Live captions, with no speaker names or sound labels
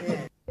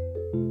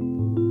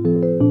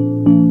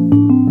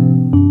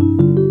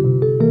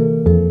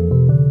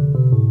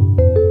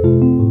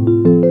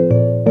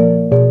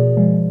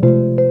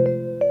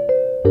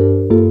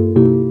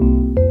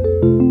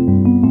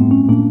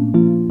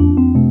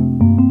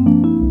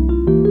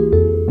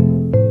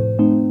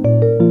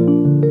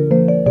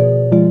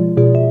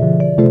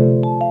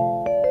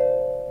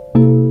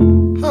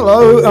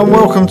Hello and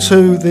welcome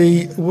to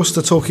the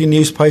Worcester Talking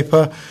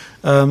newspaper,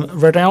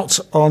 read out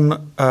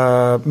on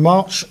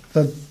March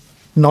the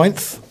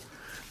 9th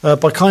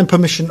by kind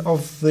permission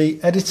of the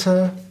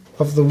editor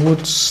of the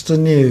Worcester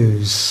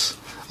News.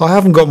 I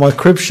haven't got my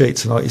crib sheet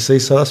tonight, you see,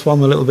 so that's why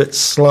I'm a little bit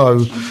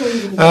slow.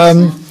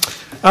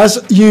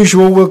 As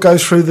usual, we'll go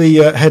through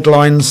the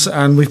headlines,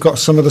 and we've got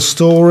some of the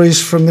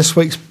stories from this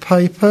week's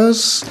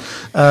papers.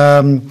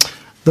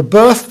 The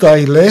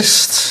birthday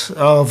list,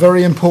 a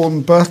very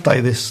important birthday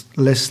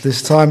list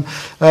this time.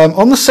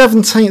 On the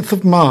 17th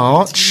of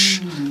March,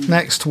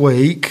 next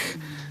week,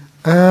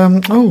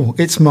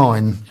 it's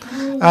mine.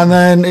 And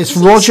then it's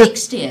Roger...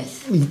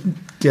 60th.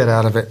 Get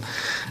out of it.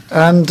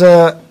 And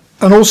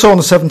also on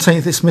the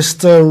 17th, it's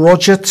Mr.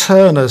 Roger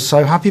Turner.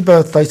 So happy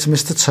birthday to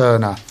Mr.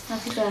 Turner.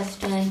 Happy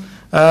birthday.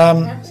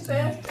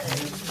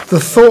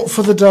 The thought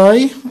for the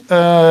day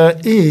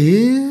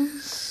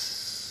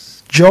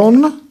is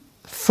John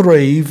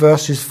 3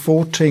 verses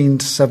 14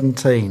 to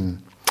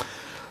 17.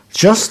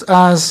 Just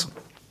as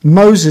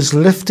Moses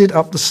lifted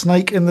up the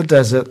snake in the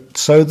desert,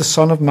 so the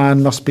Son of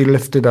Man must be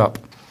lifted up,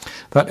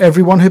 that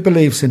everyone who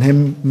believes in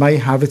him may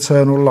have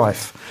eternal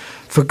life.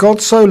 For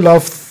God so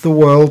loved the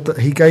world that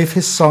he gave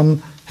his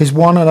Son, his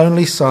one and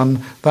only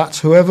Son, that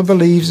whoever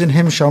believes in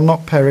him shall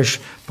not perish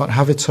but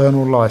have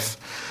eternal life.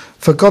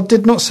 For God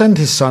did not send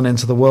his Son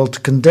into the world to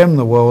condemn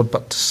the world,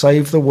 but to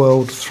save the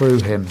world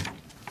through him.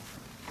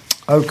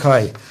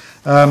 Okay.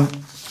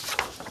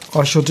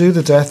 I shall do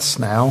the deaths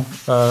now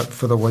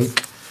for the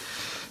week,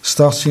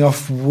 starting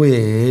off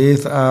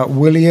with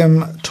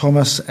William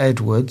Thomas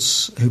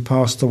Edwards, who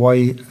passed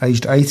away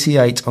aged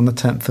 88 on the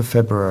 10th of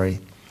February.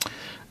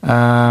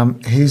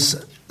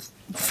 His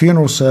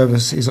funeral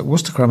service is at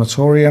Worcester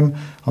Crematorium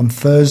on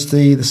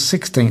Thursday the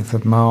 16th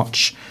of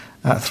March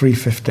at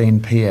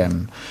 3:15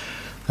 p.m.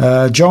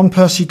 John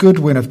Percy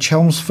Goodwin of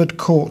Chelmsford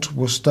Court,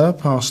 Worcester,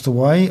 passed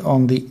away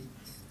on the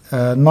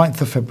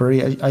 9th of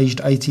February,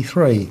 aged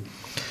 83.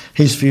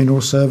 His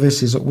funeral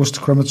service is at Worcester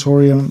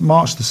Crematorium,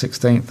 March the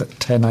 16th at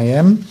 10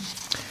 a.m.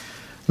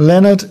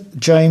 Leonard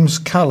James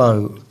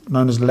Callow,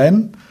 known as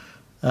Len,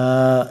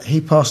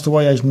 he passed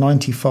away aged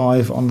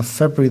 95 on the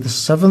February the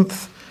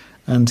 7th,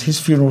 and his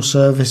funeral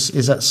service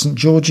is at St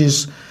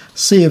George's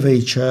C of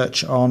E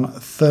Church on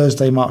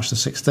Thursday, March the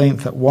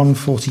 16th at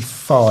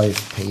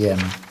 1:45 p.m.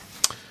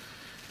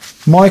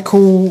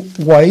 Michael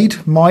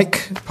Wade,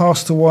 Mike,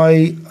 passed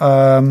away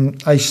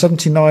aged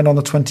 79 on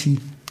the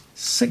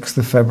 26th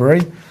of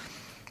February.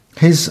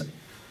 His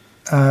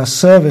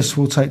service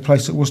will take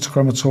place at Worcester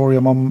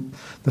Crematorium on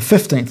the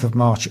 15th of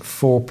March at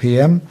 4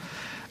 p.m.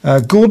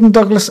 Gordon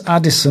Douglas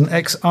Addison,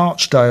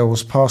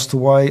 ex-Archdales, passed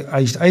away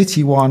aged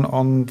 81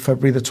 on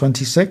February the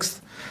 26th.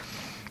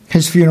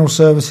 His funeral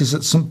service is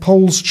at St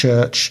Paul's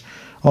Church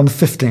on the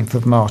 15th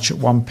of March at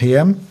 1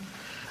 p.m.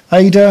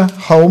 Ada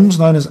Holmes,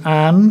 known as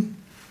Anne,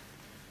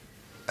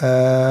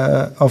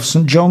 of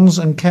St John's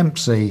and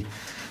Kempsey,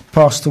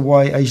 passed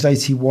away aged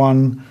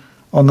 81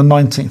 on the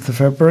 19th of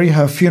February.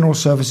 Her funeral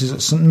service is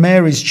at St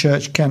Mary's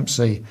Church,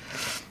 Kempsey,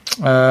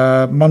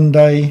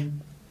 Monday,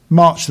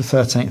 March the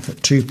 13th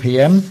at 2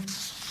 p.m.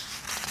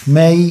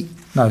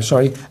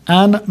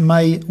 Anne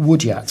May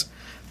Woodyat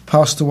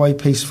passed away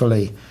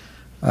peacefully,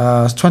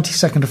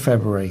 22nd of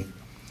February.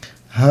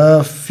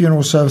 Her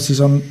funeral service is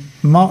on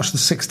March the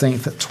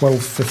 16th at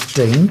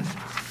 12:15.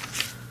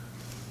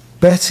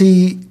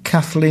 Betty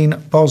Kathleen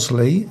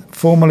Bosley,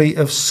 formerly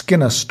of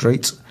Skinner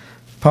Street,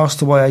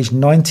 passed away aged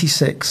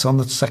 96 on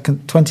the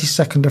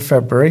 22nd of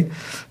February.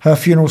 Her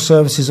funeral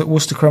service is at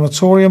Worcester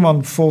Crematorium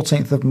on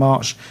 14th of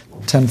March,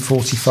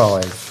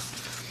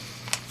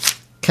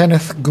 10:45.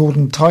 Kenneth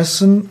Gordon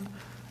Tyson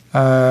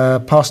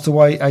passed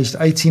away aged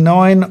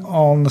 89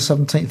 on the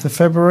 17th of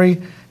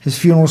February. His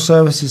funeral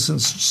service is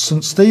at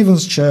St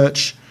Stephen's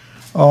Church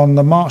on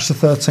the March the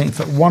 13th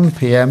at 1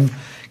 p.m.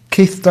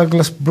 Keith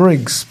Douglas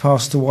Briggs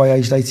passed away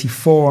aged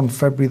 84 on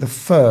February the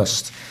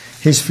 1st.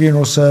 His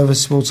funeral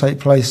service will take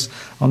place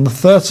on the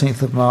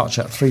 13th of March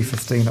at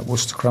 3:15 at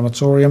Worcester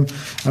Crematorium.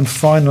 And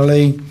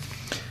finally,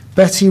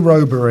 Betty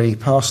Robery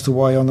passed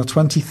away on the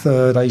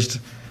 23rd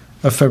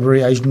of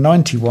February, aged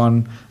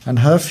 91, and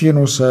her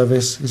funeral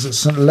service is at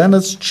St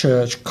Leonard's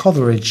Church,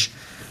 Cotheridge,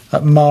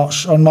 on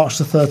March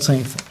the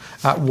 13th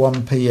at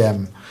 1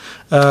 p.m.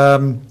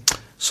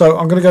 So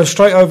I'm going to go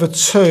straight over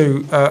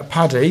to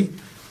Paddy,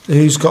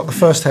 who's got the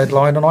first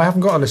headline, and I haven't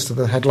got a list of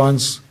the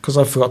headlines because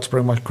I forgot to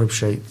bring my crib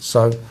sheet,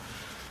 so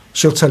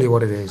she'll tell you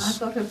what it is.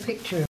 I've got a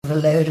picture of a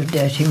load of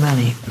dirty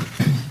money.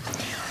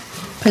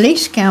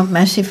 Police count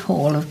massive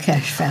haul of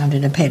cash found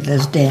in a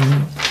peddler's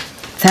den.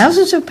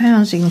 Thousands of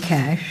pounds in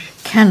cash,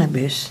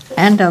 cannabis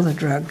and other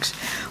drugs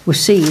were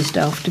seized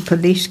after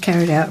police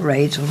carried out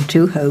raids on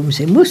 2 homes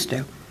in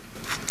Worcester.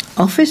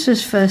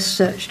 Officers first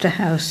searched a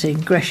house in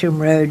Gresham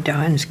Road,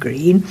 Dines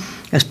Green,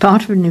 as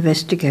part of an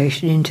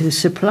investigation into the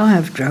supply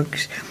of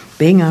drugs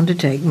being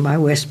undertaken by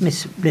West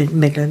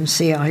Midlands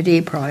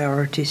CID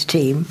Priorities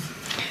team.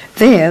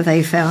 There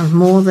they found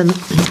more than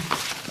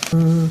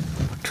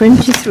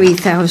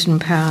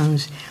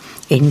 £23,000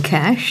 in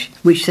cash,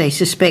 which they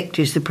suspect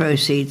is the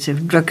proceeds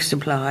of drug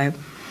supply.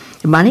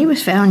 The money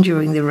was found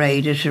during the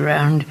raid at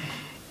around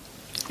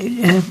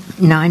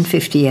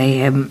 9:50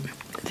 a.m.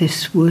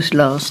 This was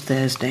last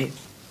Thursday.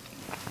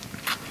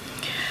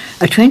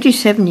 A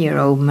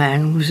 27-year-old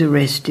man was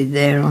arrested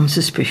there on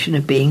suspicion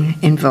of being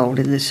involved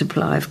in the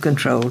supply of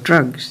controlled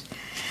drugs.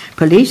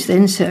 Police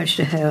then searched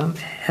a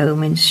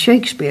home in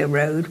Shakespeare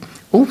Road,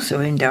 also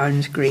in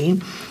Downs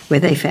Green, where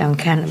they found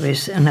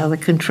cannabis and other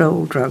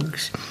controlled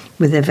drugs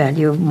with a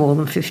value of more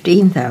than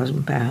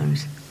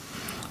 £15,000.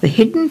 The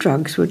hidden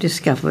drugs were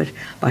discovered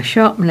by a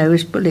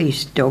sharp-nosed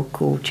police dog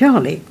called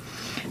Charlie,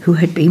 who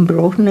had been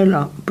brought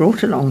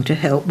along to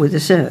help with the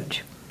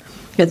search.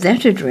 At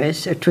that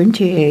address, a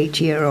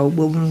 28-year-old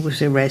woman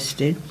was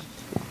arrested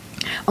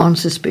on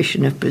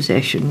suspicion of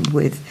possession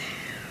with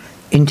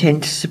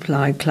intent to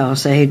supply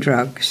Class A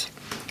drugs.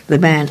 The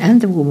man and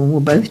the woman were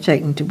both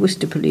taken to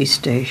Worcester Police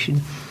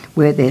Station,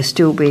 where they're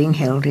still being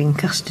held in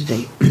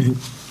custody.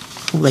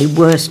 Well, they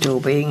were still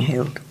being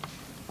held.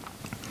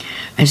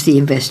 As the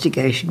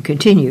investigation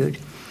continued,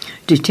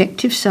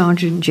 Detective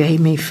Sergeant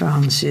Jamie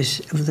Francis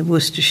of the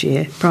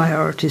Worcestershire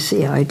Priority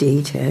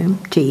CID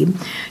team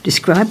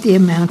described the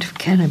amount of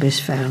cannabis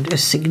found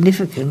as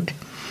significant.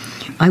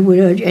 I would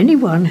urge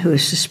anyone who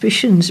has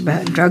suspicions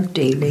about drug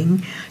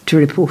dealing to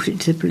report it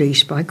to the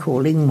police by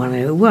calling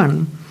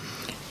 101.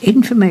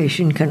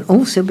 Information can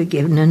also be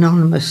given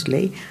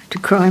anonymously to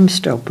Crime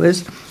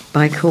Stoppers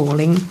by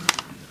calling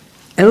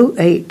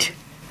 0800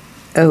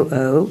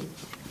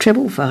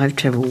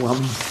 555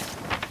 111.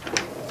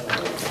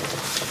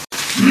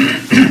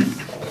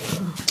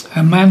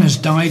 A man has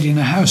died in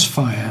a house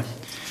fire.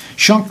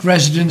 Shocked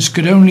residents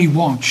could only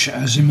watch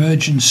as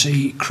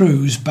emergency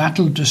crews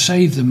battled to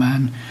save the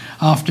man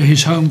after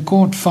his home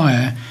caught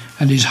fire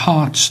and his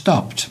heart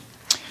stopped.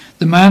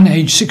 The man,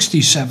 aged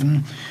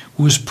 67,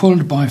 was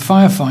pulled by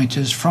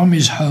firefighters from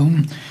his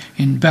home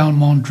in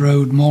Belmont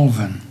Road,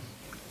 Malvern.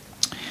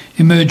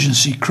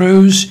 Emergency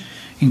crews,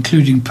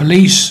 including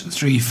police,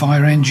 3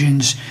 fire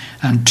engines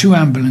and 2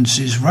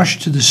 ambulances,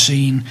 rushed to the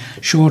scene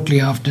shortly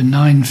after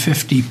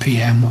 9:50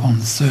 p.m. on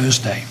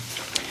Thursday.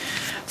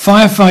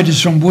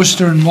 Firefighters from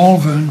Worcester and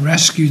Malvern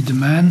rescued the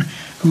man,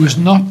 who has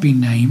not been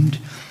named,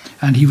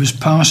 and he was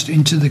passed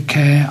into the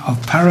care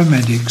of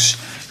paramedics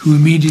who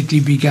immediately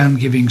began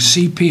giving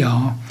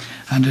CPR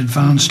and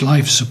advanced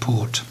life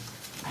support.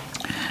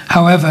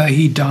 However,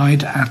 he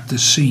died at the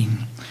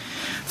scene.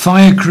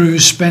 Fire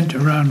crews spent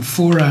around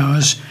 4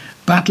 hours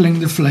battling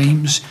the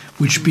flames,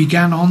 which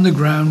began on the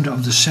ground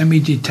of the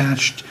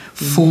semi-detached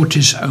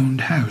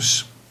Fortis-owned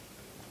house.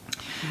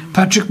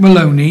 Patrick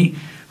Maloney,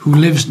 who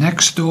lives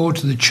next door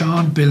to the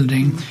charred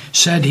building,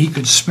 said he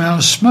could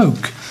smell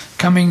smoke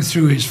coming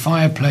through his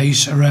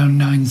fireplace around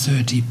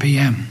 9:30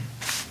 p.m.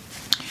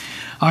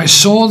 I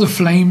saw the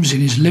flames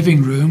in his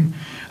living room,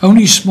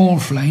 only small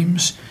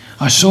flames.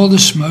 I saw the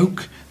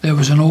smoke. There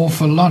was an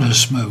awful lot of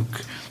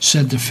smoke,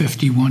 said the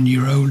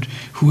 51-year-old,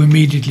 who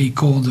immediately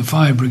called the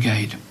fire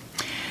brigade.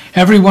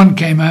 Everyone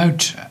came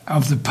out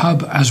of the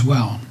pub as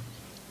well.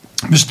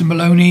 Mr.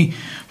 Maloney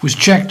was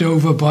checked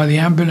over by the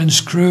ambulance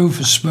crew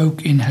for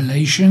smoke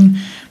inhalation,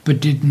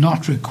 but did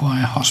not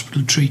require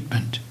hospital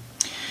treatment.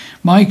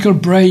 Michael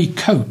Bray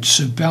Coates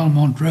of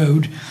Belmont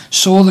Road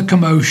saw the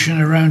commotion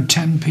around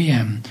 10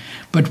 p.m,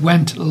 but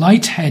went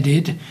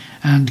light-headed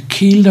and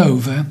keeled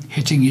over,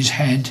 hitting his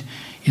head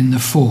in the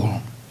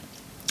fall.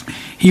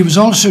 He was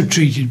also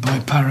treated by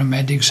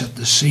paramedics at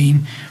the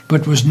scene,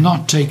 but was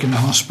not taken to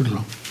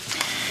hospital.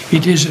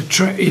 It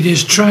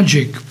is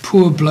tragic,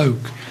 poor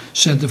bloke,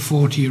 said the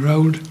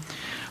 40-year-old.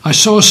 I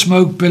saw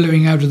smoke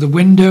billowing out of the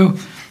window.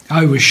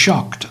 I was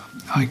shocked.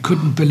 I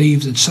couldn't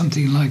believe that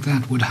something like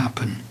that would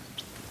happen.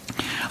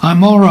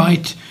 I'm all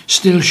right,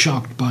 still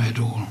shocked by it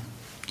all.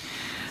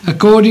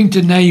 According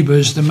to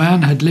neighbours, the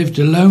man had lived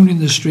alone in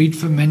the street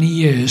for many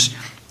years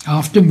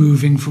after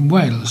moving from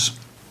Wales.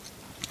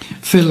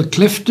 Phil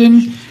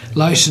Clifton,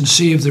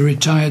 licensee of the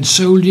retired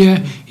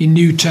soldier in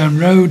Newtown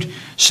Road,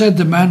 said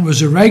the man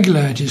was a regular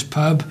at his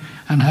pub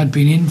and had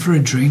been in for a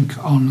drink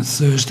on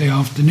Thursday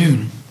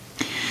afternoon.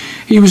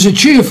 He was a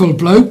cheerful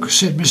bloke,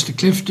 said Mr.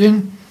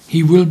 Clifton.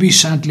 He will be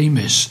sadly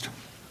missed.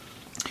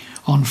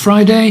 On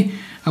Friday,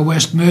 a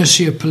West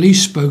Mercia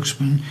police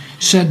spokesman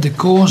said the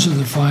cause of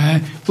the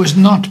fire was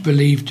not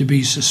believed to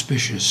be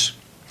suspicious.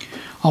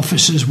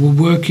 Officers were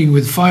working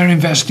with fire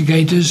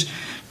investigators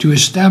to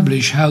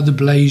establish how the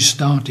blaze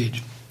started.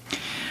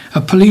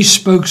 A police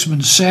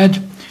spokesman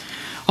said,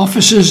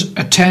 officers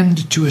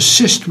attend to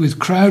assist with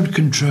crowd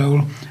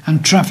control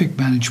and traffic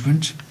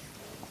management,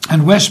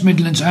 and West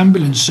Midlands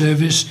Ambulance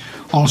Service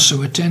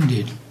also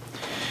attended.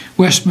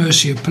 West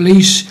Mercia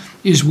Police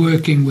is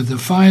working with the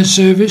fire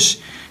service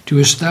to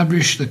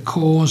establish the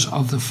cause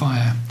of the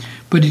fire,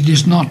 but it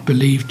is not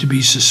believed to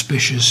be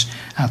suspicious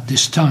at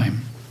this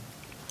time.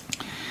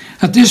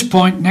 At this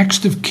point,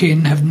 next of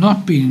kin have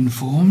not been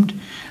informed,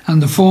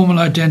 and the formal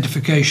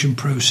identification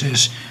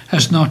process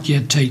has not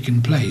yet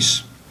taken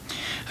place.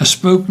 A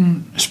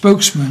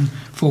spokesman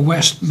for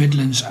West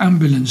Midlands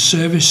Ambulance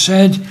Service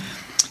said,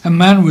 A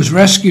man was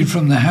rescued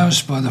from the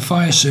house by the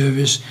fire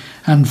service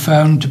and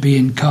found to be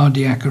in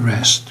cardiac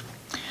arrest.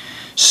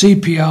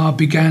 CPR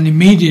began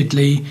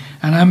immediately,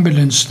 and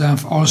ambulance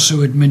staff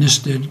also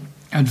administered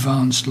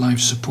advanced life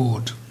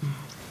support.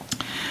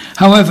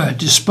 However,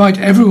 despite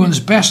everyone's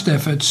best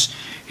efforts,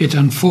 it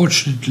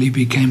unfortunately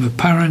became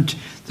apparent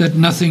that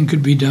nothing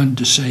could be done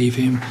to save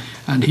him,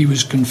 and he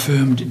was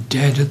confirmed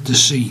dead at the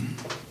scene.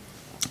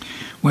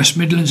 West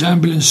Midlands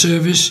Ambulance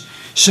Service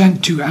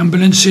sent 2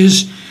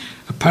 ambulances,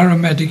 a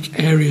paramedic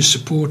area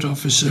support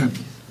officer,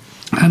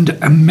 and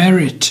a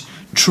merit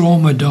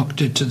trauma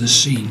doctor to the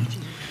scene.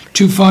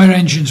 2 fire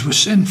engines were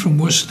sent from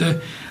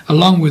Worcester,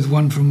 along with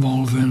 1 from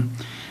Malvern.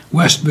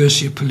 West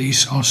Mercia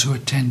Police also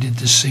attended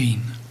the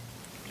scene.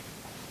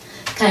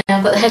 Okay,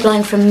 I've got the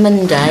headline from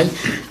Monday,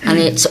 and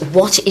it's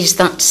 "What is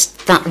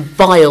that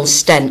vile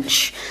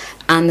stench?"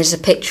 And there's a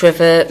picture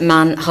of a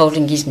man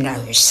holding his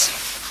nose.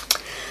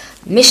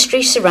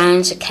 Mystery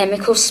surrounds a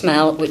chemical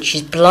smell which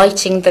is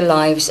blighting the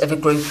lives of a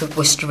group of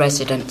Worcester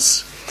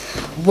residents.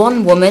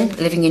 One woman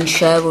living in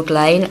Sherwood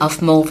Lane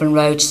off Malvern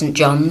Road, St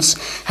John's,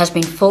 has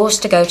been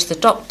forced to go to the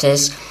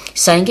doctors,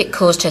 saying it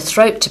caused her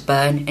throat to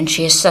burn and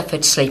she has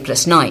suffered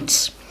sleepless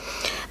nights.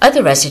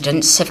 Other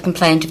residents have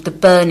complained of the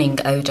burning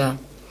odour.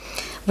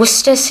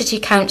 Worcester City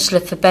Councillor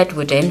for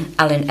Bedwardine,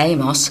 Alan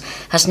Amos,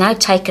 has now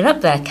taken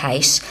up their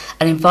case,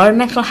 and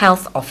environmental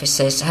health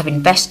officers have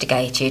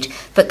investigated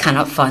but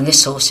cannot find the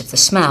source of the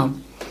smell.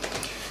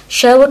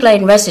 Sherwood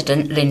Lane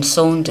resident Lynn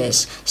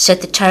Saunders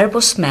said the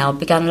terrible smell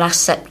began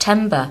last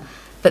September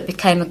but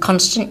became a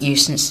constant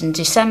nuisance in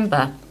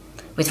December,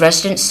 with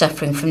residents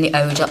suffering from the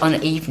odour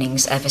on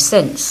evenings ever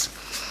since.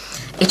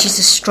 It is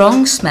a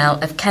strong smell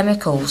of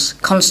chemicals,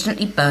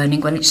 constantly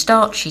burning when it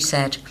starts, she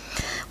said.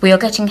 We are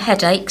getting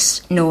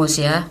headaches,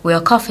 nausea, we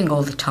are coughing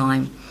all the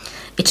time.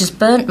 It has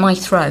burnt my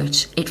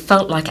throat, it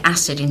felt like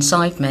acid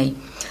inside me.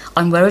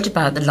 I'm worried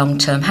about the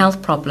long-term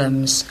health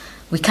problems.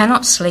 We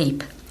cannot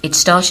sleep. It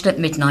started at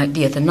midnight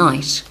the other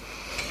night.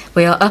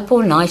 We are up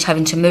all night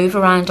having to move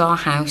around our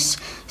house,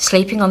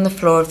 sleeping on the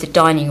floor of the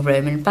dining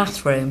room and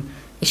bathroom.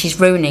 It is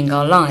ruining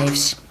our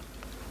lives.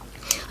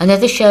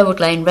 Another Sherwood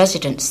Lane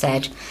resident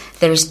said,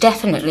 there is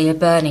definitely a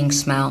burning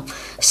smell.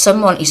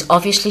 Someone is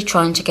obviously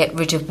trying to get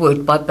rid of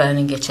wood by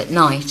burning it at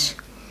night.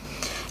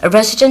 A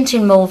resident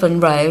in Malvern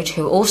Road,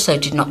 who also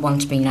did not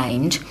want to be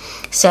named,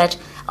 said,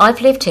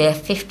 I've lived here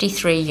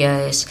 53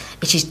 years.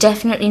 It is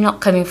definitely not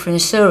coming from a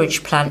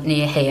sewerage plant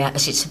near here,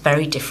 as it's a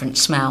very different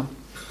smell.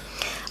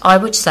 I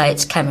would say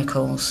it's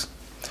chemicals.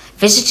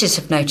 Visitors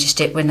have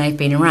noticed it when they've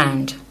been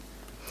around.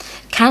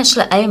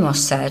 Councillor Amos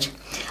said,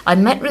 I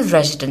met with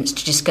residents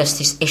to discuss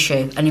this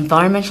issue, and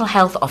environmental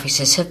health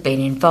officers have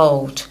been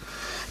involved.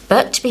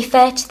 But to be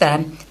fair to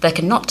them, they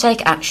cannot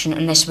take action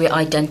unless we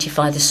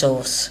identify the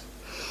source.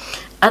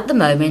 At the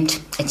moment,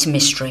 it's a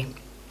mystery.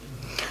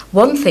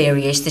 One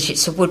theory is that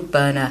it's a wood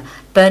burner,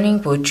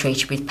 burning wood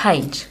treated with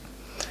paint.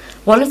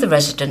 One of the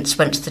residents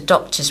went to the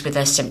doctors with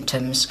their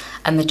symptoms,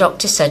 and the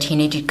doctor said he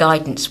needed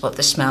guidance what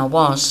the smell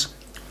was.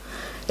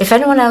 If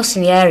anyone else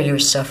in the area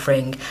is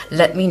suffering,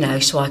 let me know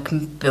so I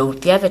can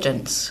build the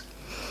evidence.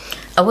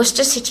 A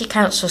Worcester City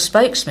Council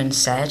spokesman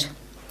said,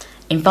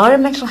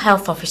 environmental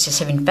health officers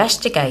have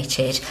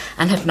investigated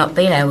and have not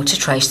been able to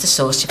trace the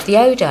source of the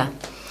odour.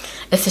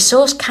 If the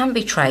source can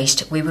be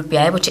traced, we would be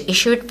able to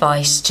issue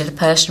advice to the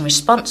person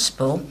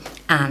responsible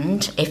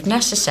and, if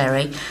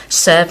necessary,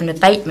 serve an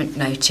abatement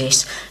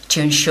notice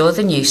to ensure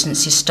the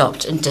nuisance is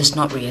stopped and does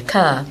not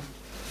reoccur.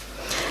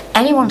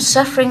 Anyone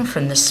suffering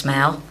from the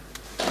smell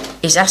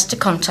is asked to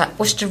contact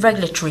Worcester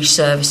Regulatory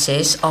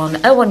Services on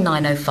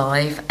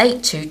 01905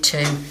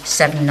 822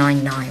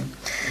 799.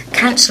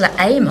 Councillor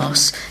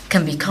Amos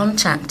can be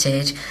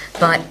contacted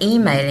by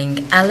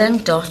emailing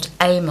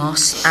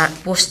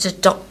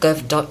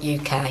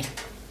alan.amos@worcester.gov.uk.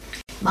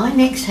 My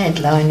next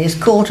headline is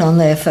Caught on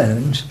Their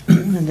Phones.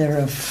 There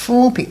are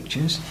 4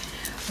 pictures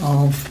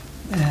of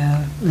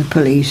the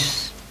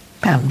police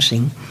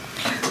pouncing.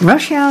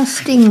 Rush hour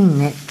sting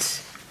nets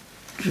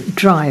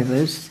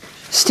drivers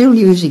still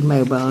using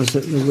mobiles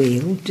at the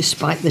wheel,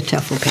 despite the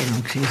tougher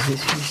penalties.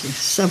 This is the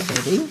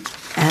subheading.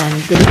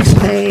 And the next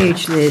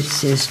page, this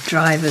says,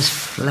 drivers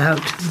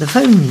flout the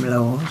phone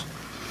laws.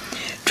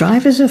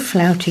 Drivers are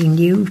flouting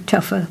new,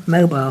 tougher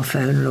mobile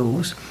phone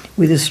laws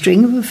with a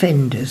string of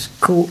offenders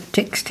caught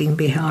texting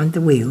behind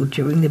the wheel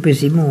during the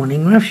busy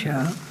morning rush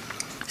hour.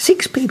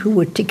 6 people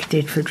were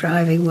ticketed for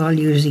driving while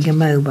using a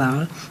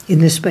mobile in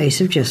the space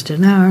of just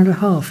an hour and a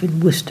half in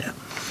Worcester.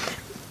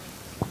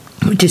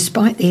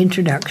 Despite the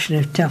introduction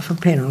of tougher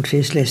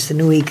penalties less than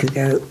a week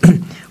ago,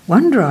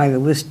 one driver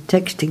was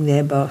texting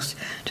their boss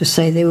to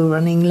say they were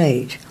running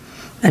late.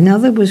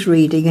 Another was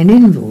reading an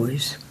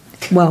invoice,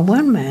 while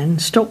one man,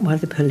 stopped by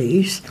the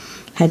police,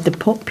 had the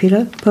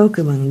popular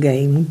Pokemon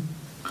game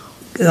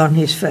on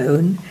his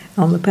phone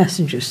on the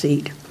passenger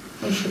seat.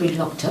 We should be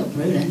locked up,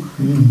 really.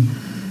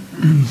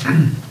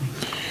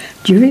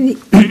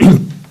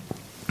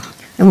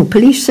 And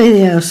police say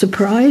they are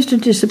surprised and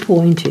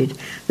disappointed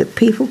that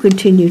people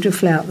continue to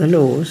flout the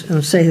laws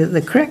and say that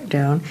the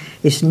crackdown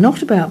is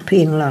not about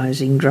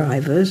penalising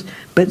drivers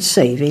but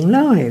saving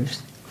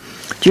lives.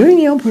 During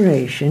the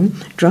operation,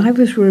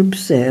 drivers were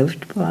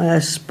observed by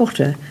a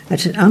spotter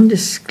at an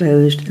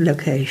undisclosed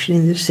location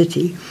in the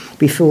city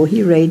before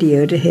he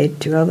radioed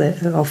ahead to other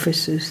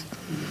officers.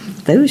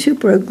 Those who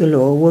broke the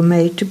law were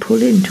made to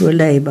pull into a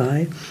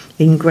lay-by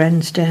in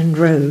Grandstand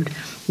Road,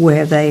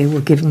 where they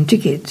were given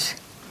tickets.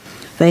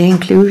 They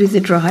included the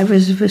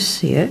drivers of a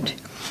Seat,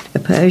 a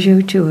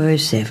Peugeot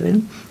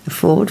 207, a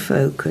Ford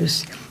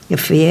Focus, a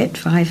Fiat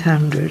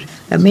 500,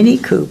 a Mini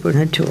Cooper and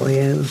a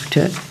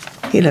Toyota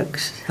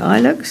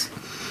Hilux.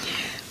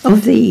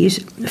 Of these,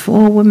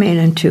 4 were men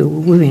and 2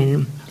 were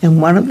women, and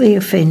one of the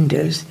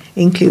offenders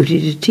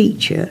included a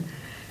teacher,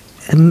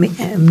 a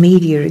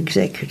media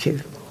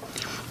executive.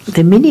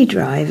 The Mini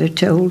driver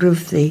told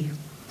the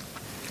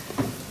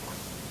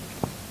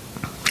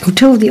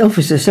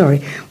officer,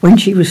 when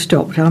she was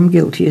stopped, "I'm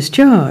guilty as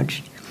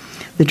charged."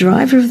 The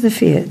driver of the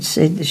Fiat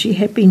said that she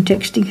had been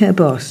texting her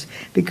boss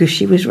because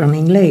she was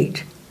running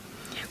late.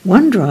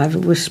 One driver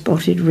was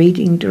spotted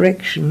reading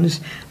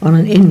directions on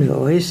an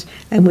invoice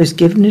and was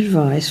given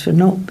advice for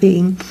not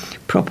being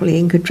properly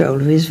in control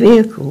of his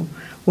vehicle,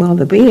 while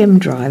the BM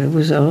driver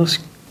was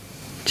asked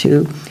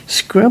to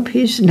scrub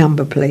his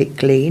number plate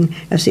clean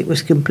as it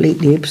was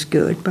completely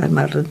obscured by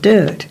mud and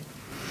dirt.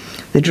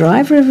 The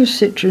driver of a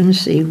Citroën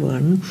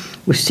C1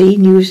 was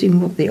seen using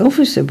what the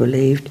officer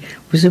believed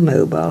was a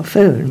mobile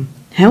phone.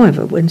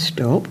 However, when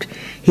stopped,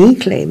 he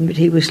claimed that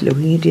he was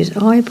looking at his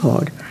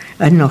iPod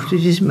and not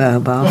at his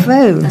mobile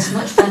phone. That's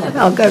much better.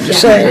 I'll go to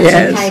say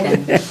yes.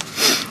 Okay,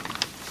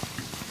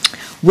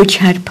 Which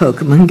had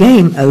Pokemon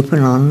Game open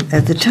on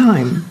at the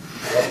time.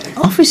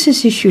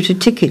 Officers issued a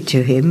ticket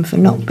to him for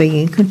not being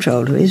in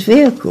control of his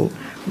vehicle,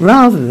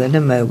 rather than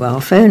a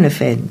mobile phone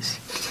offence.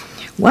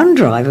 One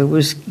driver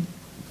was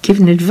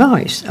given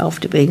advice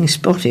after being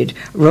spotted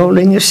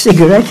rolling a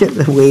cigarette at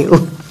the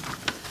wheel.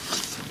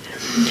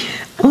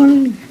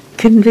 On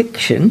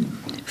conviction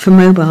for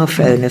mobile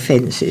phone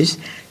offences,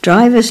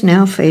 drivers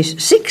now face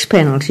 6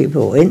 penalty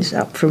points,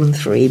 up from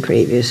 3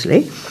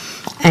 previously,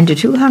 and a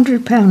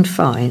 £200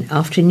 fine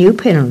after new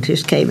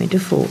penalties came into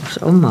force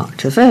on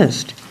March the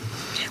 1st.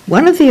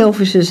 One of the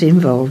officers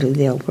involved in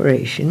the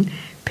operation,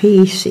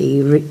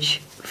 PC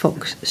Rich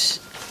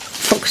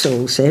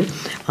Foxall, said,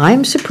 "I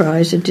am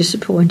surprised and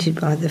disappointed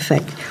by the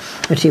fact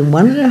that in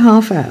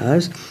 1.5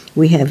 hours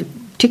we have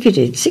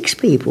ticketed 6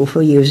 people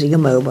for using a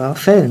mobile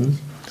phone.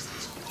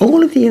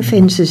 All of the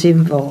offences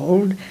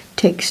involved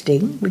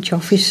texting, which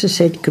officers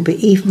said could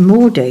be even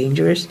more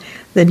dangerous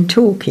than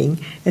talking,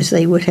 as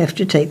they would have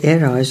to take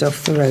their eyes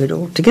off the road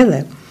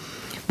altogether.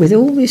 With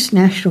all this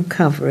national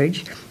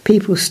coverage,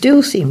 people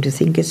still seem to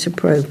think it's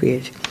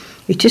appropriate.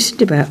 It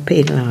isn't about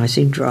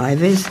penalising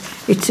drivers,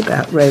 it's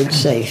about road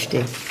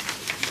safety."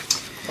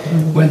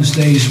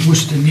 Wednesday's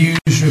Worcester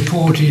News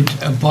reported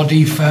a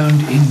body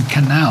found in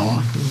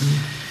canal.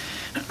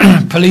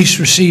 Police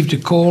received a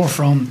call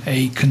from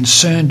a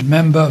concerned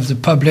member of the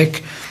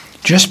public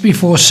just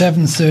before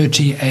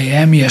 7:30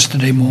 a.m.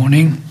 yesterday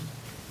morning,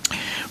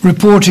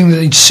 reporting that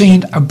they'd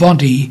seen a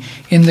body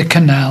in the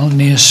canal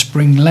near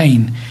Spring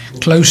Lane,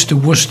 close to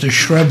Worcester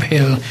Shrub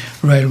Hill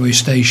railway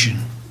station.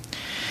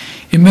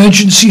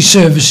 Emergency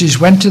services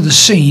went to the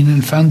scene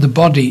and found the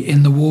body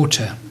in the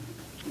water.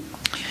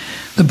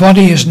 The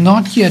body has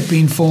not yet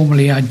been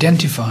formally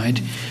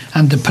identified,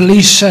 and the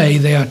police say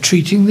they are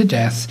treating the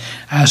death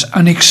as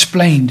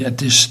unexplained at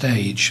this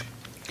stage.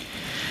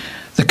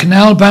 The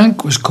canal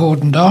bank was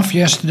cordoned off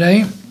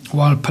yesterday,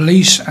 while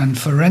police and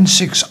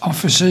forensics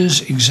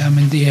officers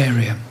examined the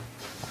area.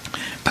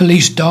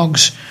 Police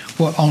dogs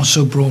were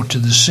also brought to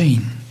the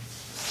scene.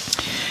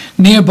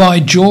 Nearby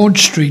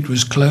George Street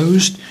was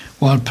closed,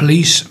 while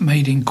police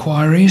made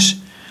inquiries,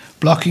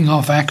 blocking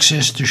off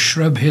access to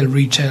Shrub Hill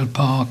Retail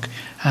Park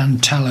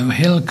and Tallow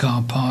Hill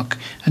Car Park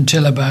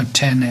until about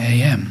 10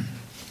 a.m.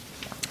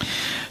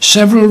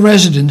 Several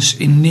residents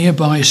in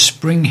nearby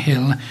Spring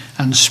Hill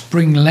and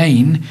Spring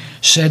Lane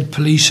said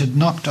police had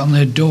knocked on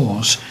their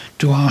doors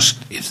to ask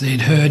if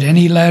they'd heard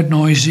any loud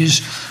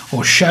noises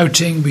or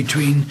shouting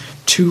between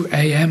 2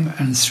 a.m.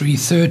 and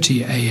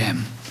 3:30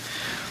 a.m.,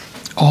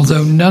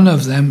 although none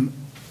of them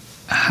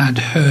had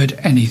heard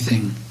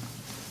anything.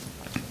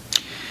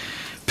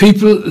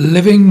 People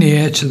living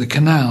near to the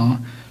canal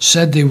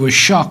said they were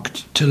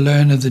shocked to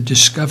learn of the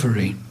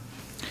discovery.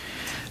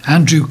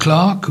 Andrew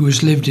Clark, who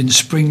has lived in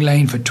Spring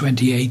Lane for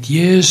 28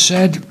 years,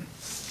 said,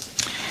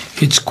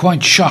 "It's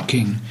quite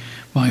shocking.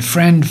 My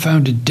friend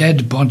found a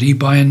dead body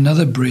by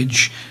another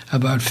bridge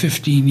about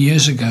 15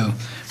 years ago,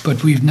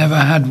 but we've never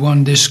had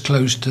one this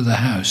close to the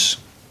house."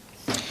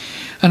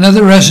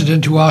 Another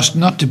resident, who asked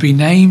not to be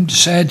named,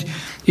 said,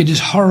 "It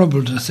is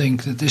horrible to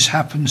think that this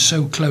happened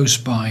so close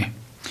by.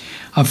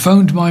 I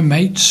phoned my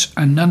mates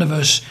and none of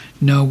us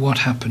know what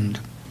happened."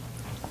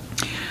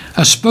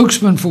 A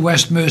spokesman for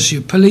West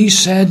Mercia Police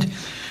said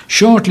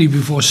Shortly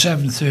before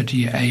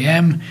 7:30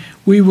 a.m,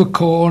 we were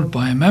called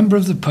by a member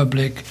of the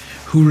public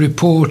who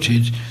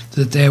reported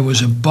that there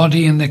was a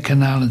body in the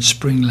canal at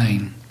Spring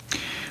Lane.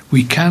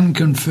 We can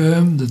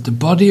confirm that the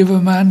body of a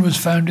man was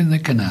found in the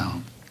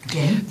canal.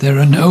 Yeah. There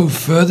are no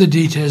further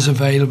details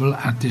available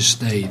at this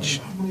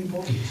stage.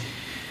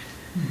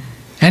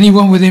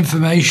 Anyone with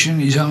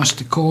information is asked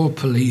to call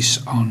police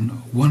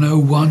on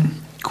 101,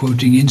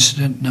 quoting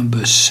incident number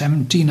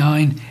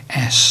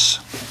 79S.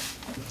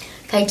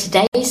 Okay,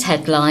 today's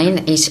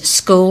headline is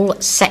School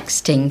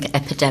Sexting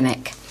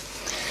Epidemic.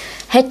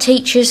 Head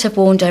teachers have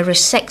warned over a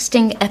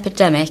sexting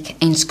epidemic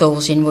in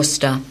schools in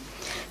Worcester.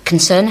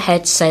 Concerned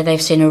heads say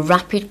they've seen a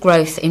rapid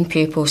growth in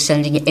pupils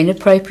sending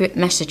inappropriate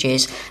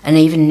messages and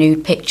even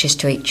nude pictures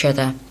to each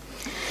other.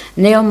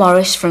 Neil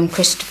Morris from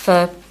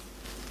Christopher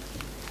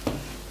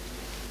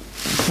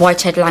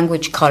Whitehead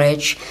Language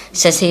College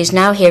says he is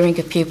now hearing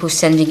of pupils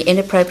sending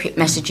inappropriate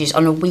messages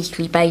on a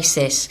weekly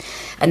basis,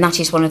 and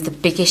that is one of the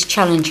biggest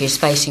challenges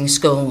facing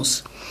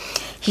schools.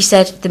 He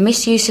said, the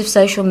misuse of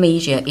social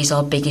media is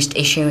our biggest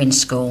issue in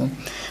school.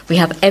 We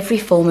have every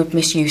form of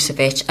misuse of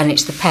it, and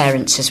it's the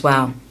parents as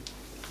well.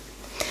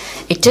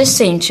 It does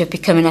seem to have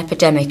become an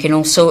epidemic in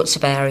all sorts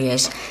of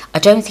areas. I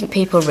don't think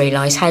people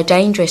realise how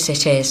dangerous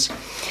it is.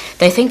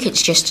 They think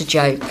it's just a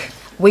joke.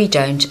 We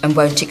don't and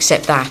won't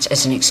accept that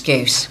as an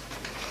excuse.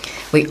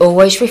 We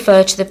always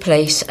refer to the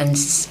police and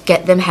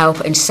get them help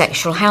in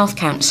sexual health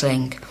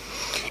counselling.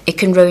 It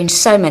can ruin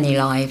so many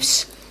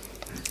lives.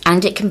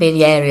 And it can be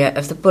the area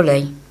of the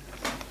bully.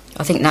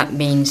 I think that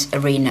means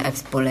arena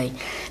of the bully.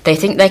 They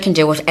think they can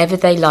do whatever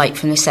they like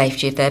from the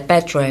safety of their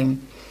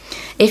bedroom.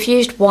 If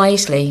used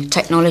wisely,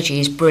 technology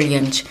is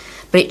brilliant,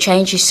 but it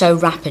changes so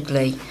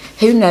rapidly.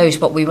 Who knows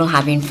what we will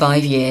have in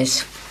 5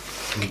 years?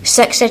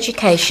 Sex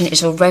education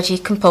is already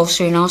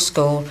compulsory in our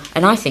school,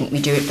 and I think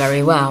we do it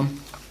very well.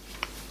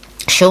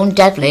 Sean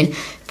Devlin,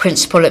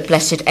 principal at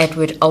Blessed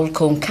Edward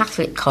Oldcorn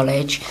Catholic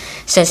College,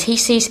 says he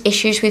sees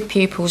issues with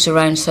pupils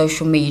around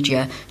social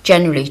media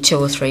generally 2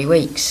 or 3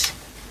 weeks.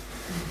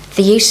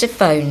 The use of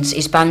phones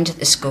is banned at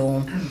the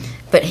school,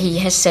 but he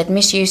has said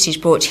misuses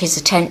brought to his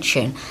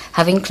attention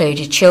have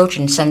included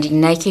children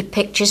sending naked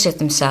pictures of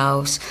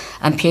themselves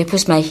and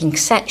pupils making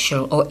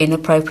sexual or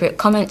inappropriate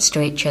comments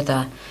to each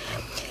other.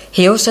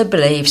 He also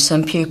believes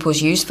some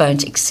pupils use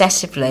phones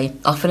excessively,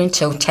 often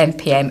until 10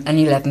 p.m. and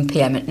 11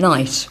 p.m. at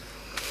night.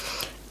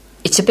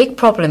 It's a big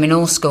problem in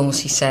all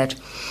schools, he said.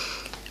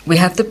 We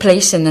have the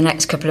police in the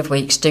next couple of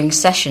weeks doing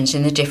sessions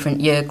in the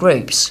different year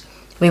groups.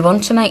 We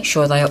want to make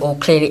sure they are all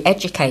clearly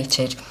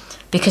educated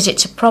because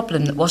it's a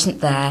problem that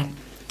wasn't there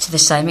to the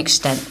same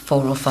extent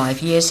 4 or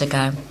 5 years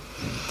ago.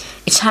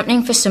 It's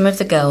happening for some of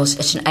the girls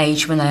at an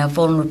age when they are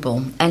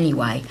vulnerable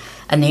anyway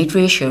and need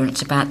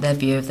reassurance about their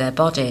view of their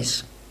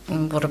bodies.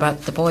 And what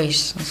about the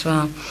boys as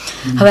well?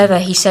 However,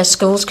 he says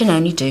schools can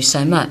only do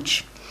so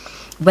much.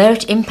 Where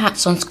it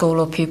impacts on school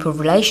or pupil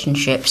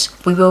relationships,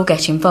 we will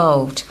get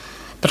involved.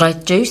 But I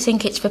do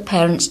think it's for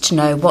parents to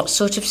know what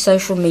sort of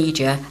social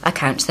media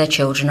accounts their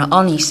children are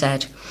on, he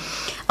said.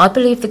 I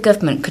believe the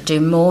government could do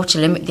more to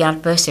limit the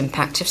adverse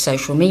impact of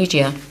social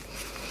media.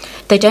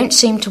 They don't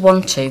seem to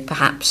want to,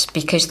 perhaps,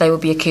 because they will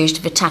be accused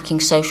of attacking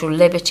social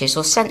liberties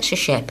or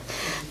censorship.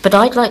 But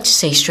I'd like to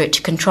see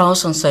stricter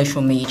controls on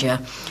social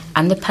media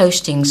and the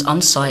postings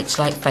on sites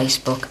like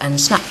Facebook and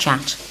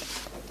Snapchat.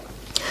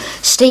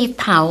 Steve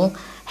Powell,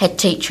 head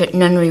teacher at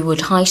Nunnery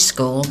Wood High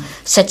School,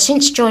 said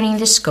since joining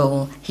the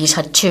school he's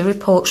had 2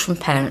 reports from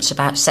parents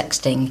about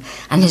sexting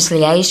and has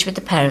liaised with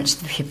the parents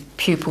of the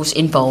pupils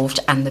involved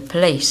and the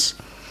police.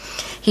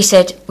 He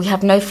said, we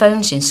have no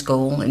phones in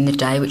school in the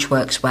day, which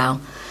works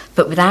well,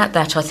 but without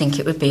that I think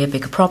it would be a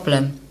bigger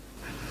problem.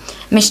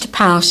 Mr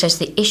Powell says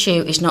the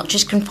issue is not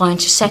just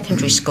confined to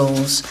secondary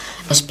schools,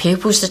 as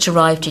pupils that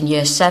arrived in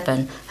Year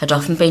 7 had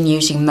often been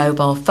using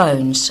mobile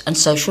phones and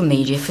social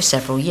media for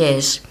several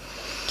years.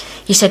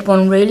 He said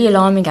one really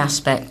alarming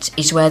aspect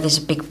is where there's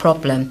a big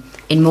problem.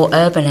 In more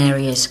urban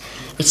areas,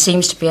 it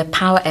seems to be a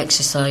power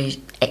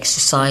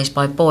exercise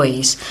by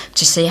boys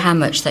to see how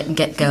much they can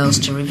get girls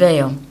to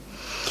reveal.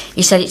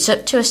 He said it's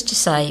up to us to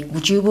say,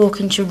 would you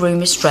walk into a room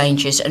with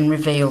strangers and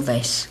reveal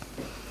this?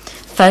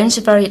 Phones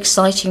are very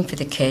exciting for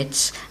the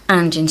kids,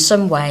 and in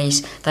some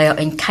ways they are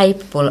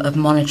incapable of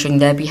monitoring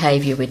their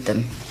behaviour with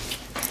them.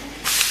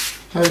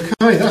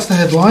 Okay, that's the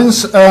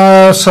headlines.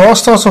 So I'll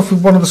start off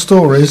with one of the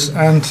stories,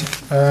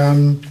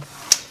 and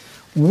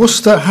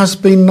Worcester has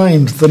been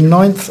named the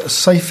 9th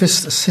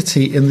safest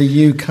city in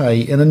the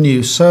UK in a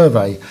new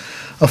survey,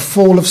 a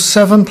fall of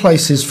 7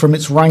 places from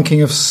its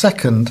ranking of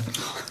 2nd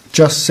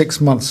just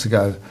 6 months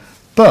ago.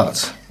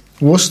 But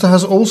Worcester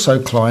has also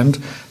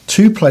climbed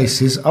 2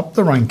 places up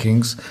the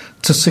rankings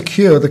to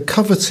secure the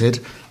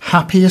coveted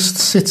happiest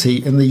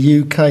city in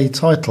the UK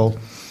title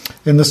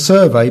in the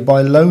survey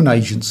by loan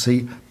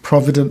agency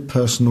Provident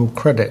Personal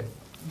Credit.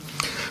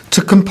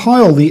 To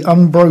compile the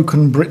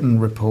Unbroken Britain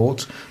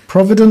report,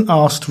 Provident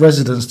asked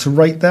residents to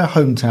rate their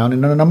hometown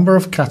in a number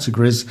of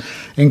categories,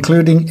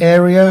 including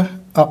area,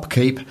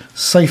 upkeep,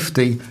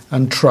 safety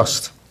and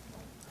trust.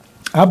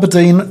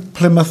 Aberdeen,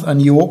 Plymouth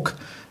and York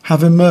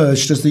have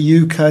emerged as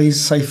the UK's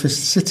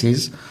safest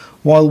cities,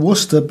 while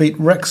Worcester beat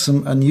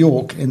Wrexham and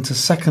York into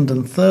second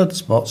and third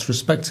spots,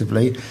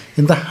 respectively,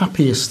 in the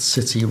happiest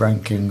city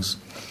rankings.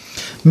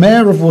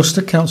 Mayor of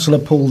Worcester, Councillor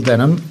Paul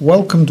Denham,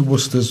 welcomed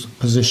Worcester's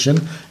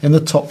position in the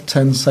top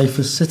 10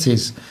 safest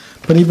cities,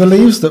 but he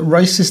believes that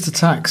racist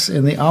attacks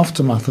in the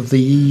aftermath of the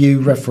EU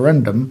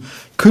referendum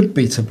could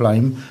be to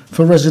blame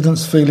for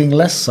residents feeling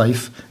less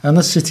safe and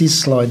the city's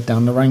slide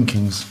down the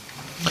rankings.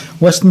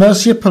 West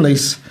Mercia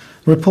Police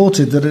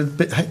reported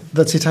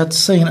that it had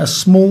seen a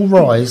small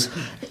rise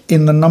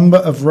in the number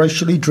of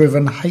racially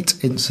driven hate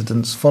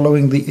incidents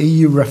following the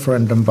EU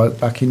referendum vote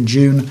back in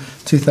June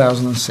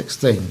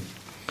 2016.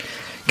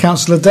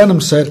 Councillor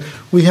Denham said,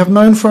 "We have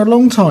known for a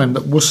long time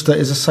that Worcester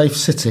is a safe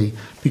city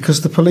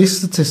because the police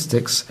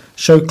statistics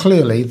show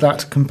clearly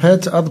that,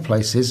 compared to other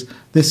places,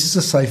 this is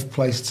a safe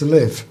place to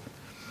live.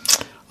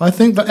 I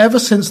think that ever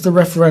since the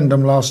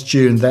referendum last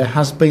June, there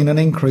has been an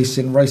increase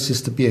in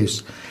racist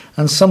abuse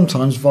and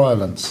sometimes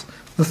violence.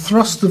 The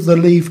thrust of the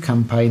Leave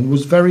campaign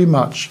was very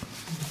much,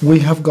 we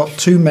have got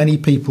too many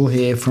people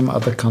here from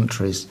other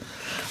countries.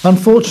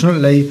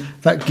 Unfortunately,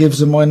 that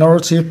gives a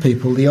minority of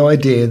people the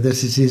idea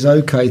that it is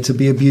okay to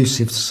be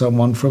abusive to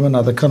someone from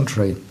another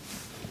country."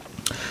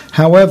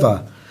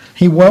 However,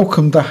 he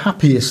welcomed the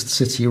happiest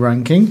city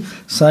ranking,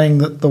 saying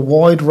that the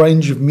wide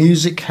range of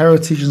music,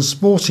 heritage and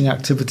sporting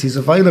activities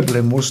available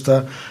in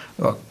Worcester,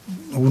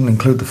 I wouldn't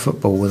include the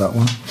football with that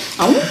one,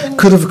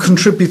 could have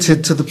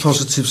contributed to the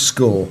positive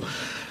score.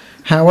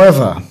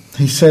 However,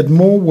 he said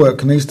more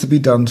work needs to be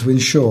done to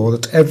ensure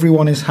that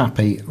everyone is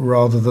happy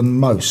rather than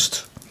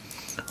most.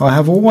 "I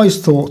have always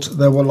thought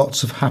there were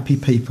lots of happy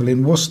people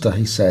in Worcester,"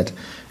 he said.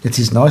 "It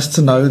is nice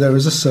to know there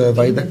is a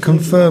survey that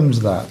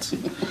confirms that.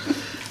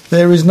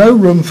 There is no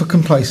room for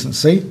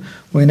complacency.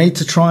 We need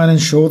to try and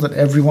ensure that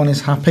everyone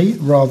is happy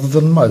rather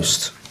than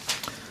most."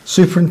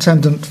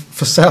 Superintendent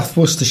for South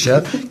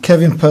Worcestershire,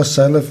 Kevin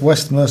Purcell of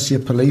West Mercia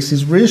Police,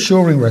 is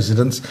reassuring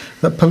residents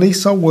that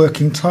police are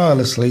working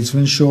tirelessly to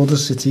ensure the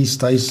city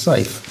stays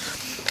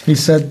safe. He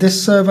said,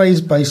 "This survey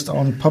is based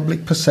on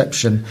public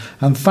perception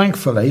and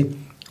thankfully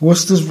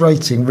Worcester's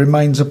rating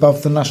remains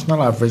above the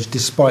national average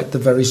despite the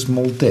very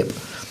small dip.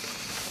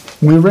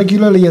 We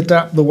regularly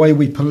adapt the way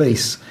we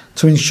police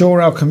to ensure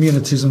our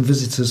communities and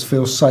visitors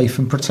feel safe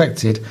and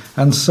protected,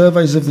 and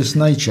surveys of this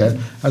nature,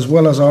 as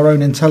well as our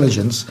own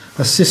intelligence,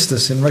 assist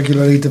us in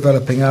regularly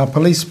developing our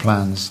police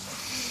plans.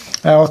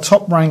 Our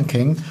top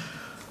ranking,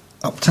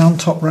 Uptown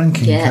top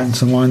ranking came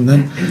to mind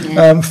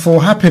then,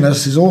 for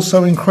happiness is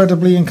also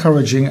incredibly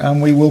encouraging,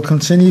 and we will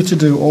continue to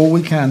do all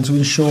we can to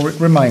ensure it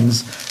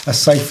remains a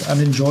safe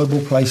and enjoyable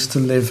place to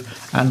live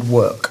and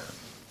work."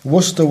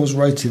 Worcester was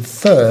rated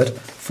 3rd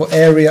for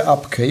area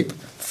upkeep,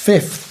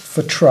 5th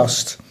for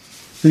trust,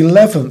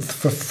 11th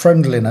for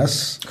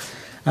friendliness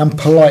and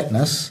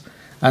politeness,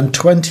 and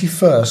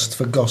 21st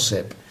for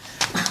gossip.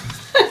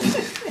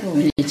 Well,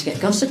 we need to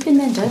get gossip in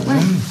then, don't we?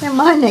 Now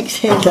my next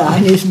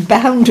headline is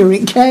Boundary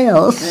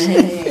Chaos.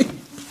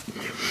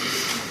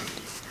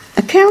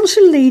 A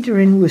council leader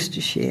in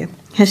Worcestershire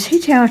has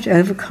hit out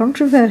over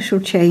controversial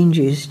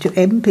changes to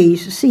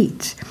MPs'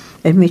 seats,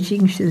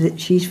 admitting that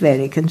she's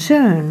very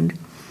concerned.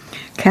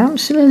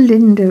 Councillor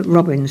Linda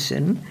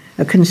Robinson,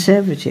 a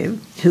Conservative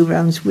who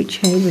runs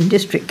Wychhaven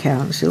District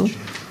Council,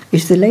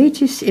 is the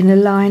latest in a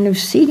line of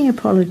senior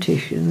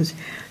politicians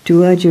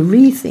to urge a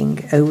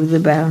rethink over the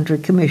Boundary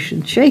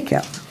Commission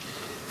shake-up.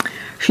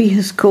 She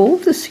has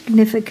called the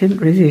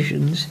significant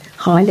revisions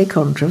highly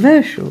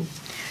controversial,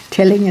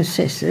 telling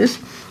assessors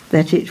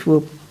that it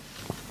will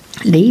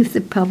leave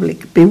the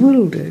public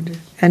bewildered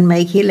and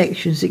make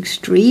elections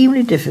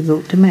extremely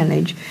difficult to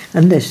manage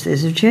unless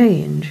there's a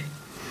change.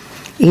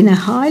 In a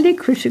highly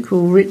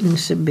critical written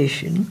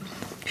submission,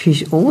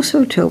 she's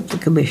also told the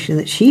Commission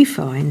that she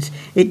finds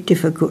it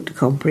difficult to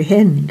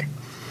comprehend.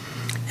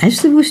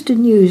 As the Worcester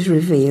News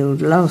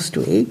revealed last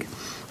week,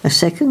 a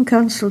second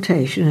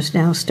consultation has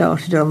now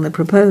started on the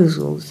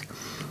proposals,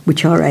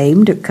 which are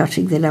aimed at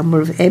cutting the number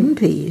of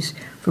MPs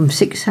from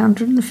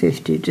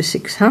 650 to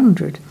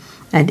 600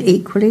 and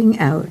equalling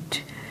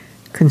out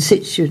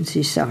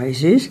constituency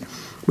sizes,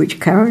 which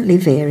currently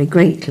vary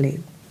greatly.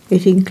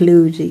 It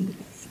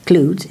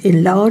includes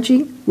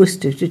enlarging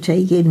Worcester to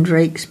take in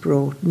Drakes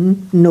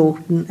Broughton,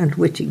 Norton and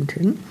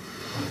Whittington,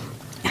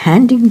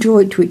 handing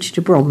Droitwich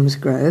to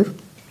Bromsgrove,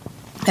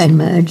 and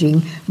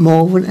merging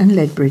Morven and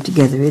Ledbury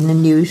together in a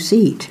new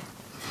seat.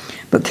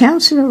 But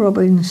Councillor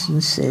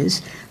Robinson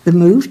says the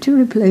move to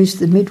replace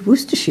the Mid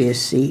Worcestershire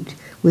seat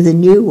with a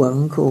new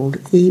one called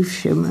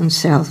Evesham and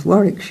South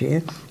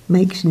Warwickshire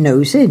makes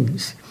no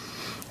sense.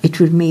 It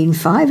would mean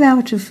 5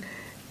 out of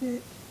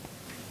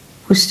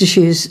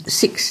Worcestershire's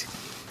 6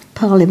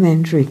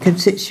 parliamentary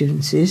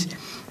constituencies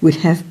would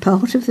have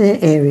part of their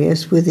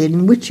areas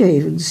within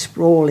Wychhaven's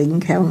sprawling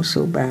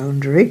council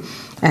boundary,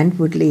 and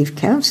would leave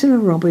Councillor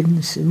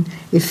Robinson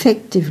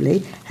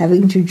effectively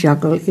having to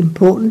juggle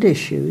important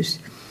issues.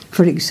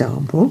 For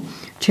example,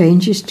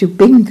 changes to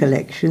bin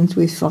collections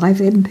with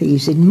 5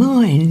 MPs in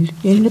mind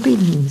in the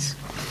bins.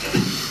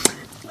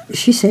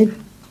 she said,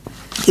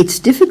 it's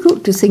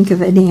difficult to think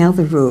of any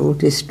other rural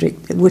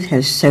district that would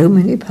have so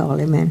many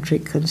parliamentary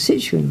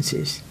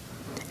constituencies.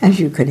 As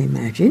you can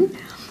imagine,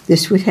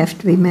 this would have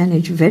to be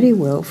managed very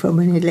well from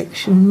an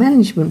election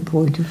management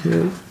point of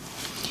view.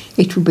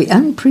 It would be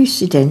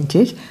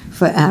unprecedented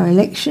for our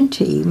election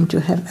team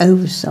to have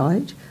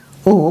oversight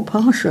or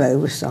partial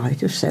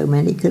oversight of so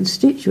many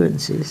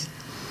constituencies.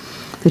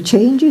 The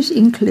changes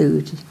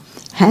include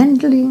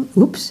handing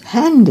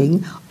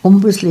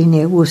Ombersley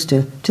near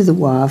Worcester to the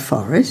Wire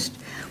Forest,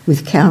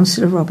 with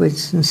Councillor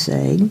Robinson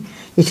saying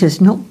it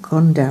has not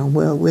gone down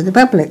well with the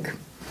public.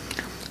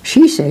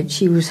 She said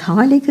she was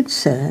highly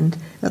concerned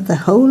at the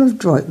whole of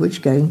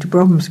Droitwich going to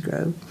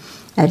Bromsgrove,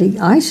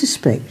 adding, I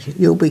suspect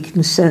you'll be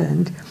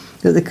concerned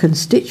that the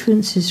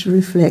constituencies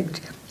reflect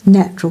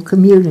natural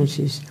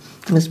communities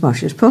as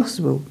much as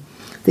possible.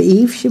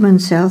 The Evesham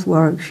and South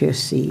Warwickshire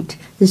seat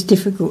is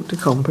difficult to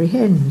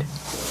comprehend.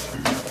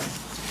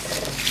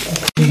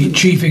 The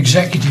Chief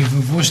Executive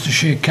of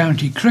Worcestershire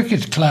County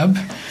Cricket Club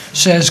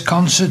says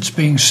concerts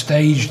being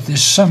staged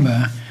this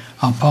summer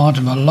are part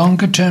of a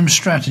longer-term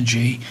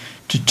strategy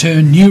to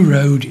turn New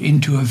Road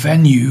into a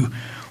venue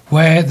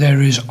where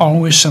there is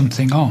always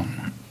something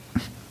on.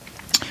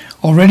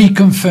 Already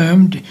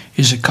confirmed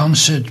is a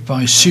concert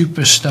by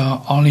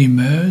superstar Ollie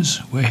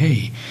Murs,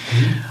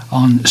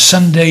 on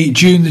Sunday,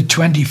 June the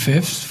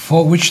 25th,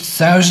 for which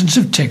thousands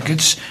of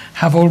tickets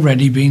have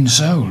already been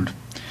sold.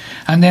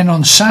 And then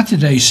on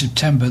Saturday,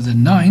 September the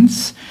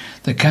 9th,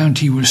 the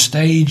county will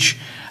stage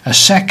a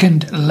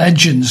second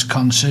Legends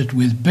concert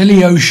with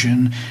Billy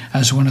Ocean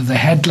as one of the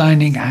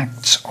headlining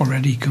acts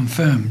already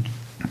confirmed.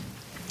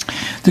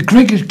 The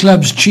cricket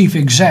club's chief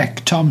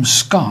exec, Tom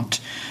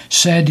Scott,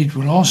 said it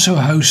will also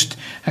host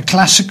a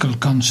classical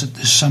concert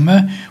this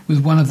summer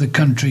with one of the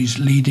country's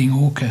leading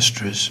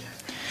orchestras.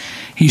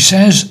 He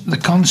says the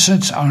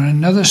concerts are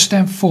another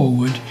step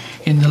forward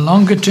in the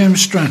longer-term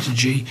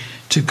strategy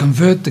to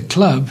convert the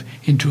club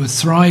into a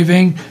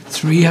thriving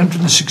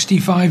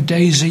 365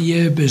 days a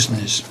year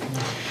business.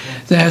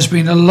 There has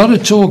been a lot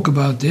of talk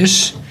about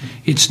this.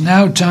 It's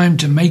now time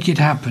to make it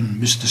happen,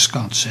 Mr.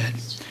 Scott said.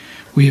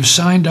 We have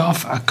signed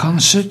off a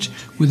concert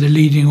with a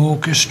leading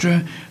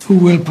orchestra who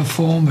will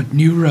perform at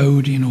New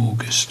Road in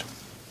August.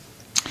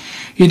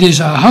 It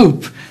is our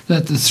hope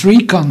that the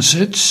three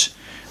concerts,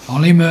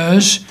 Ollie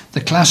Murs,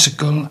 the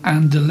Classical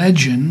and the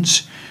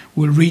Legends,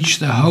 will reach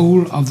the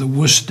whole of the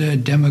Worcester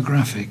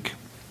demographic.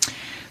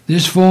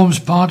 This forms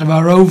part of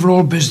our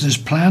overall business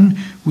plan,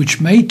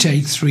 which may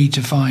take 3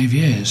 to 5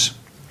 years.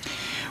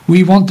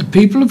 We want the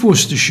people of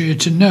Worcestershire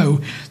to know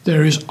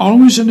there is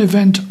always an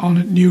event on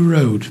at New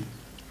Road,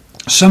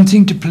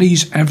 something to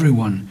please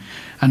everyone,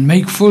 and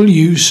make full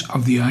use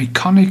of the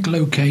iconic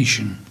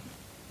location.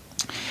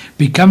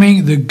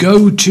 Becoming the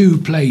go-to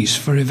place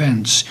for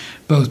events,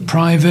 both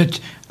private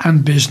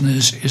and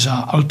business, is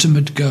our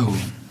ultimate goal.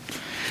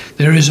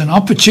 There is an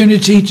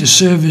opportunity to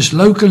service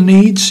local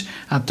needs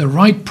at the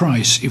right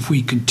price if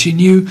we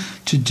continue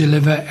to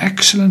deliver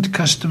excellent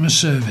customer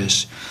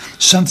service,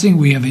 something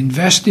we have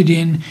invested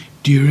in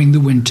during the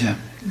winter.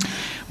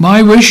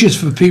 My wish is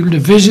for people to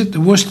visit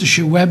the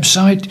Worcestershire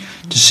website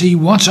to see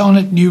what's on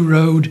at New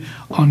Road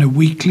on a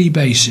weekly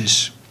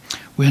basis.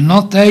 We're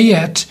not there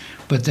yet,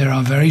 but there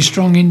are very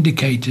strong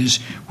indicators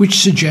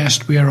which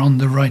suggest we are on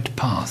the right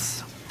path.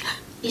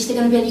 Is there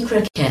going to be any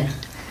cricket?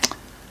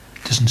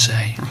 Doesn't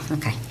say. Oh,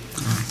 okay.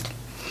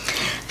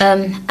 All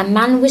right. A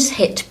man was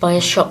hit by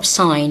a shop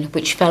sign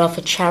which fell off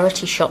a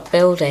charity shop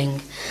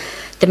building.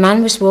 The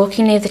man was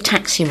walking near the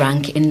taxi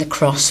rank in the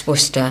Cross,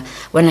 Worcester,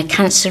 when a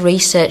Cancer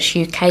Research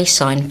UK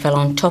sign fell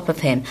on top of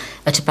him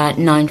at about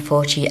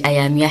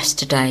 9:40am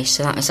yesterday,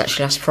 so that was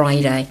actually last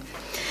Friday.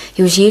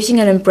 He was using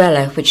an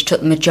umbrella which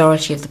took the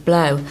majority of the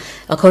blow,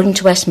 according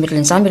to West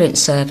Midlands Ambulance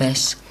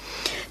Service.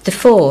 The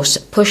force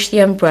pushed the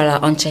umbrella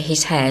onto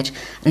his head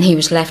and he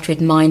was left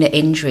with minor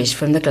injuries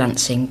from the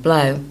glancing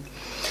blow.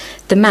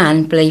 The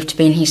man, believed to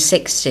be in his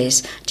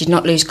 60s, did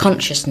not lose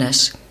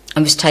consciousness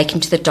and was taken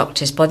to the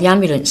doctors by the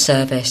ambulance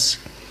service.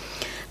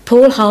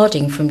 Paul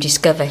Harding from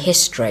Discover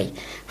History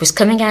was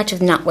coming out of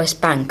NatWest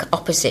Bank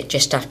opposite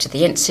just after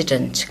the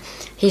incident.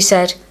 He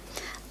said,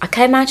 I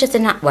came out of the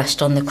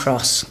NatWest on the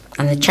Cross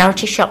and the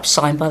charity shop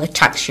sign by the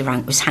taxi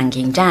rank was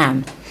hanging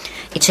down.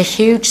 It's a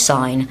huge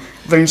sign,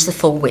 runs the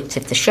full width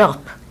of the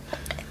shop.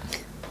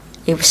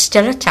 It was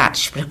still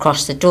attached but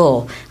across the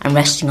door and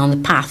resting on the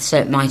path, so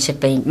it might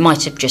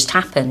have just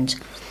happened.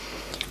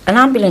 An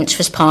ambulance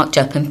was parked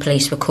up and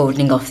police were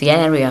cordoning off the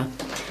area.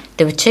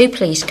 There were 2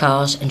 police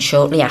cars and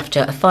shortly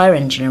after a fire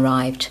engine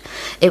arrived.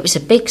 It was a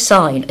big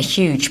sign, a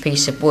huge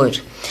piece of wood.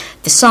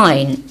 The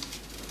sign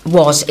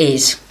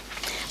is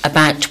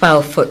about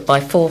 12 foot by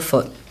 4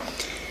 foot.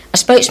 A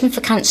spokesman for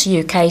Cancer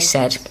UK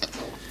said,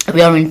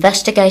 we are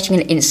investigating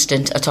an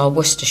incident at our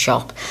Worcester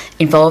shop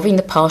involving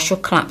the partial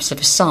collapse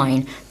of a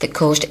sign that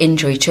caused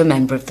injury to a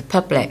member of the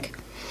public.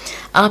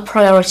 Our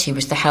priority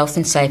was the health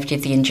and safety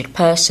of the injured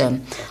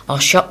person, our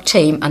shop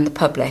team and the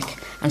public,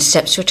 and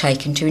steps were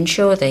taken to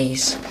ensure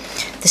these.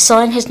 The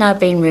sign has now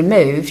been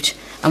removed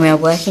and we are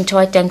working to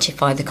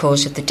identify the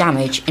cause of the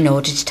damage in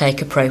order to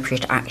take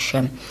appropriate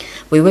action.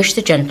 We wish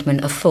the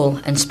gentleman a full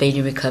and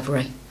speedy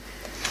recovery.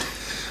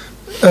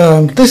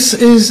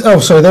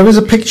 There is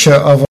a picture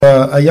of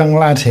a young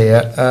lad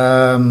here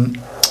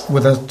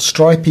with a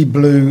stripy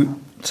blue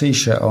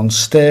T-shirt on,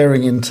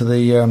 staring into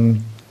the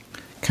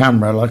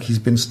camera like he's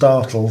been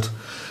startled.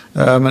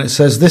 And it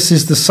says, "This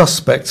is the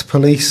suspect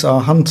police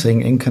are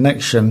hunting in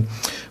connection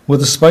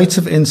with a spate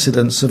of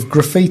incidents of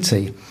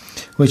graffiti,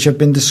 which have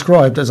been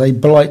described as a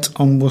blight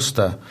on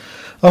Worcester.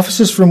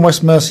 Officers from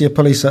West Mercia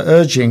Police are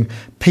urging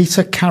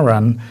Peter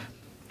Caran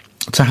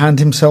to hand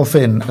himself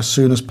in as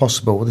soon as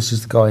possible." Well, this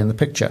is the guy in the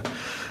picture.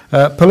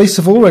 Police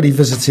have already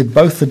visited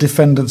both the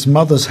defendant's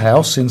mother's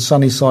house in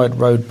Sunnyside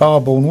Road,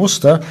 Barbourne,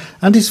 Worcester,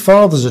 and his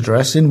father's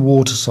address in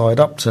Waterside,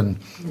 Upton,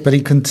 but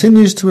he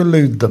continues to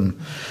elude them.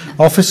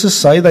 Officers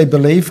say they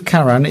believe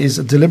Caran is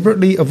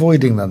deliberately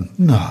avoiding them.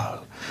 No.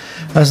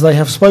 As they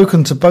have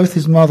spoken to both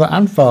his mother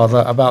and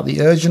father about the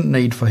urgent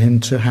need for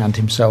him to hand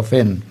himself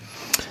in.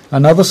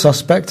 Another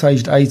suspect,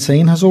 aged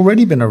 18, has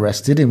already been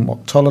arrested in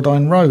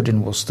Tolladine Road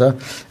in Worcester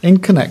in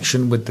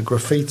connection with the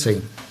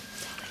graffiti.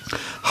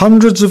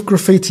 Hundreds of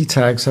graffiti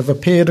tags have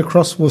appeared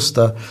across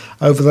Worcester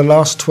over the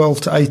last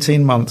 12 to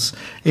 18 months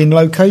in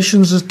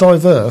locations as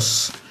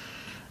diverse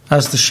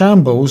as the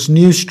Shambles,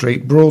 New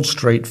Street, Broad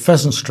Street,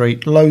 Pheasant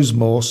Street,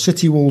 Lowesmoor,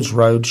 City Walls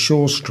Road,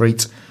 Shaw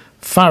Street,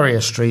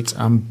 Farrier Street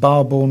and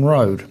Barbourne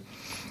Road.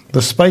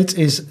 The spate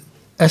is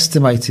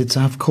estimated to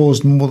have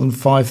caused more than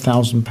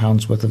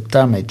 £5,000 worth of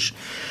damage.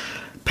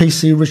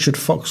 PC Richard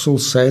Foxall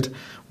said,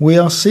 "We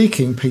are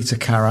seeking Peter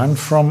Caran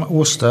from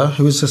Worcester,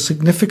 who is a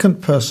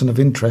significant person of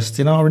interest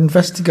in our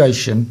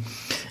investigation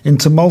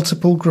into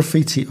multiple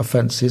graffiti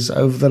offences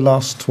over the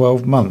last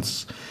 12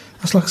 months.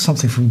 That's like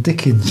something from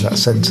Dickens, that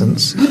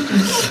sentence.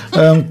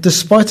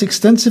 Despite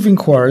extensive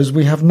inquiries,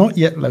 we have not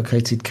yet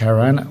located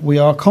Caran. We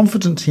are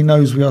confident he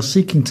knows we are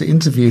seeking to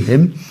interview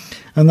him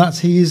and that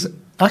he is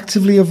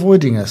actively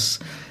avoiding us.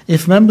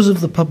 If members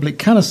of the public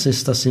can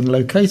assist us in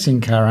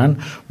locating Caran,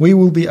 we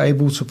will be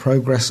able to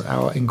progress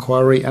our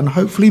inquiry and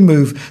hopefully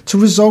move to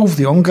resolve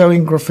the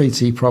ongoing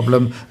graffiti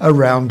problem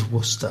around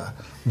Worcester."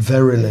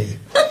 Verily.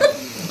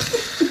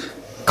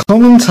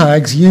 Common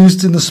tags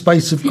used in the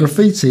space of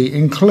graffiti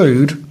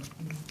include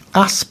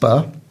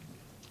Asper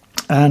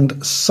and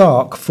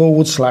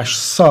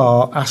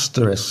Sark/SAR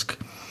asterisk,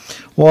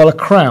 while a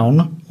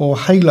crown or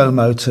halo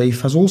motif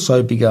has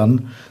also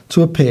begun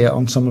to appear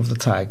on some of the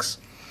tags.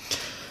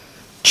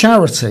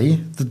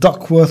 Charity, the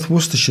Duckworth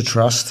Worcestershire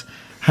Trust,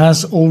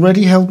 has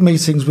already held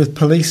meetings with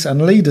police,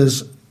 and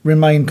leaders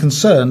remain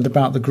concerned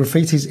about the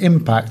graffiti's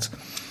impact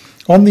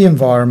on the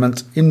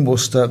environment in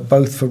Worcester,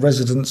 both for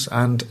residents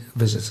and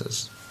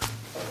visitors.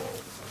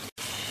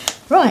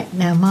 Right,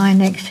 now my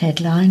next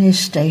headline is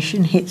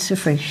Station Hits a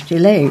Fresh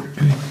Delay.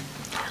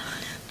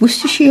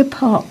 Worcestershire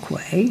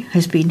Parkway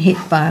has been hit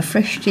by a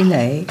fresh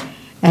delay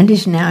and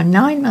is now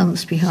 9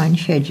 months behind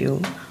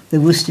schedule,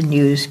 the Worcester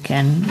News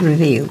can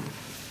reveal.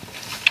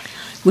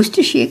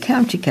 Worcestershire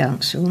County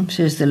Council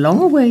says the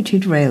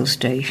long-awaited rail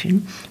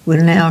station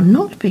will now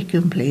not be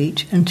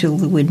complete until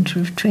the winter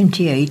of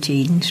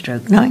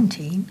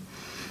 2018/19.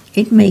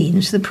 It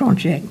means the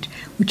project,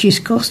 which is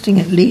costing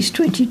at least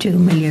 £22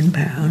 million,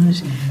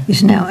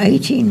 is now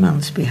 18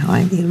 months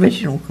behind the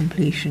original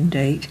completion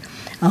date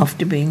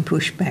after being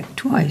pushed back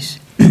twice.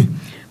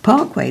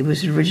 Parkway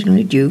was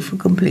originally due for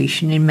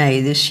completion in May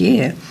this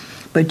year,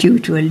 but due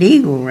to a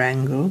legal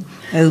wrangle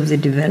over the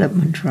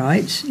development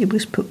rights, it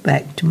was put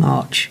back to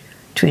March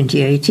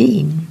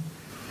 2018.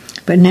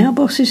 But now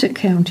bosses at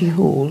County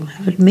Hall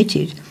have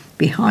admitted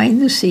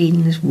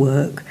behind-the-scenes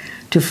work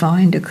to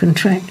find a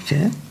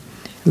contractor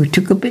who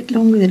took a bit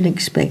longer than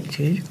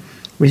expected,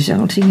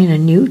 resulting in a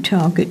new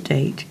target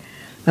date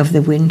of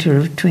the winter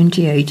of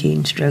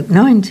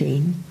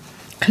 2018/19.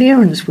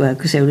 Clearance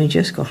work has only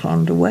just got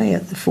underway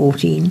at the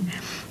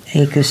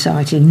 14-acre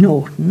site in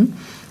Norton,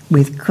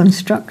 with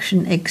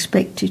construction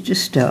expected to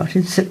start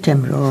in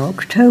September or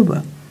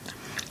October.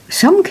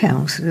 Some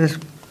councillors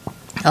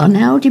are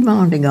now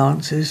demanding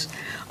answers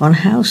on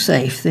how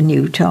safe the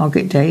new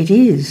target date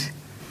is.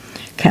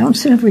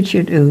 Councillor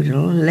Richard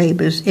Udall,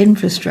 Labour's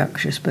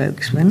infrastructure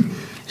spokesman,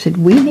 said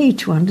we need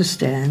to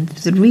understand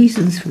the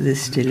reasons for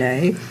this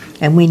delay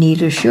and we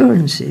need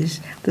assurances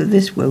that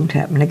this won't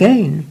happen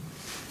again.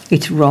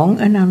 It's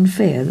wrong and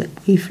unfair that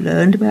we've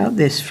learned about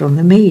this from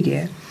the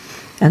media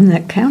and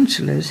that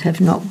councillors have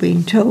not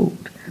been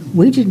told.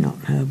 We did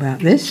not know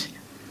about this.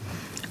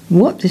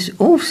 What this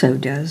also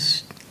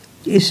does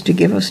is to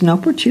give us an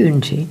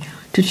opportunity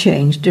to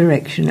change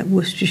direction at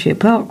Worcestershire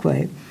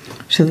Parkway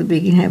so that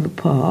we can have a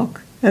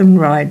park and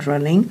ride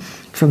running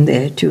from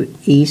there to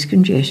ease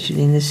congestion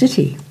in the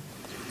city.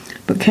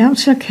 But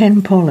Councillor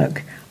Ken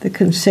Pollock, the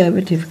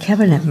Conservative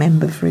Cabinet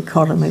Member for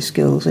Economy,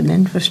 Skills and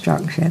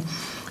Infrastructure,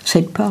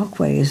 said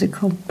Parkway is a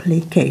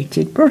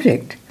complicated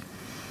project.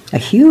 A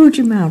huge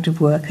amount of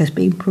work has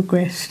been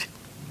progressed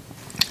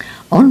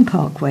on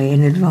Parkway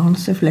in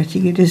advance of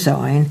letting a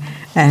design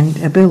and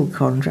a build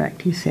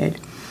contract, he said.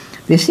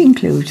 This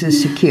includes the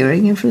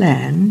securing of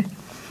land,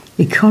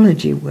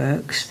 ecology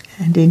works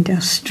and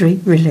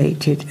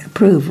industry-related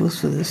approvals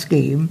for the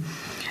scheme,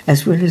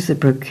 as well as the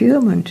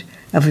procurement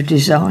of a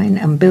design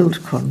and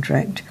build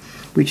contract,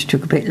 which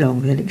took a bit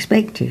longer than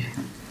expected.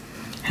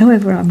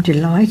 However, I'm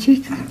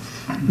delighted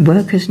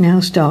work has now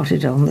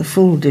started on the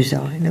full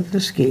design of the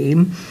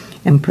scheme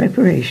and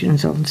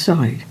preparations on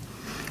site.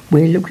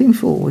 We're looking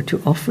forward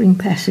to offering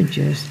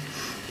passengers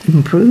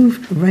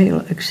improved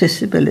rail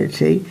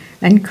accessibility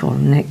and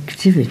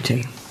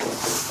connectivity.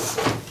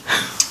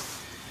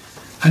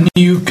 A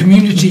new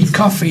community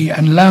coffee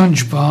and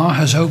lounge bar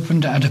has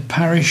opened at a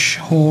parish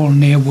hall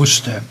near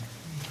Worcester.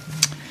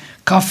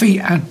 Coffee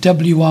at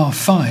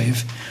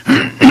WR5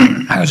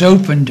 has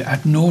opened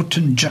at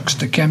Norton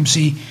Juxta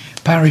Kempsey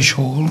Parish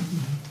Hall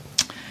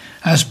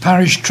as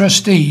parish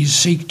trustees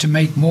seek to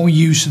make more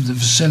use of the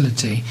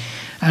facility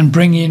and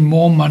bring in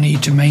more money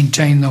to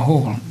maintain the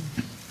hall.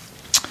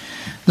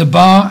 The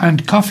bar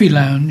and coffee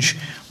lounge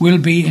will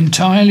be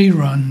entirely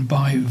run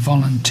by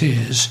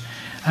volunteers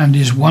and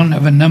is one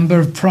of a number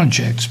of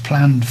projects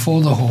planned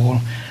for the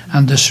hall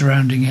and the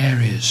surrounding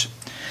areas.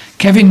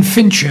 Kevin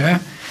Fincher,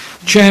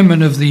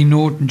 chairman of the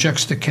Norton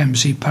Juxta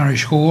Kempsey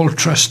Parish Hall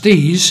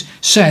trustees,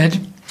 said,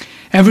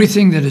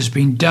 "Everything that has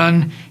been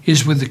done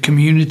is with the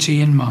community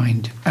in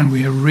mind, and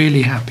we are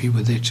really happy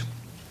with it.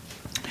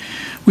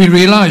 We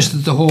realise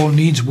that the hall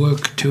needs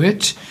work to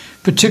it,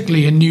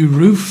 particularly a new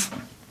roof,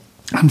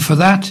 and for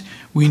that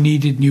we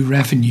needed new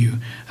revenue,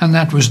 and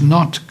that was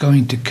not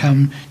going to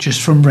come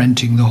just from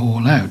renting the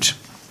hall out.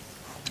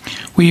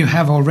 We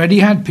have already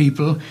had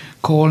people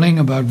calling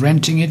about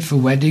renting it for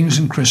weddings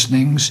and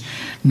christenings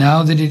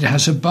now that it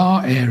has a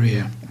bar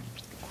area,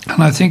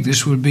 and I think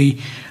this will be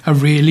a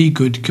really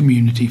good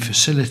community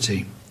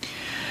facility.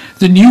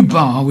 The new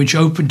bar, which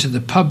opened to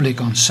the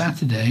public on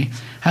Saturday,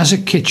 has a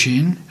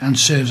kitchen and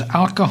serves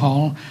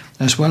alcohol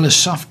as well as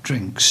soft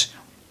drinks,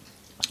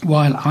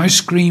 while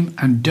ice cream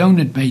and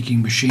donut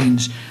making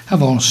machines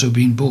have also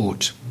been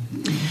bought.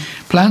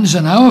 Plans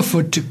are now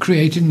afoot to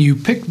create a new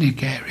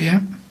picnic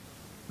area,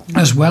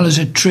 as well as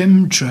a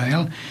trim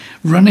trail,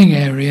 running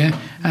area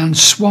and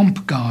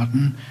swamp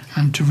garden,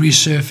 and to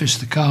resurface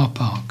the car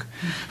park.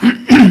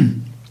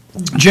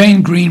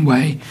 Jane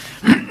Greenway,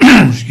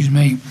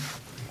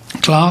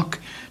 clerk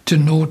to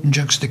Norton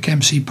Juxta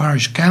Kempsey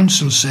Parish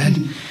Council,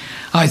 said,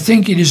 "I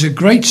think it is a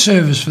great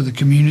service for the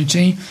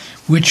community,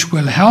 which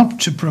will help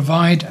to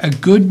provide a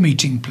good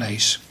meeting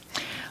place.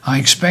 I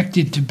expect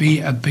it to be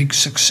a big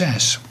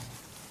success.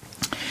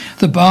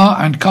 The bar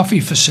and coffee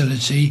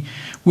facility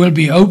will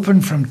be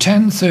open from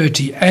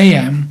 10:30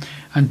 a.m.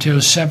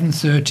 until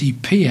 7:30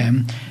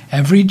 p.m.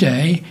 every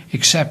day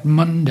except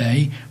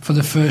Monday for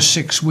the first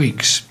 6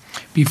 weeks,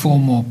 before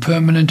more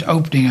permanent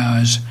opening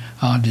hours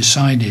are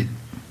decided."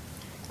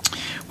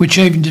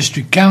 Wychavon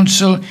District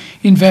Council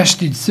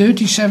invested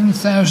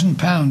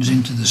 £37,000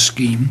 into the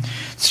scheme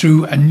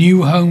through a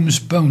New Homes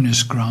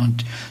bonus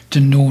grant to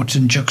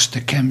Norton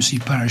Juxta Kempsey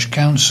Parish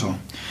Council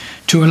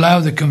to allow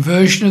the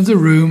conversion of the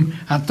room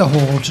at the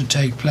hall to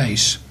take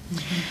place.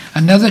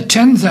 Another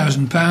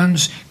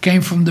 £10,000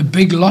 came from the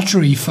Big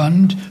Lottery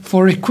Fund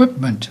for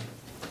equipment.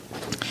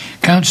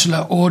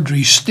 Councillor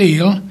Audrey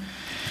Steele,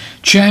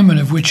 chairman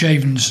of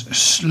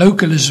Wychavon's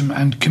Localism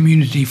and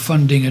Community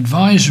Funding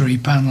Advisory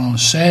Panel,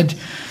 said,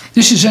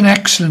 "This is an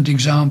excellent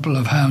example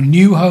of how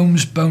New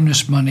Homes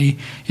bonus money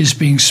is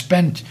being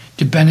spent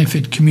to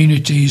benefit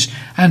communities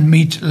and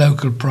meet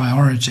local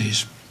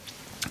priorities.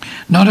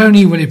 Not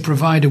only will it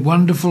provide a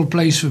wonderful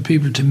place for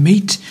people to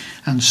meet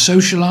and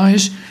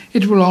socialise,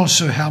 it will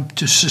also help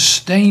to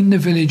sustain the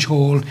village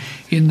hall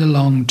in the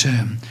long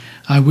term.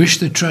 I wish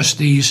the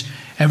trustees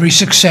every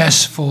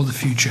success for the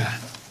future."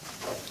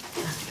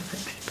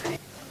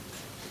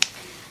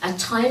 A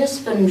tireless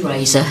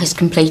fundraiser has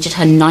completed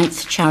her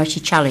 9th charity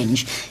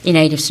challenge in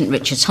aid of St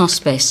Richard's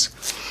Hospice.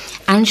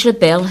 Angela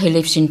Bill, who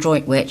lives in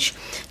Droitwich,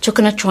 took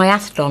on a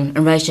triathlon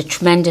and raised a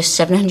tremendous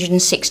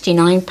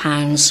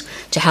 £769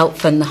 to help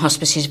fund the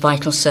hospice's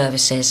vital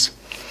services.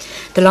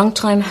 The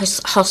long-time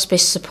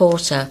hospice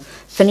supporter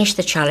finished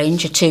the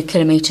challenge a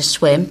 2-kilometre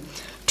swim,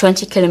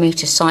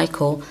 20-kilometre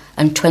cycle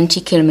and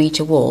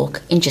 20-kilometre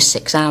walk in just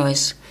 6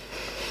 hours.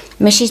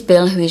 Mrs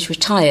Bill, who is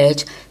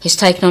retired, has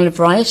taken on a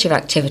variety of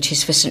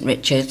activities for St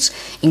Richard's,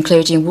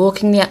 including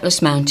walking the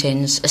Atlas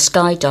Mountains, a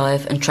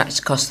skydive and treks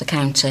across the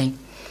county.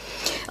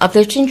 I've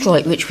lived in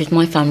Droitwich with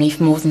my family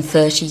for more than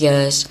 30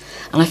 years,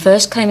 and I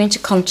first came into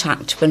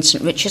contact when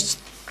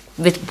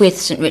with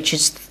St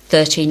Richard's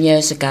 13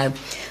 years ago,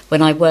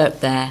 when I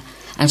worked there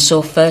and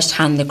saw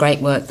firsthand the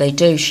great work they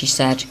do, she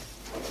said.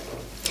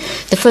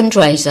 The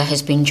fundraiser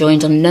has been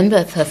joined on a number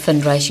of her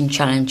fundraising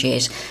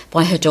challenges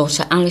by her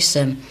daughter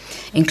Alison,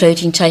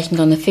 including taking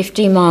on the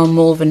 15-mile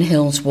Malvern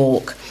Hills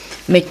Walk,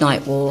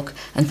 Midnight Walk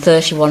and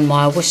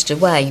 31-mile Worcester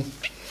Way.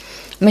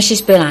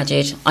 Mrs Bill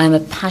added, I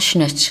am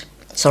passionate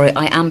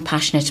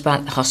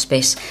about the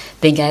hospice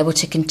being able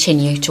to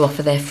continue to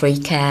offer their free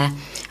care,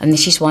 and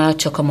this is why I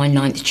took on my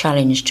 9th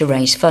challenge to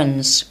raise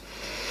funds.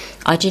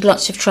 I did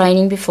lots of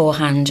training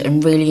beforehand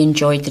and really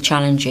enjoyed the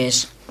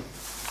challenges.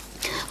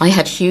 I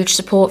had huge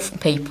support from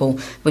people,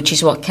 which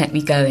is what kept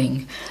me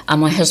going, and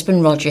my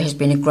husband Roger has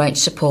been a great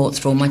support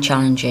through all my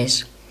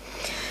challenges.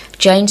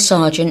 Jane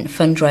Sargent,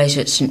 fundraiser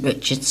at St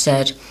Richard's,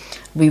 said,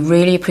 "We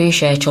really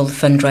appreciate all the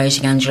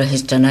fundraising Angela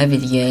has done over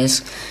the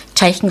years,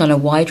 taking on a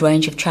wide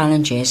range of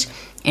challenges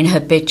in her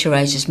bid to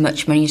raise as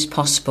much money as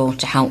possible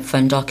to help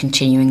fund our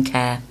continuing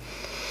care.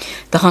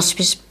 The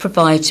hospice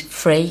provides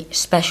free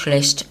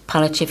specialist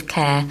palliative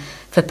care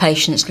for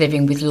patients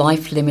living with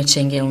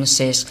life-limiting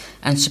illnesses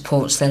and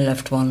supports their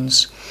loved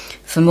ones.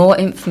 For more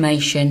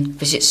information,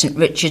 visit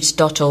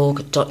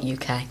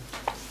strichards.org.uk.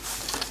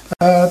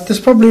 This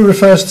probably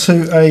refers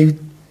to a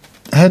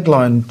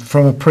headline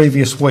from a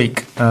previous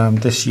week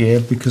this year,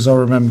 because I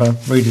remember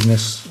reading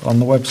this on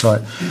the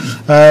website.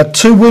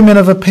 2 women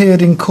have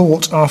appeared in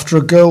court after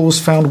a girl was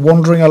found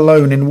wandering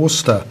alone in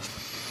Worcester.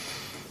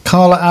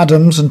 Carla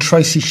Adams and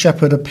Tracy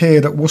Shepherd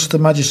appeared at Worcester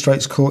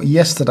Magistrates Court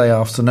yesterday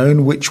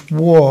afternoon, which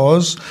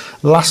was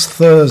last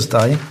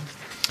Thursday.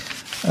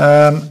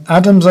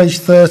 Adams,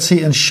 aged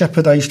 30, and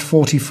Shepherd, aged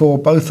 44,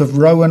 both of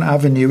Rowan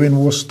Avenue in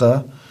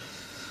Worcester,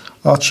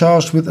 are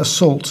charged with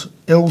assault,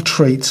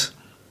 ill-treat,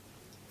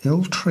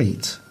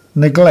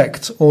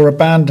 neglect or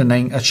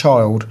abandoning a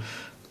child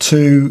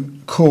to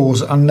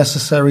cause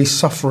unnecessary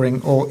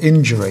suffering or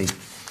injury.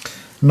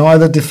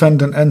 Neither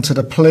defendant entered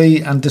a plea,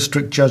 and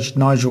District Judge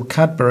Nigel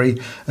Cadbury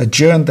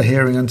adjourned the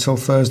hearing until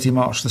Thursday,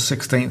 March the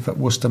 16th at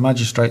Worcester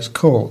Magistrates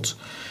Court.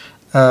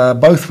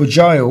 Both were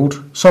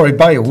bailed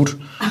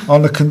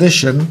on the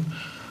condition,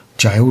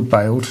 on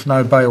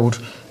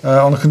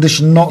the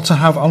condition not to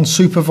have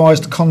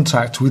unsupervised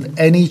contact with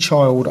any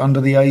child under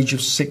the age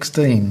of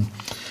 16.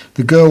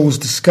 The girl was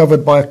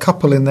discovered by a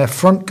couple in their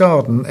front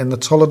garden in the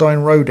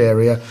Tolladine Road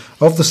area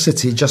of the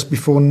city just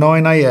before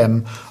 9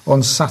 a.m.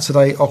 on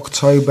Saturday,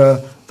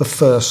 October the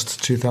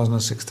 1st,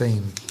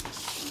 2016.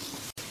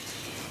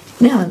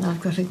 Now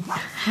I've got a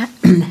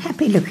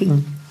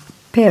happy-looking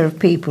pair of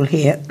people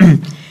here,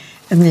 and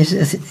there's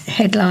a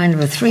headline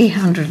of a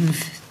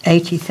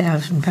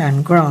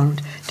 £380,000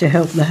 grant to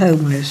help the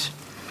homeless.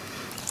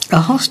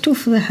 A hostel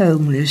for the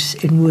homeless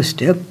in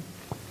Worcester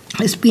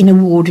has been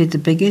awarded the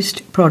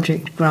biggest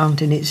project grant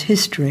in its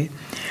history.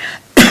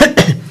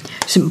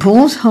 St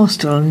Paul's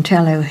Hostel in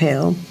Tallow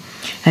Hill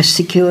has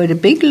secured a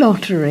big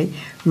lottery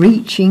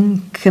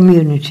reaching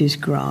communities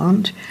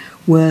grant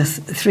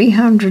worth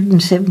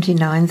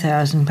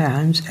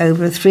 £379,000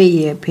 over a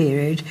 3-year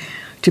period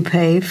to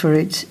pay for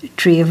its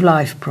Tree of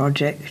Life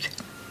project.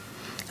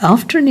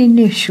 After an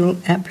initial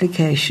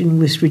application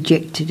was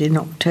rejected in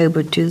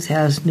October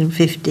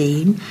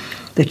 2015,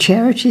 the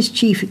charity's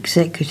chief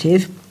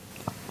executive,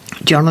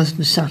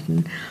 Jonathan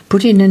Sutton,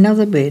 put in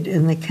another bid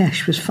and the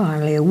cash was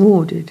finally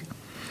awarded.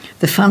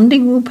 The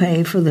funding will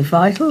pay for the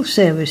vital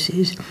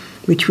services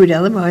which would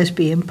otherwise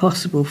be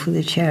impossible for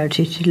the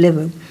charity to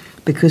deliver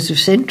because of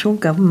central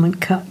government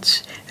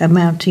cuts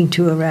amounting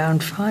to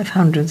around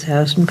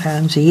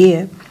 £500,000 a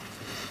year.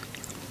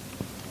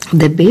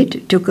 The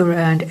bid took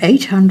around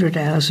 800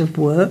 hours of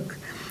work,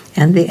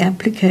 and the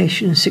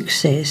application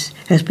success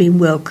has been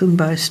welcomed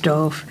by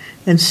staff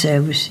and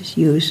services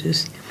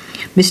users.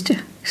 Mr.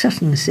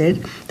 Sutton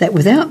said that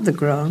without the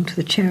grant,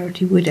 the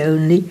charity would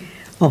only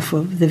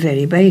offer the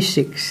very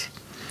basics.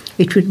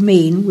 It would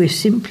mean we're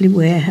simply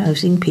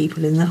warehousing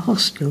people in the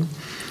hostel,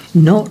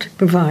 not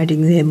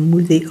providing them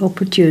with the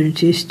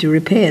opportunities to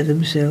repair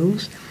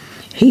themselves,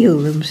 heal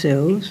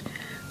themselves,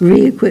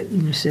 re-equip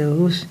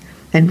themselves,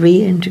 and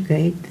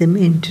reintegrate them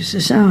into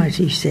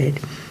society, he said.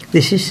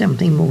 This is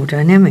something more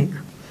dynamic.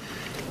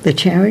 The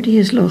charity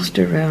has lost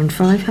around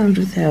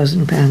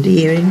 £500,000 a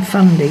year in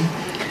funding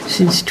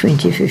since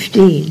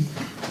 2015,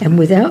 and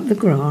without the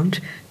grant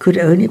could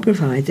only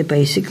provide the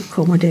basic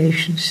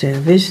accommodation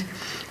service,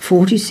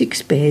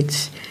 46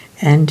 beds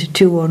and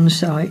 2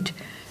 on-site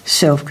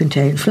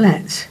self-contained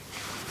flats.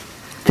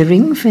 The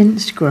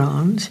ring-fenced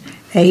grant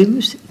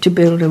aims to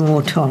build a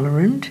more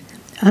tolerant,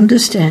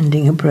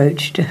 understanding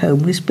approach to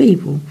homeless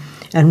people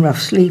and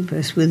rough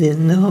sleepers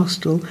within the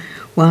hostel,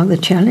 while the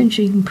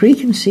challenging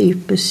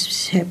preconceived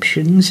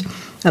perceptions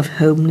of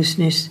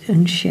homelessness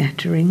and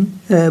shattering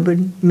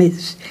urban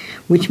myths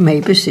which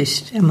may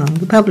persist among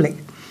the public.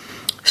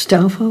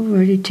 Staff have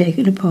already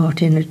taken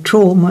part in a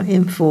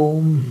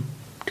trauma-informed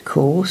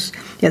course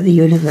at the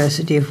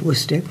University of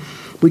Worcester,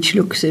 which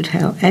looks at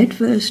how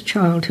adverse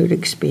childhood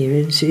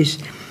experiences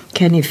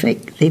can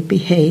affect the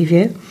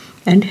behaviour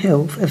and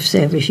health of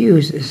service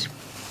users.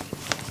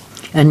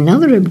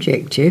 Another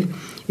objective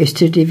is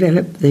to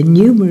develop the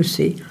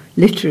numeracy,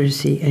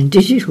 literacy and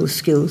digital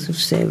skills of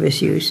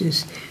service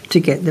users to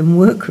get them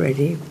work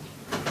ready.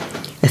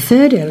 A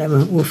third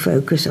element will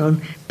focus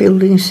on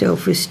building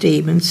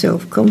self-esteem and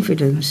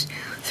self-confidence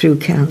through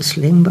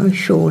counselling by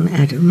Sean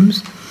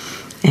Adams,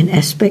 an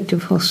aspect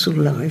of hostel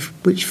life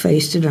which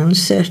faced an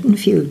uncertain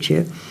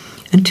future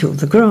until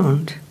the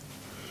grant.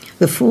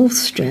 The fourth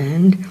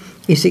strand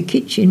is a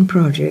kitchen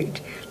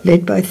project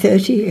led by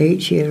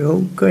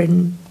 38-year-old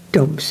Gren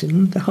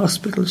Dobson, the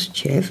hospital's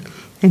chef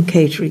and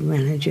catering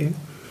manager.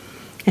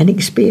 An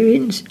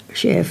experienced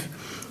chef,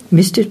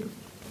 Mr.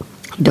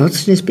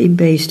 Dodson has been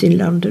based in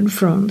London,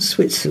 France,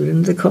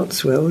 Switzerland, the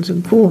Cotswolds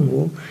and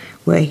Cornwall,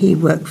 where he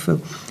worked for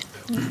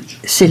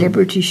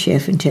celebrity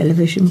chef and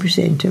television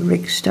presenter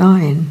Rick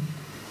Stein.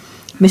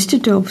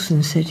 Mr.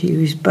 Dobson said he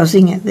was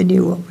buzzing at the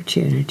new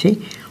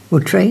opportunity,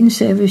 will train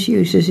service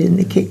users in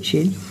the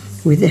kitchen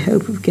with the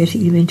hope of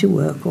getting them into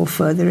work or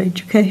further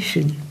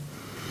education.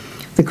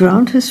 The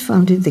grant has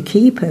funded the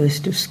key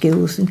post of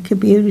Skills and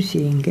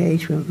Community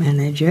Engagement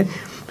Manager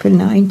for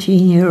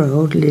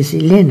 19-year-old Lizzie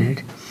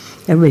Leonard,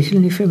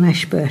 originally from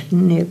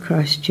Ashburton near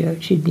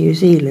Christchurch in New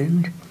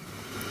Zealand.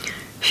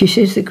 She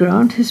says the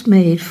grant has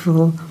made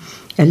for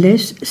a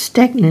less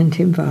stagnant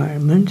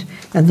environment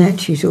and that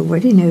she's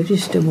already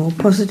noticed a more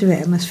positive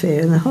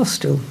atmosphere in the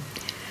hostel.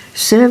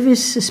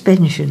 Service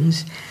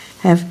suspensions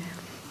have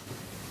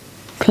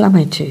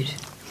plummeted,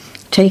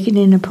 taken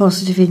in a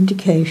positive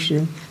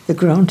indication the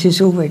grant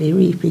is already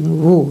reaping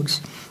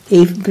rewards,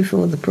 even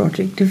before the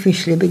project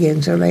officially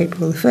begins on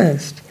April the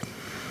 1st.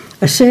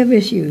 A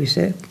service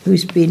user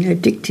who's been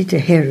addicted to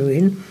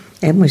heroin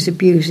and was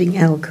abusing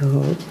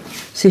alcohol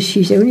says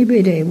she's only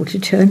been able to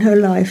turn her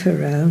life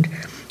around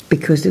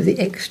because of the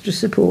extra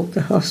support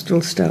the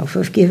hostel staff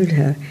have given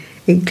her,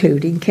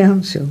 including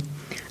counsel.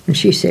 And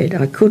she said,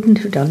 I couldn't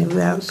have done it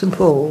without St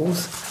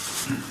Paul's.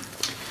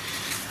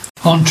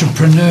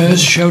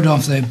 Entrepreneurs showed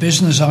off their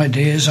business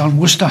ideas on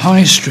Worcester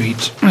High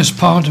Street as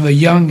part of a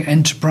young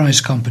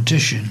enterprise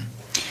competition.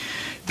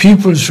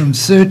 Pupils from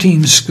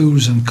 13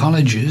 schools and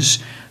colleges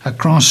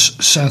across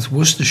South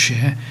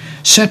Worcestershire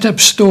set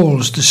up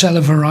stalls to sell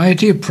a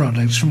variety of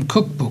products from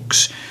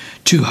cookbooks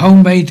to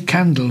homemade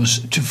candles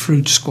to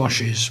fruit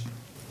squashes.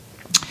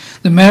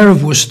 The Mayor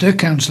of Worcester,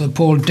 Councillor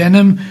Paul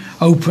Denham,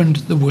 opened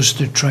the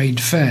Worcester Trade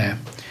Fair.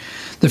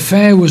 The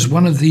fair was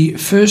one of the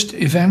first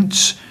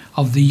events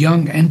of the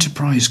Young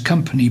Enterprise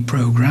Company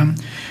programme,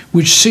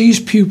 which sees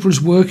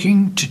pupils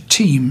working to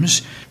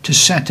teams to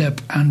set up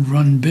and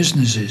run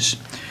businesses,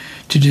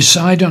 to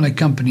decide on a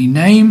company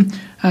name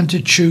and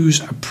to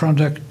choose a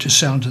product to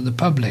sell to the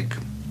public.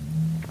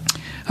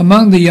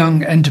 Among the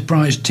Young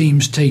Enterprise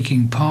teams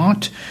taking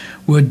part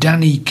were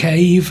Danny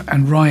Cave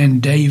and Ryan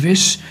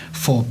Davis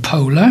for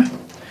Polar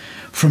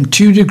from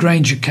Tudor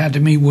Grange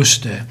Academy,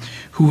 Worcester,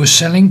 who were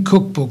selling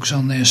cookbooks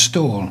on their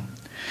stall.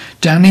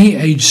 Danny,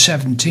 aged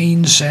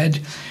 17, said,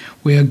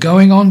 "We are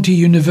going on to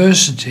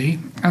university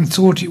and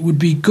thought it would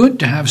be good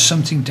to have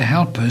something to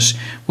help us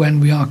when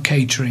we are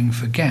catering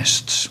for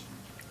guests.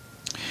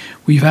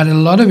 We've had a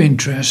lot of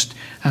interest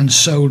and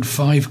sold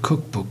 5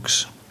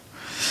 cookbooks."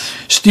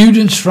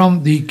 Students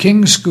from the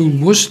King's School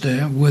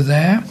Worcester were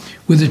there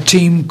with a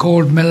team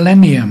called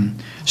Millennium,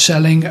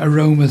 selling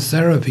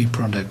aromatherapy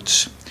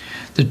products.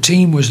 The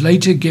team was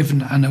later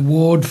given an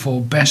award for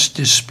Best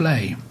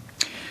Display.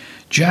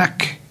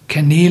 Jack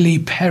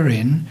Keneally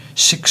Perrin,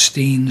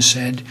 16,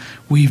 said,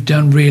 "We've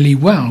done really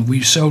well.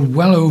 We've sold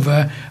well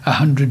over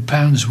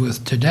 £100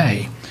 worth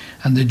today,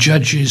 and the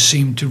judges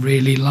seem to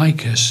really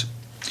like us."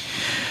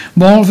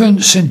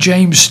 Malvern St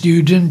James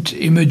student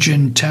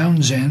Imogen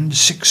Townsend,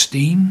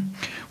 16,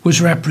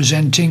 was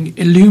representing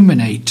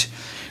Illuminate,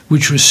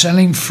 which was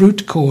selling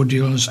fruit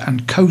cordials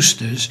and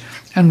coasters,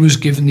 and was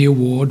given the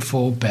award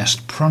for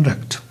Best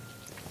Product.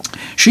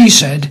 She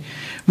said,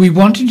 "We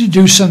wanted to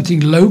do something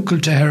local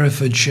to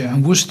Herefordshire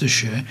and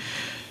Worcestershire,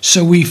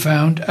 so we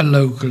found a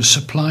local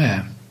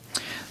supplier.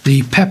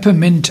 The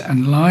peppermint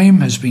and lime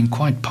has been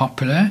quite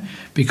popular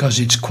because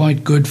it's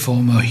quite good for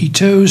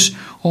mojitos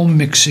or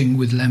mixing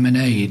with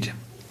lemonade."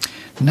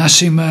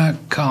 Nassima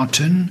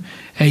Carton,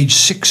 aged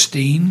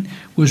 16,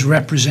 was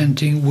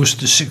representing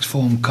Worcester Sixth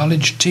Form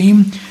College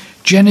team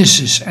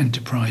Genesis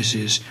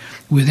Enterprises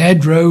with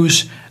Ed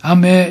Rose,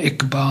 Amir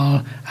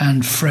Iqbal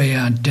and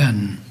Freya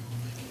Dunn.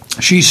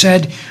 She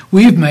said,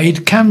 "We've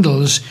made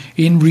candles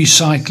in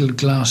recycled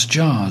glass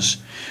jars.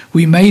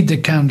 We made the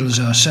candles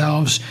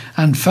ourselves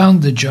and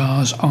found the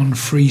jars on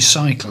Free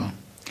Cycle.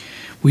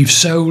 We've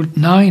sold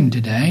 9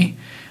 today,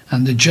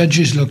 and the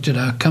judges looked at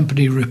our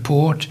company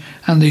report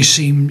and they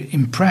seemed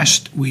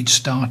impressed we'd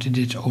started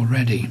it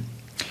already."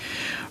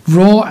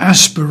 Raw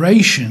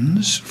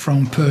Aspirations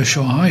from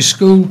Pershaw High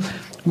School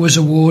was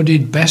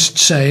awarded Best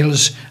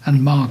Sales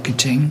and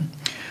Marketing,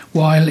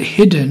 while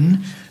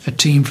Hidden, a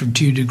team from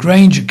Tudor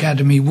Grange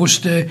Academy,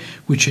 Worcester,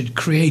 which had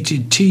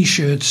created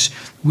T-shirts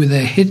with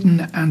a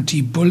hidden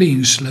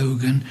anti-bullying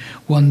slogan,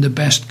 won the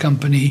Best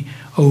Company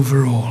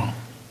overall.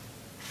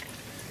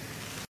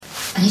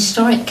 A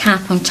historic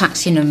cap on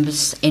taxi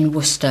numbers in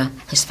Worcester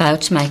has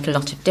failed to make a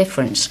lot of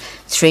difference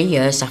 3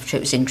 years after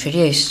it was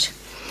introduced.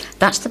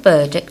 That's the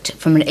verdict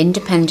from an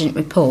independent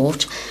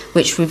report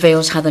which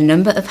reveals how the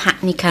number of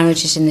hackney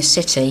carriages in the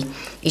city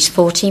is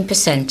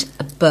 14%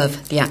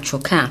 above the actual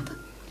cap.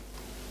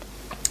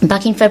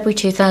 Back in February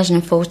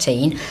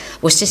 2014,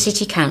 Worcester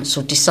City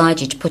Council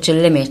decided to put a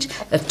limit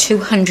of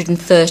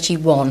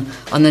 231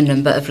 on the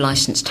number of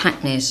licensed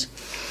hackneys.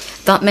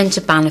 That meant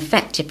a ban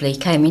effectively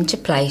came into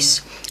place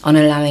on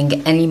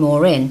allowing any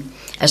more in,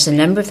 as the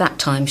number of that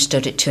time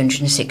stood at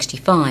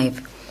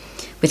 265,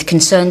 with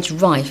concerns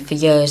rife for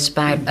years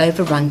about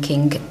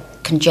overranking,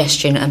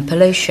 congestion and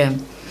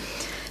pollution.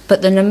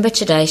 but the number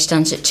today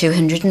stands at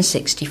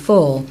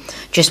 264,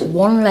 just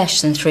one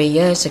less than 3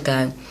 years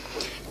ago,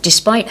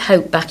 despite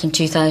hope back in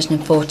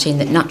 2014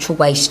 that natural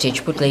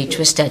wastage would lead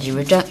to a steady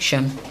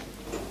reduction.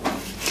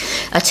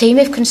 A team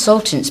of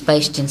consultants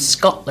based in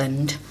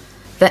Scotland,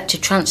 Vector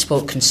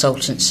Transport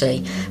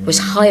Consultancy, was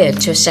hired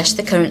to assess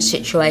the current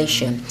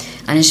situation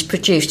and has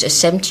produced a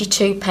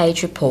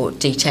 72-page report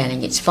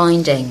detailing its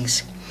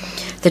findings.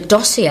 The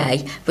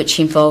dossier, which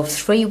involved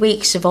 3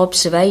 weeks of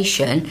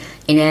observation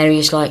in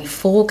areas like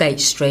Foregate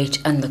Street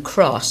and the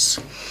Cross,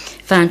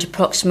 found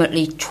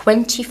approximately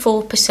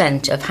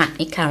 24% of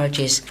Hackney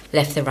carriages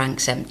left the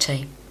ranks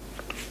empty.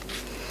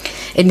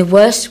 In the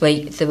worst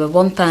week, there were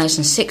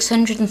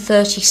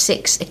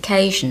 1,636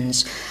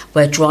 occasions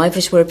where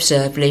drivers were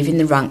observed leaving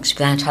the ranks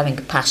without having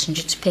a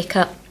passenger to pick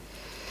up.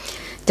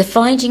 The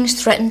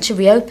findings threatened to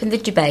reopen the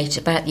debate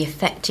about the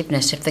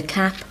effectiveness of the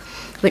cap,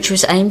 which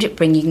was aimed at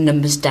bringing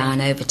numbers down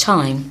over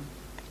time.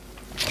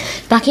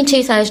 Back in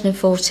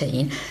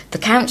 2014, the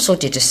council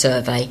did a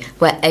survey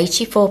where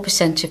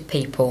 84% of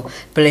people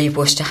believe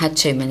Worcester had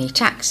too many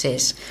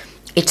taxis.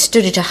 It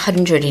stood at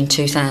 100 in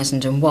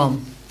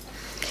 2001.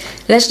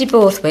 Leslie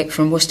Borthwick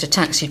from Worcester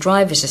Taxi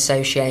Drivers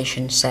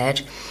Association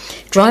said,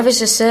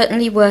 "Drivers are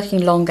certainly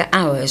working longer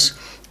hours.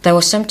 They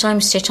will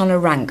sometimes sit on a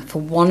rank for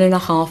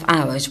 1.5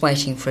 hours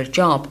waiting for a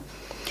job.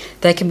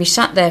 They can be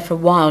sat there for a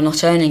while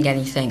not earning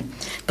anything,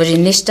 but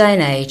in this day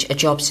and age, a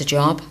job's a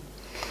job.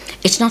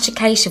 It's not a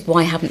case of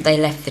why haven't they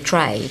left the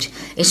trade,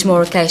 it's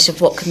more a case of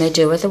what can they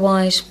do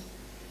otherwise.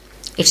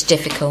 It's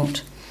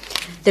difficult."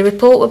 The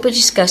report will be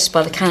discussed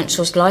by the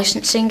Council's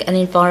Licensing and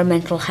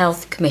Environmental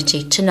Health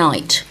Committee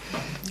tonight.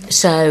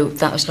 So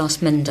that was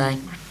last Monday,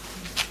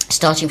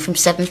 starting from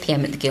 7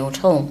 p.m. at the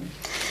Guildhall.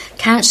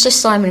 Councillor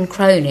Simon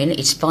Cronin,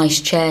 its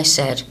Vice Chair,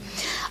 said,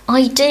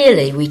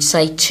 "Ideally, we'd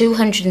say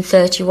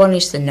 231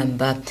 is the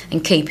number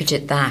and keep it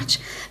at that,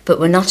 but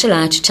we're not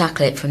allowed to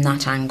tackle it from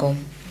that angle."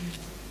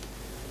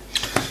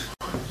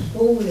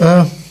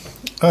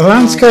 A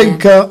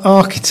landscape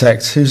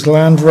architect whose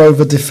Land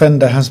Rover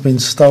Defender has been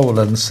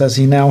stolen says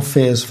he now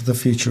fears for the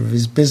future of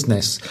his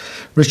business.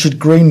 Richard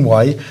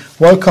Greenway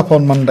woke up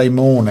on Monday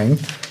morning,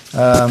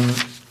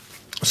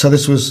 so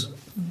this was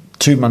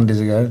 2 Mondays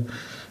ago,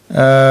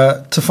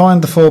 to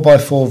find the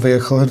 4x4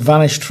 vehicle had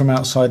vanished from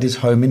outside his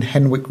home in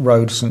Henwick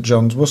Road, St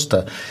John's,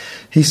 Worcester.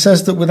 He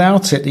says that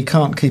without it he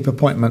can't keep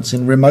appointments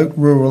in remote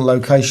rural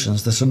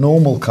locations that a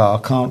normal car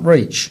can't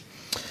reach.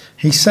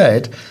 He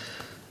said,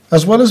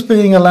 "As well as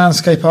being a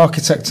landscape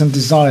architect and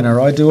designer,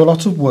 I do a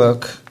lot of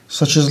work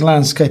such as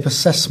landscape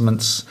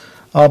assessments,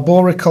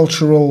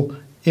 arboricultural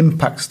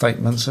impact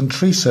statements and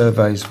tree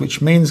surveys,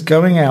 which means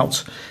going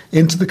out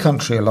into the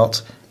country a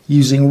lot,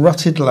 using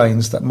rutted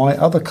lanes that my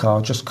other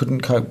car just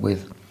couldn't cope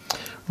with.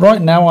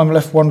 Right now I'm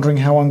left wondering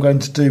how I'm going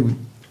to do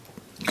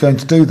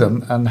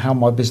them and how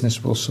my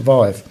business will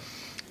survive."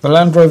 The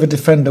Land Rover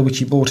Defender, which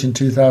he bought in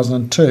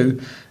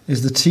 2002,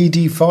 is the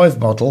TD5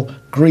 model,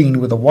 green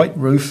with a white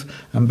roof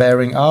and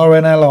bearing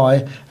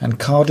RNLI and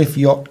Cardiff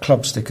Yacht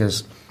Club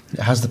stickers.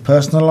 It has the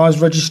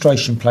personalised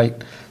registration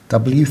plate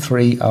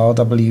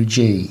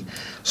W3RWG.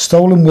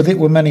 Stolen with it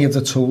were many of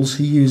the tools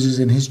he uses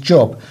in his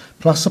job,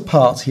 plus a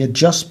part he had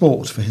just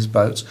bought for his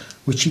boat,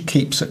 which he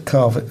keeps at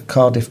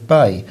Cardiff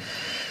Bay.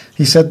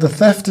 He said, "The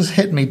theft has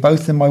hit me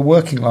both in my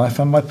working life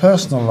and my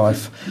personal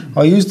life.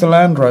 I used the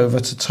Land Rover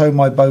to tow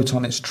my boat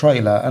on its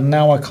trailer, and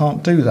now I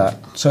can't do that,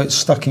 so it's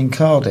stuck in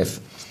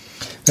Cardiff.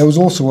 There was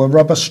also a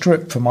rubber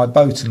strip for my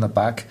boat in the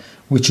back,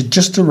 which had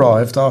just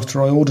arrived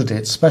after I ordered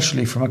it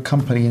specially from a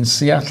company in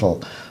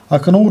Seattle. I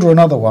can order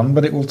another one,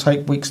 but it will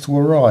take weeks to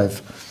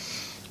arrive."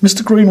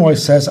 Mr Greenway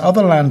says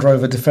other Land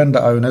Rover Defender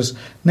owners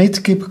need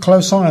to keep a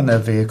close eye on their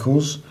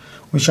vehicles,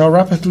 which are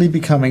rapidly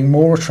becoming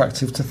more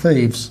attractive to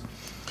thieves.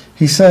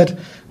 He said,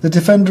 "The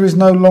Defender is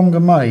no longer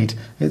made.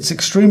 It's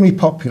extremely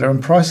popular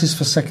and prices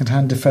for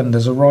second-hand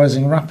Defenders are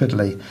rising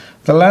rapidly.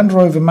 The Land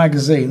Rover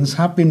magazines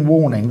have been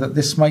warning that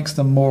this makes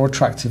them more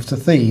attractive to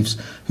thieves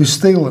who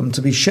steal them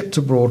to be shipped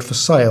abroad for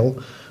sale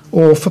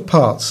or for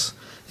parts.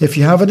 If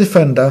you have a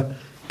Defender,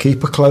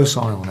 keep a close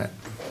eye on it."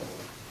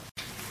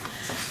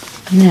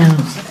 Now,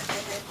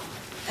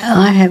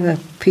 I have a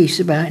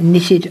piece about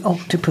knitted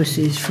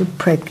octopuses for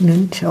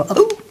premature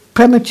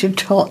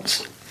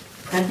tots.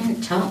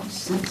 Pregnant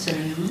tots, that's a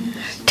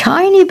nice.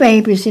 Tiny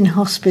babies in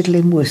hospital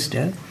in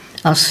Worcester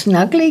are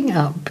snuggling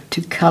up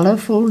to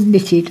colourful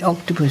knitted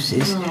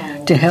octopuses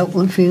to help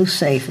them feel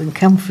safe and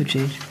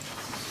comforted.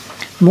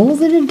 More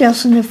than a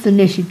dozen of the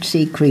knitted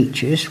sea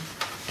creatures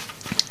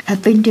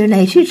have been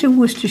donated to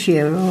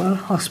Worcestershire Royal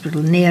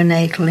Hospital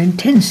Neonatal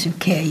Intensive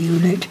Care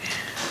Unit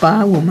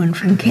by a woman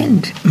from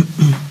Kent.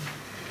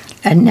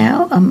 And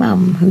now a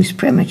mum whose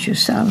premature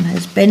son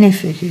has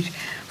benefited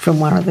from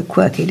one of the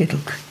quirky little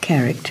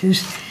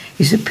characters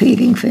is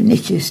appealing for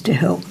knitters to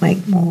help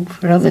make more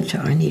for other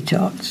tiny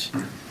tots.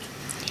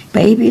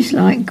 Babies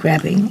like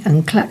grabbing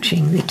and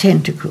clutching the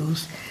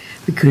tentacles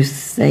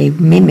because they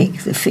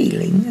mimic the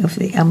feeling of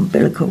the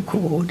umbilical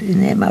cord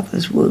in their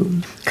mother's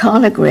womb.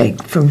 Carla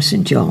Gregg from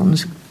St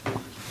John's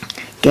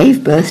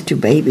gave birth to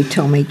baby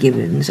Tommy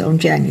Gibbons on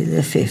January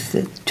the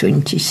 5th at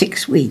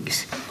 26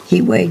 weeks.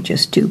 He weighed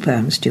just 2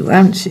 pounds 2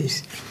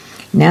 ounces.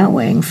 Now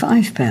weighing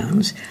 5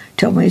 pounds,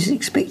 Tommy is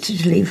expected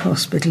to leave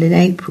hospital in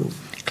April,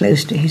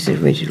 close to his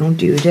original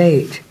due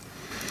date.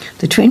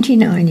 The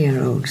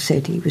 29-year-old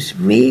said he was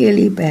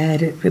really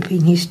bad at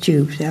ripping his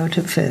tubes out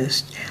at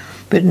first,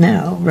 but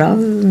now,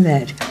 rather than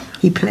that,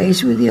 he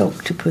plays with the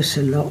octopus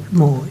a lot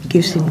more. It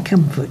gives him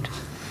comfort.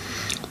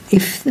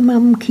 If the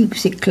mum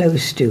keeps it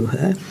close to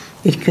her,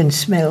 it can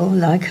smell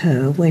like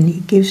her when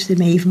it gives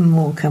them even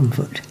more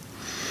comfort.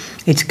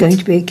 It's going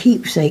to be a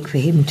keepsake for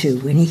him too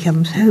when he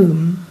comes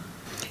home.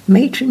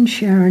 Matron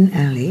Sharon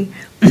Alley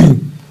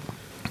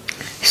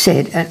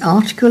said an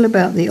article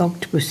about the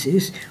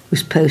octopuses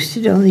was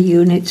posted on the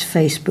unit's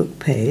Facebook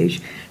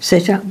page,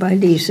 set up by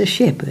Lisa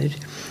Shepherd,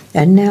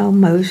 and now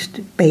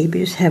most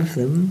babies have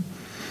them.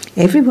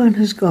 Everyone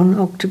has gone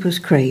octopus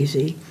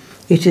crazy.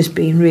 It has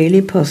been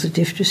really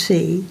positive to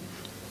see.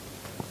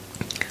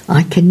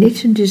 I can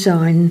knit and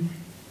design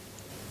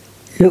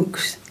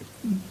looks,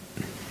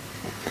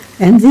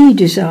 and the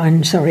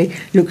design,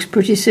 looks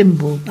pretty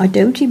simple. I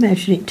don't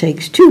imagine it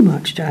takes too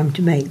much time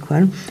to make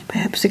one,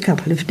 perhaps a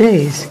couple of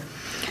days.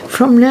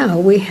 From now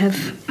we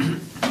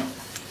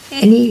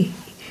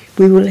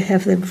will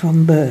have them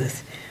from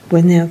birth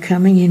when they are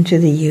coming into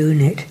the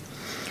unit.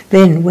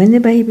 Then when the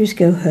babies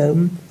go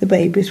home, the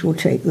babies will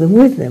take them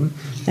with them,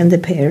 and the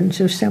parents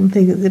have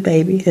something that the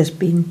baby has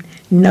been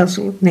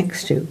nuzzled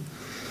next to.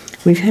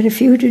 We've had a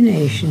few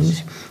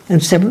donations,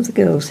 and some of the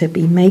girls have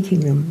been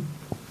making them.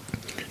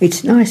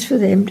 It's nice for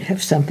them to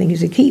have something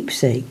as a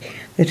keepsake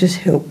that has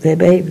helped their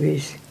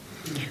babies.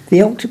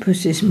 The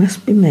octopuses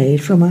must be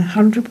made from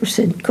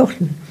 100%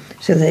 cotton,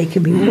 so they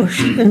can be washed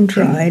and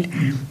dried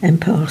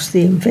and pass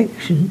the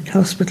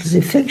hospital's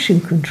infection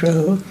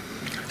control.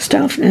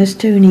 Staff nurse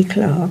Tony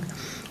Clark,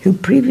 who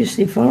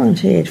previously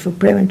volunteered for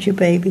premature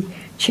baby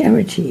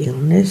charity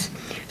illness,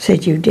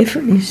 said you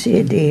definitely see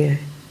a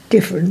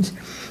difference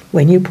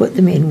when you put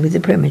them in with the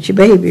premature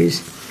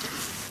babies.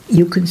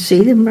 You can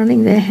see them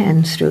running their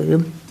hands through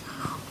them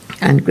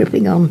and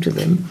gripping onto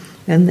them,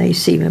 and they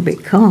seem a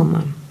bit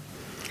calmer.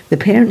 The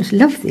parents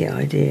love the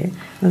idea,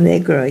 and they're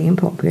growing in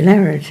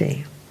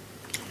popularity.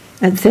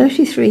 At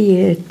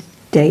 33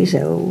 days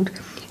old,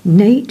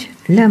 Nate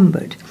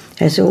Lambert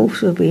has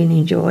also been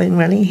enjoying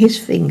running his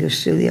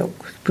fingers through the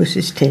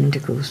octopus's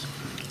tentacles.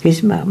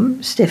 His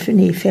mum,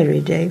 Stephanie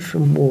Faraday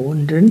from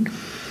Warndon,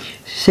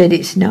 said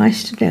it's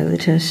nice to know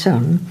that her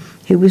son,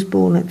 who was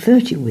born at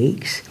 30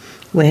 weeks,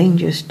 weighing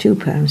just 2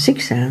 pounds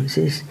 6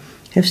 ounces,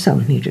 have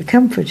something to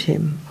comfort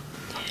him.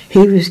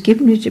 He was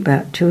given it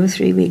about 2 or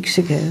 3 weeks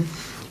ago,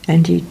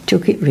 and he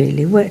took to it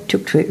really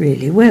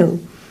well.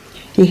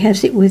 He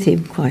has it with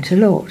him quite a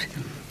lot,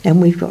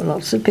 and we've got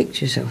lots of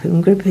pictures of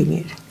him gripping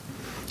it.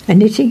 A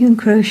knitting and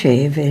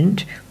crochet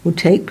event will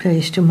take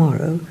place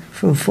tomorrow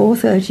from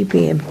 4:30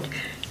 p.m.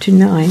 to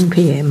 9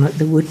 p.m. at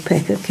the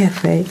Woodpecker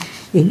Cafe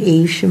in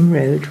Evesham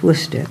Road,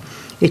 Worcester.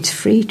 It's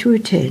free to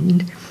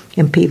attend,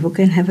 and people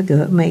can have a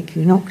go at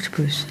making an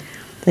octopus.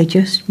 They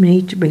just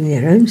need to bring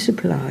their own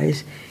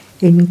supplies,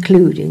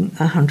 including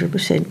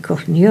 100%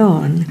 cotton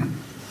yarn.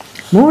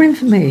 More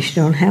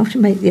information on how to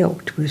make the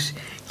octopus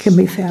can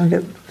be found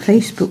at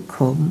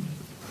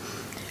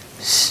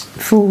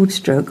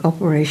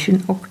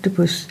facebook.com/Operation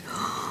Octopus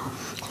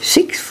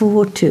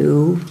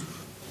 642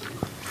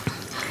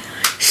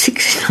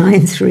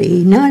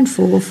 693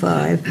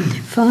 945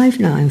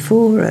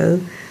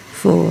 5940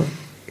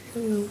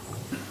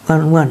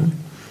 411.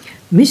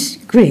 Miss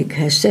Grigg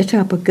has set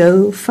up a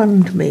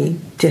GoFundMe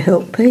to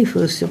help pay for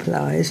the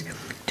supplies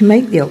to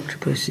make the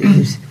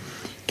octopuses.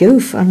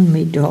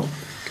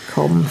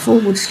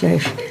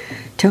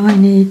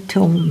 GoFundMe.com/Tiny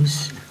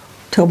Tommy's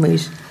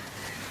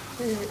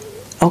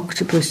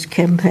Octopus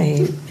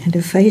Campaign, and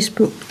a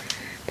Facebook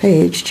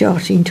page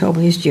charting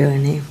Tommy's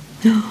journey.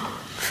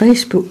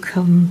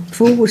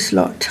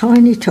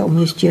 Facebook.com/Tiny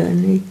Tommy's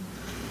Journey.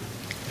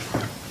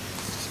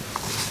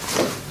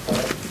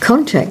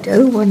 Contact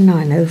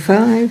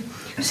 01905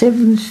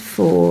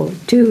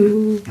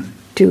 742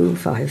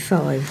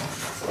 255.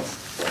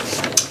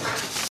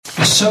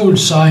 A sold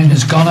sign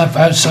has gone up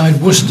outside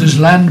Worcester's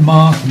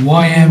landmark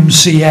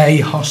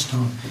YMCA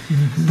hostel,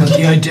 but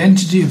the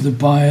identity of the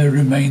buyer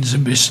remains a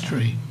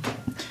mystery.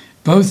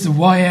 Both the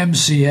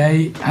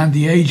YMCA and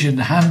the agent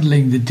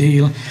handling the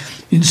deal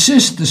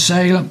insist the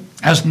sale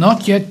has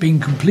not yet been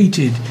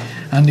completed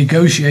and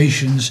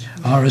negotiations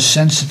are a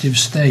sensitive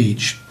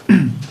stage.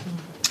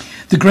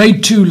 The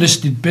Grade 2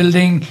 listed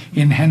building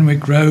in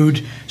Henwick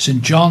Road,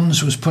 St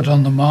John's, was put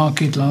on the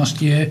market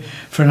last year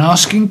for an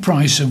asking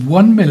price of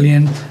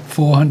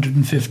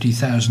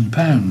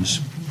 £1,450,000.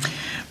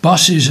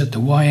 Bosses at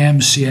the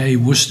YMCA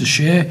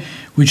Worcestershire,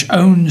 which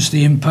owns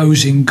the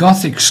imposing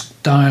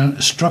Gothic-style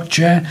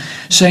structure,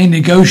 say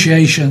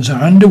negotiations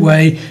are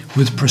underway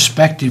with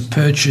prospective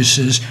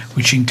purchasers,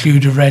 which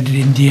include a Red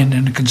Indian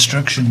and a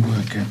construction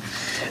worker,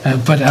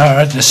 but are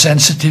at a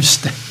sensitive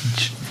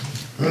stage.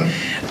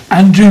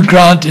 Andrew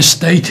Grant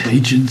Estate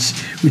Agents,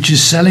 which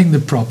is selling the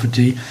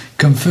property,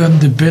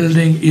 confirmed the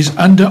building is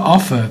under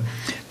offer,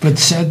 but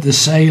said the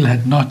sale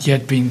had not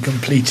yet been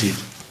completed.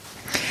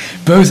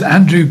 Both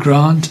Andrew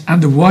Grant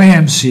and the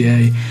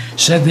YMCA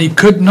said they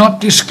could not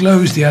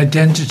disclose the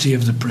identity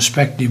of the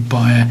prospective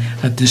buyer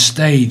at this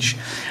stage,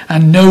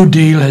 and no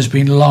deal has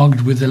been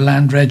logged with the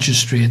land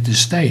registry at this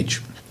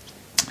stage.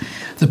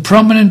 The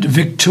prominent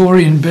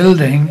Victorian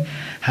building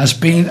has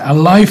been a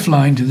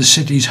lifeline to the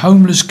city's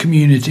homeless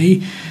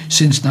community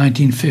since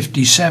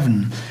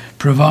 1957,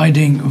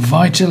 providing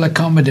vital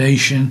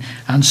accommodation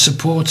and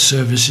support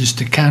services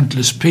to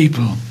countless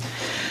people.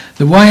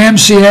 The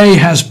YMCA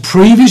has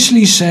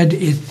previously said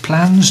it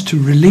plans to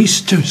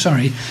lease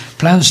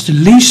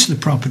the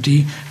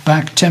property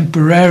back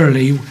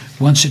temporarily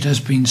once it has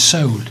been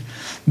sold,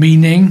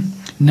 meaning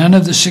none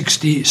of the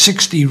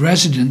 60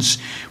 residents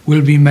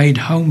will be made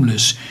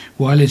homeless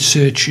while it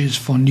searches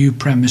for new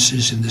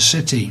premises in the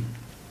city.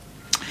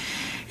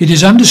 It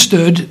is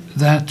understood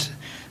that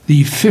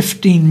the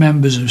 15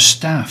 members of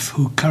staff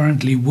who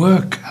currently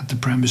work at the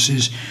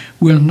premises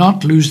will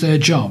not lose their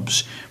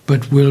jobs,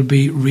 but will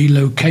be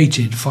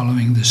relocated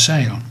following the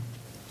sale.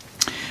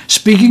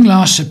 Speaking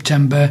last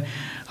September,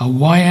 a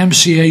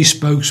YMCA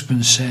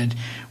spokesman said,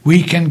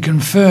 "We can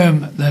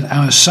confirm that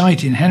our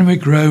site in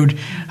Henwick Road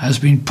has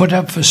been put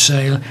up for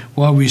sale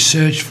while we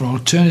search for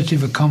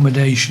alternative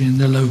accommodation in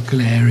the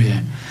local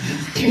area.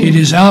 It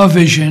is our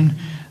vision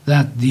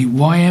that the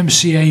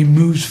YMCA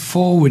moves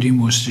forward in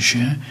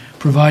Worcestershire,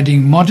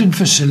 providing modern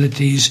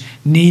facilities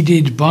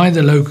needed by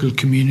the local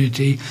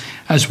community,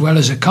 as well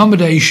as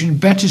accommodation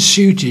better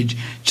suited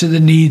to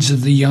the needs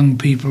of the young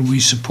people we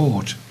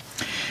support.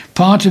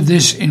 Part of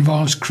this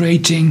involves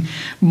creating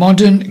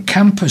modern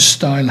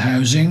campus-style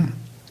housing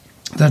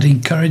that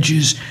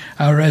encourages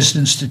our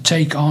residents to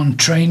take on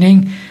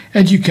training,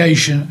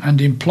 education and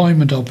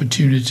employment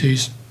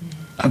opportunities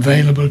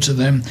available to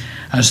them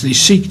as they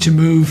seek to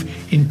move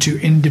into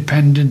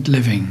independent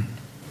living."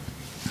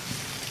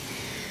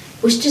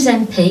 Worcester's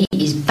MP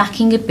is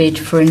backing a bid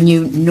for a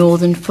new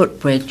northern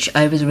footbridge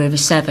over the River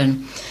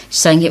Severn,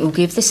 saying it will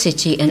give the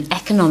city an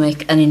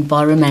economic and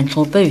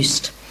environmental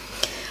boost.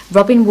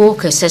 Robin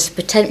Walker says the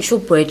potential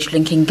bridge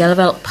linking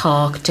Gallivelt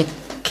Park to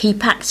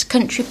Keepax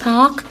Country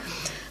Park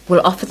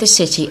will offer the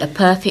city a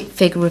perfect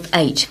figure of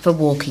 8 for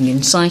walking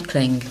and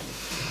cycling.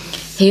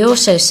 He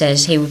also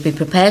says he would be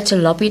prepared to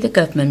lobby the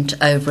government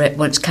over it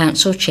once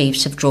council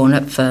chiefs have drawn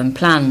up firm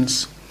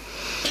plans.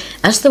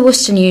 As the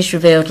Worcester News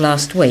revealed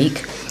last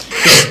week,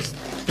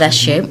 the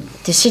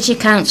City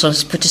Council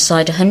has put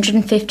aside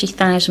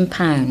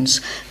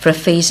 £150,000 for a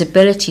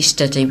feasibility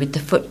study with the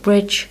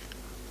footbridge.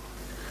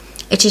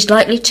 It is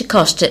likely to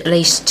cost at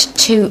least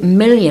 £2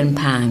 million,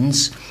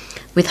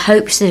 with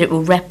hopes that it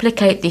will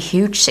replicate the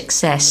huge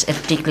success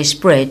of Diglis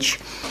Bridge,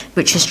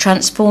 which has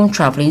transformed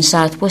travel in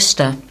South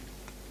Worcester.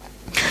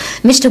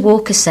 Mr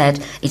Walker said,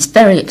 "It's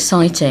very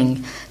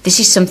exciting. This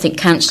is something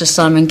Councillor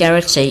Simon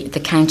Geraghty, the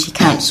County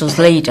Council's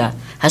leader,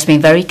 has been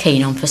very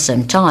keen on for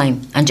some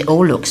time, and it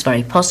all looks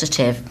very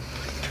positive."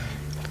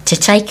 To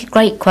take a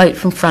great quote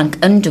from Frank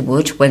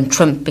Underwood when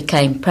Trump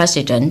became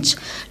president,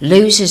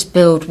 "Losers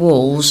build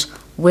walls,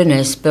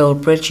 winners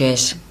build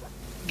bridges."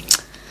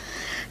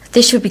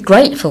 This would be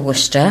great for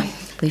Worcester.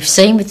 We've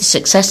seen with the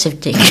success of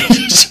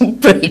Diglis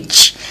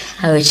Bridge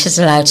how it has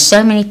allowed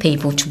so many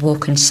people to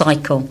walk and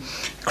cycle.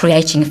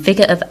 Creating a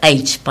figure of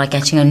 8 by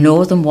getting a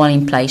northern one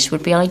in place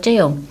would be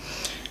ideal.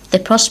 The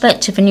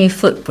prospect of a new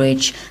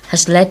footbridge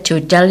has led to a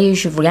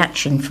deluge of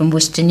reaction from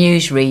Worcester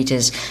News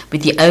readers,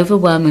 with the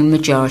overwhelming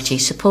majority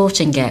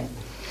supporting it.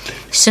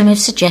 Some have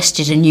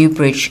suggested a new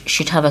bridge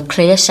should have a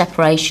clear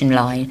separation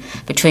line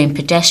between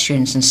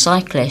pedestrians and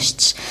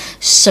cyclists,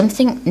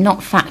 something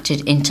not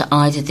factored into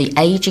either the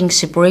ageing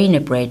Sabrina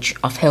Bridge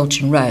off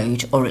Hilton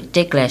Road or at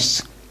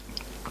Diglis.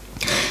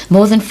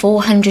 More than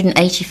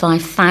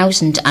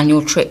 485,000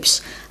 annual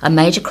trips are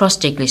made across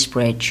Diglis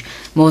Bridge,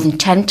 more than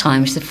 10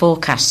 times the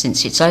forecast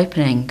since its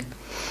opening.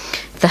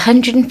 The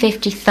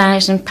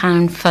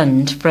 £150,000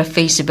 fund for a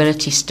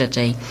feasibility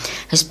study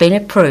has been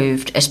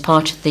approved as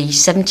part of the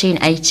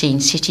 17-18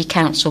 City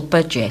Council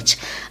budget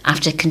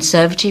after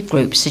Conservative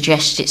groups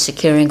suggested it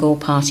securing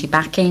all-party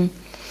backing.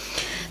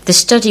 The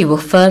study will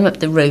firm up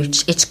the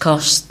route, its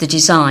costs, the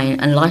design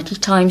and likely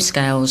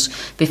timescales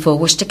before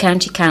Worcester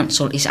County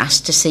Council is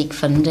asked to seek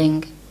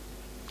funding.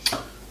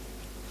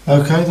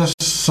 Okay, that's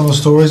some of the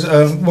stories.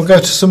 We'll go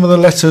to some of the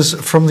letters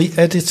from the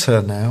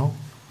editor now.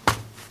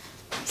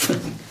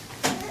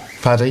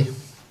 Paddy?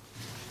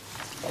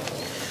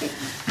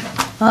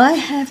 I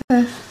have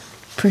a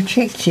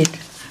projected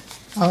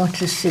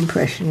artist's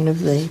impression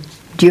of the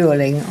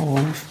duelling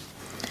of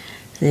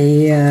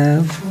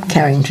the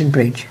Carrington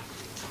Bridge.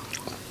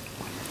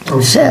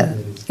 So,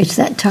 it's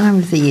that time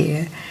of the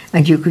year,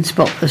 and you can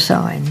spot the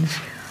signs.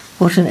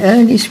 What an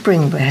early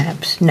spring,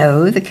 perhaps.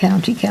 No, the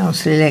county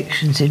council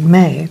elections in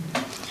May.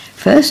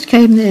 First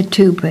came their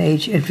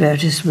 2-page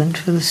advertisement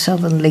for the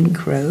Southern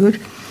Link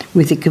Road,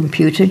 with the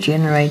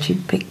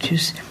computer-generated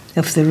pictures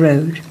of the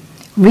road.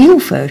 Real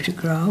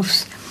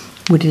photographs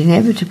would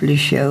inevitably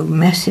show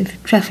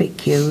massive traffic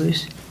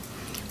queues.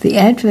 The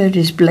advert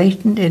is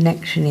blatant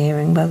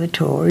electioneering by the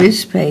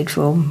Tories, paid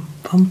for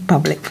from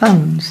public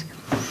funds.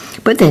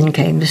 But then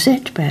came the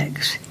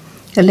setbacks.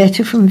 A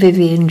letter from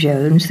Vivian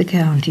Jones, the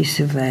county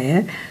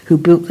surveyor, who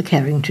built the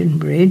Carrington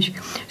Bridge,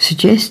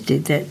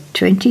 suggested that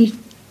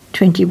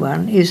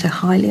 2021 is a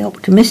highly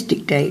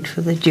optimistic date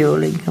for the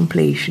dualling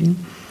completion.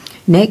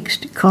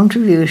 Next,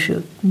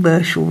 controversial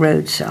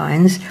road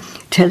signs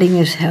telling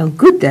us how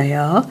good they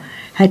are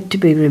had to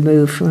be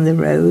removed from the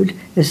road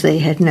as they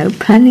had no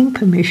planning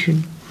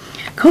permission.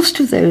 Cost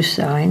of those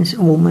signs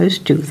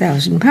almost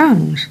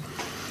 £2,000.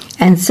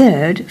 And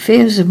third,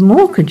 fears of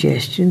more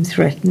congestion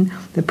threaten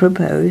the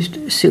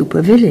proposed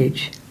super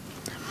village.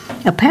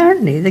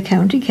 Apparently, the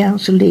county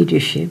council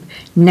leadership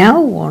now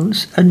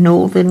wants a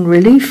northern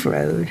relief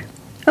road.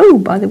 Oh,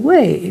 by the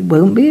way, it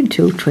won't be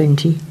until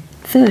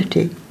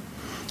 2030.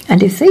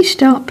 And if they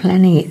start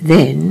planning it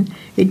then,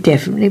 it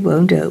definitely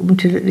won't open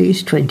till at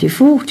least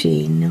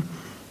 2040.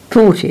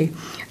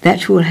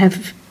 That will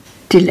have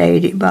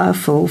delayed it by a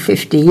full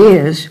 50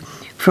 years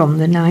from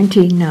the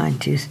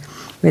 1990s,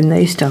 when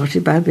they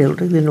started by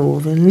building the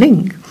Northern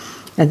Link,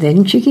 and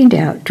then chickened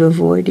out to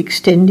avoid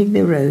extending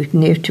the road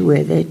near to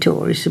where their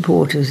Tory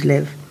supporters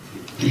live.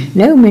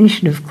 No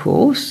mention, of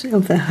course,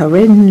 of the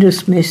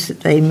horrendous mess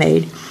that they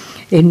made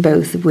in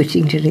both the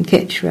Whittington and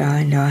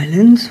Ketchian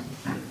Islands.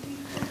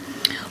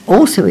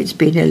 Also, it's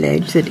been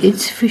alleged that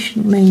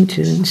insufficient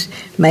maintenance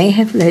may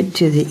have led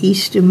to the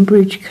Eastern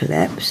Bridge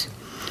collapse.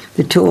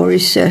 The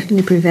Tories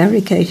certainly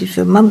prevaricated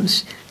for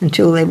months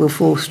until they were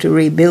forced to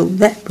rebuild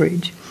that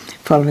bridge,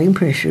 following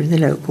pressure in the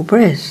local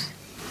press.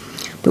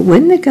 But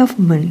when the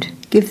government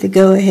give the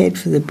go-ahead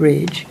for the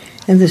bridge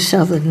and the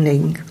Southern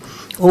Link,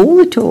 all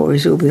the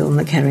Tories will be on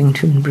the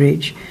Carrington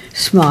Bridge,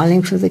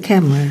 smiling for the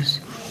cameras,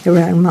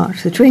 around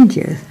March the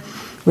 20th,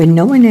 when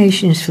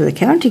nominations for the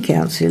county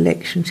council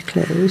elections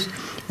close,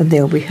 and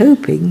they'll be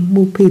hoping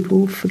more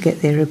people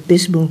forget their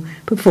abysmal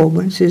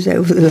performances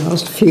over the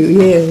last few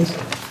years.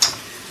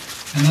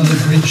 Another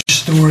bridge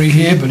story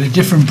here, but a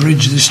different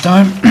bridge this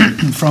time,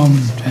 from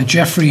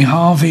Geoffrey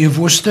Harvey of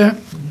Worcester.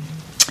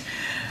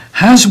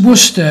 Has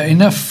Worcester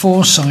enough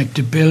foresight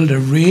to build a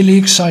really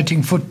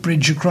exciting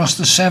footbridge across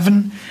the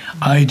Severn?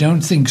 I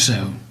don't think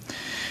so.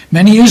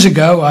 Many years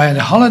ago, I had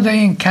a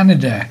holiday in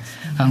Canada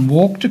and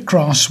walked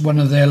across one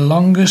of their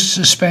longest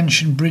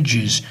suspension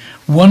bridges.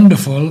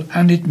 Wonderful,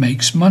 and it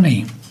makes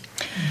money.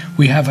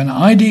 We have an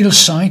ideal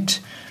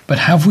site, but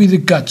have we the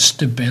guts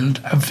to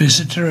build a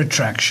visitor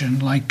attraction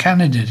like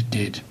Canada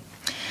did?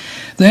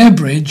 Their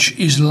bridge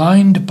is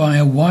lined by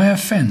a wire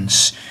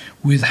fence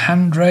with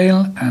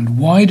handrail and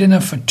wide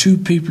enough for two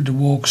people to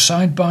walk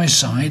side by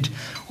side,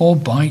 or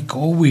bike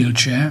or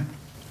wheelchair.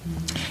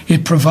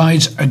 It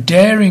provides a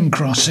daring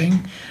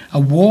crossing, a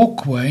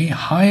walkway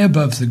high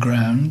above the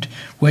ground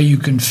where you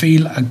can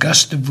feel a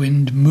gust of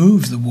wind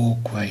move the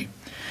walkway.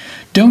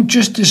 Don't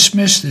just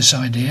dismiss this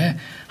idea,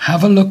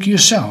 have a look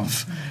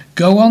yourself.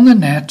 Go on the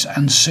net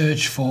and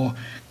search for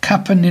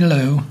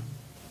Capilano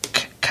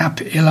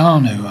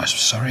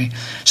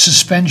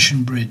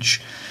suspension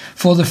bridge.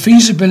 For the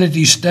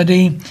feasibility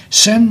study,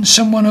 send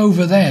someone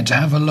over there to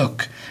have a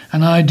look.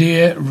 An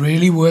idea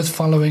really worth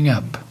following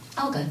up.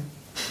 I'll go.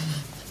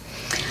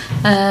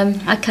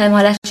 Okay,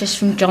 my letter's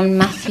from John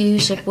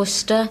Matthews of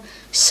Worcester.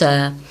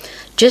 Sir,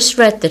 just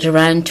read that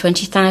around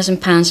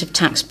 £20,000 of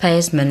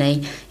taxpayers'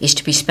 money is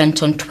to be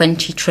spent on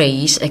 20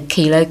 trees at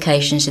key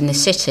locations in the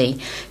city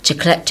to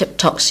collect up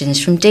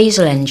toxins from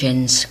diesel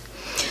engines.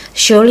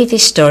 Surely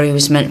this story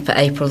was meant for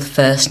April the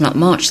 1st, not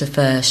March the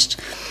 1st.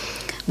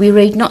 We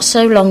read not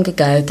so long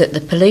ago that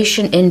the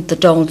pollution in the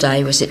Dole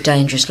Day was at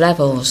dangerous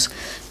levels.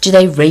 Do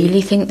they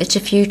really think that a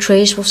few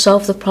trees will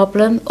solve the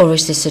problem, or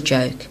is this a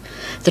joke?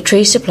 The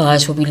tree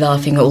suppliers will be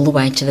laughing all the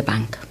way to the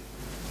bank.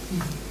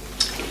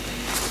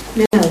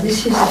 Now,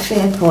 this is a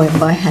fair point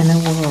by Hannah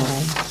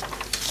Wall.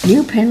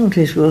 New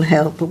penalties will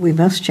help, but we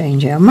must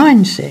change our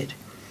mindset.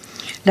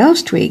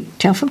 Last week,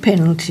 tougher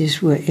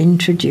penalties were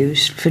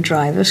introduced for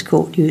drivers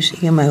caught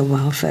using a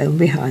mobile phone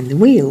behind the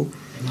wheel.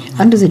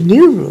 Under the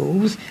new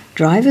rules,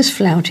 drivers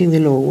flouting the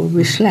law will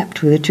be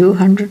slapped with a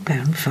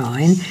 £200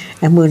 fine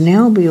and will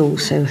now be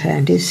also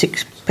handed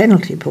 6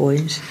 penalty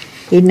points,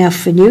 enough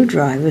for new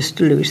drivers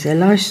to lose their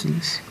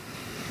licence.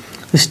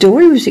 The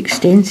story was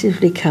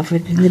extensively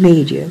covered in the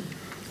media,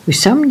 with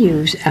some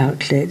news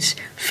outlets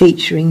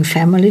featuring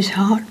families'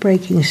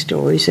 heartbreaking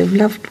stories of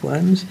loved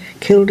ones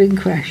killed in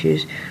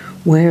crashes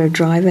where a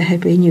driver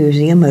had been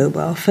using a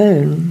mobile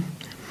phone.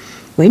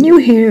 When you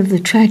hear of the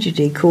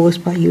tragedy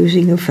caused by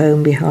using a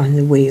phone behind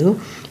the wheel,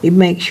 it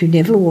makes you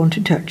never want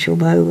to touch your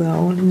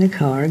mobile in the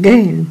car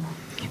again.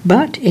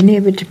 But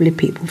inevitably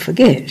people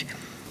forget,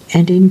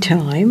 and in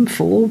time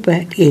fall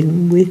back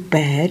in with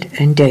bad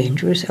and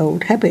dangerous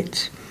old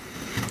habits.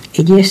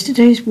 In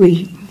yesterday's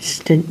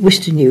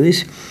Worcester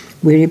News,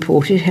 we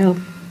reported how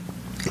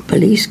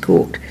police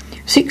caught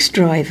 6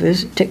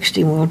 drivers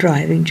texting while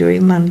driving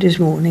during Monday's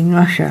morning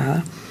rush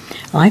hour.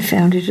 I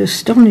found it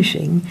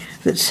astonishing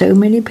that so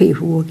many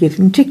people were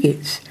given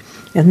tickets.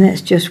 And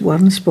that's just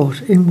one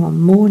spot in one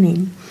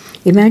morning.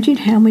 Imagine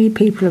how many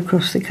people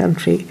across the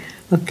country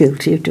are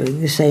guilty of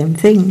doing the same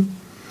thing.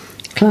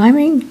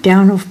 Climbing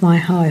down off my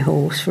high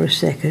horse for a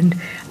second,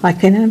 I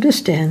can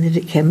understand that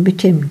it can be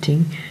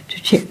tempting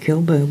to check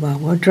your mobile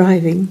while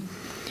driving.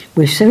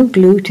 We're so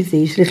glued to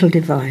these little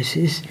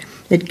devices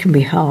that it can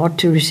be hard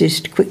to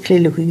resist quickly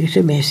looking at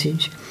a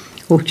message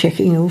or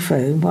checking your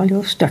phone while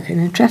you're stuck in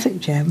a traffic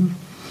jam.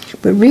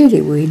 But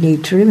really we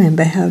need to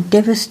remember how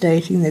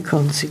devastating the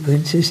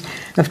consequences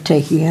of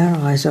taking our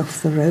eyes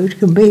off the road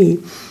can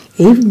be,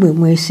 even when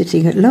we're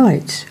sitting at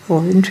lights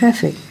or in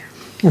traffic.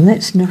 And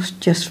that's not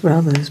just for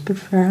others, but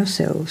for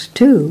ourselves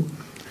too.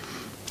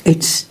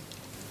 It's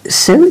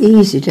so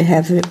easy to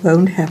have an "it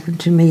won't happen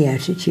to me"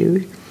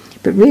 attitude,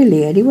 but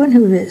really anyone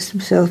who lets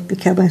themselves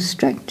become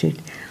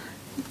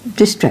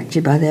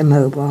distracted by their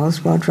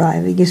mobiles while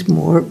driving is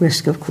more at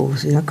risk of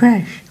causing a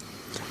crash.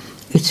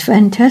 It's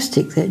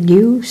fantastic that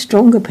new,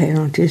 stronger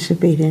penalties have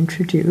been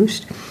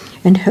introduced,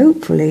 and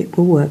hopefully it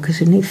will work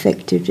as an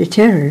effective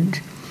deterrent,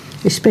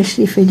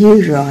 especially for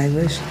new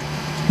drivers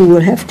who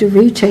will have to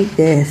retake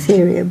their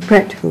theory and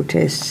practical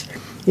tests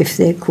if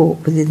they're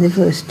caught within the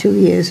first 2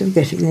 years of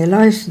getting their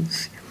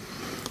licence.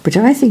 But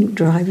I think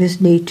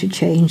drivers need to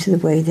change the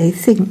way they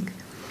think,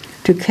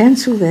 to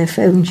cancel their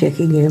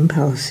phone-checking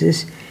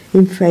impulses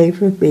in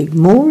favour of being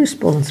more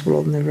responsible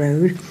on the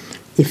road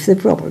if the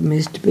problem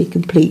is to be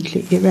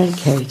completely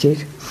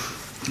eradicated.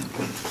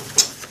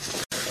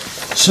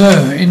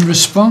 So, in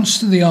response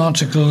to the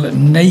article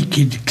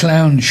 "Naked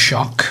Clown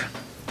Shock,"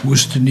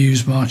 Worcester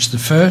News, March the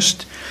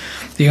 1st,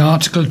 the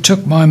article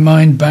took my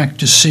mind back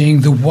to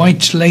seeing the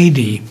white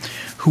lady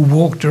who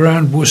walked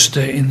around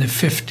Worcester in the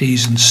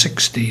 50s and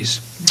 60s.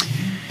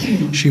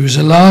 She was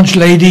a large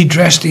lady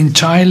dressed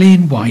entirely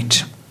in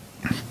white.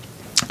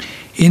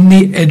 In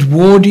the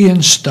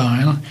Edwardian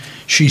style,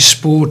 she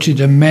sported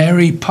a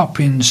Mary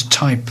Poppins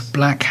type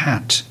black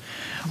hat,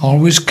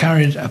 always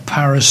carried a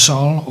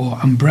parasol or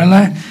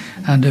umbrella,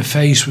 and her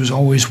face was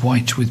always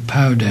white with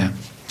powder.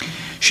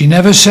 She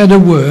never said a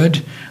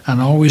word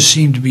and always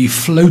seemed to be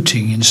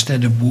floating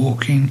instead of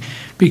walking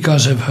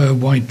because her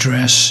white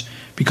dress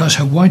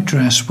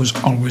was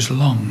always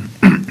long.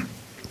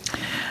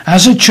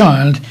 As a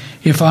child,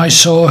 if I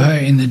saw her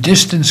in the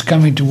distance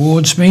coming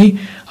towards me,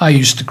 I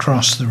used to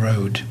cross the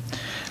road.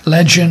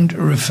 Legend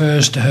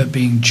refers to her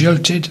being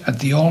jilted at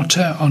the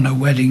altar on her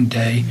wedding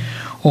day,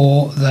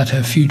 or that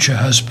her future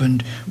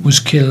husband was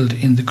killed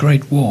in the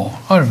Great War.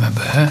 I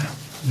remember her.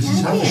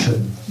 Mrs.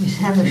 Havisham. Miss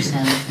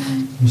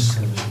Havisham. Mrs.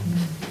 Havisham.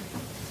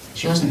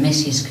 She wasn't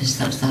Mrs. because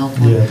that was the whole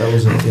point. Yeah, that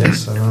was it.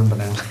 Yes, I remember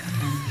now.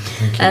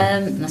 Thank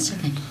you. That's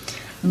okay.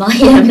 My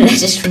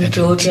letters from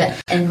Georgia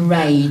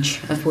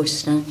Enrage of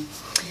Worcester.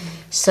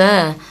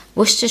 Sir,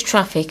 Worcester's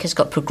traffic has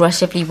got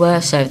progressively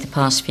worse over the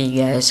past few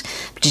years,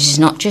 but it is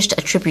not just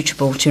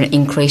attributable to an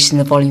increase in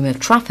the volume of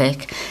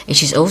traffic,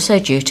 it is also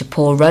due to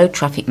poor road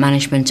traffic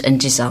management and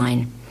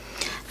design.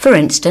 For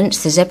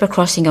instance, the zebra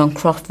crossing on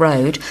Croft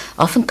Road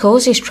often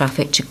causes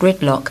traffic to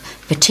gridlock,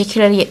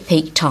 particularly at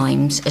peak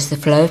times, as the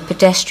flow of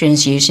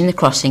pedestrians using the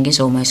crossing is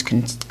almost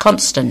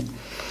constant.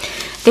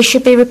 This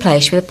should be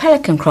replaced with a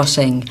pelican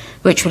crossing,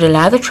 which would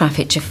allow the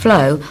traffic to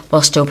flow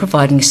while still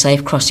providing a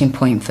safe crossing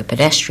point for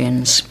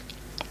pedestrians.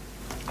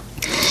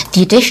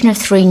 The addition of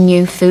 3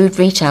 new food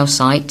retail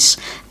sites,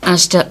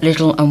 Asda,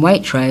 Lidl and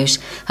Waitrose,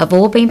 have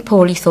all been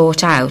poorly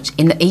thought out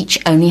in that each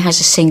only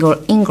has a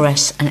single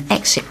ingress and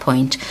exit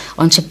point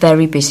onto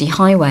very busy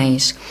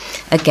highways,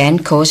 again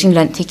causing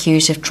lengthy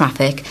queues of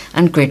traffic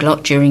and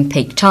gridlock during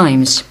peak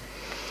times.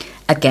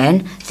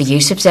 Again, the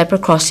use of zebra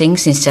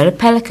crossings instead of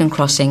pelican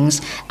crossings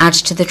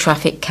adds to the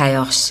traffic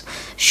chaos.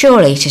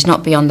 Surely it is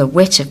not beyond the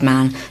wit of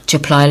man to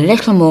apply a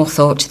little more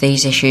thought to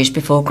these issues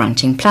before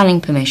granting planning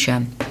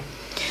permission.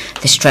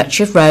 The stretch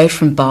of road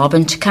from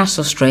Barban to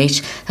Castle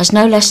Street has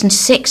no less than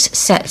 6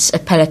 sets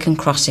of pelican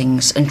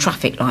crossings and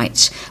traffic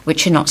lights,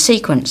 which are not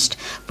sequenced,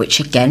 which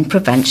again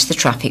prevents the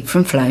traffic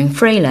from flowing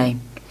freely.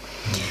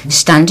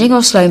 Standing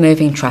or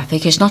slow-moving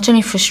traffic is not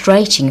only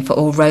frustrating for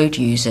all road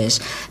users,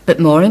 but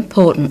more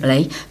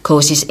importantly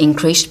causes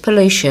increased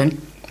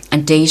pollution,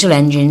 and diesel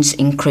engines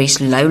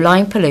increase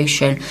low-lying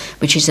pollution,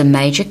 which is a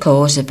major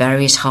cause of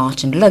various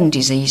heart and lung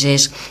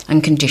diseases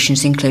and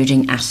conditions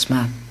including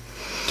asthma.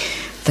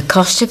 The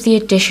cost of the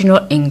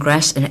additional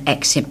ingress and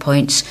exit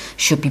points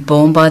should be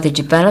borne by the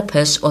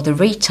developers or the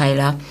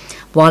retailer,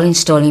 while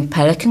installing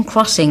pelican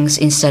crossings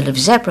instead of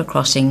zebra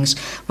crossings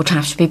would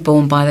have to be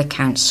borne by the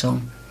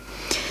council,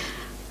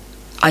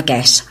 I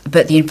guess,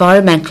 but the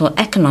environmental,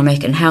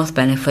 economic and health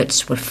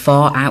benefits would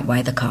far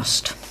outweigh the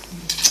cost.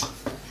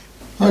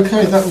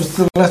 Okay, that was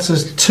the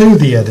letters to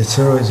the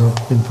editor, as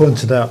I've been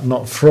pointed out,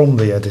 not from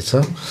the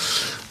editor.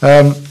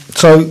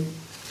 So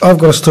I've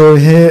got a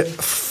story here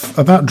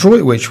about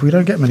Droitwich. We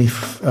don't get many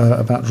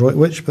about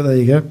Droitwich, but there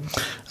you go.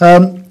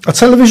 A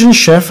television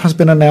chef has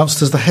been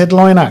announced as the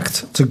headline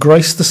act to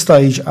grace the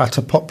stage at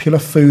a popular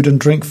food and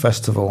drink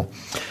festival.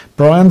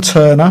 Brian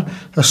Turner,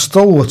 a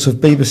stalwart of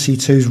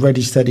BBC Two's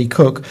Ready Steady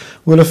Cook,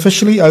 will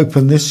officially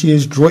open this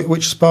year's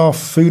Droitwich Spa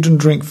Food and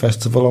Drink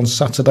Festival on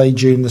Saturday,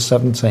 June the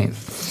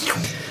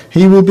 17th.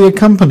 He will be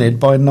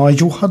accompanied by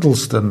Nigel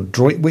Huddleston,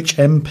 Droitwich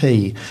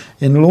MP,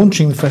 in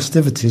launching the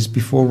festivities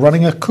before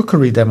running a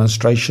cookery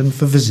demonstration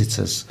for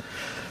visitors.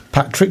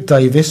 Patrick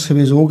Davis, who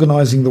is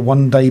organising the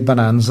one-day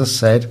bonanza,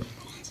 said,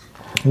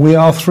 "We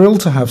are thrilled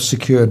to have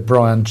secured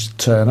Brian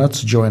Turner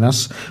to join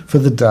us for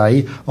the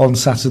day on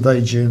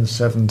Saturday, June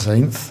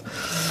 17th.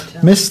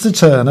 Mr.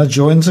 Turner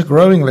joins a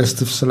growing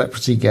list of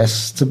celebrity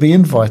guests to be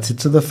invited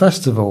to the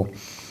festival,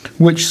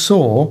 which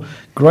saw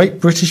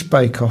Great British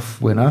Bake Off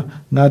winner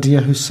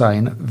Nadia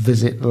Hussain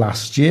visit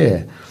last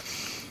year.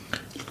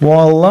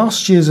 While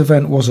last year's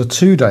event was a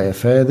 2-day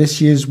affair,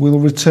 this year's will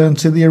return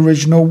to the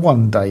original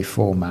 1-day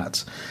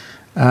format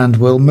and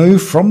will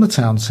move from the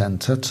town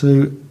centre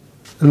to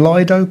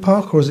Lido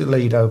Park, or is it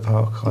Lido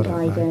Park? I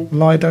don't know.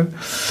 Lido.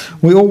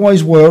 We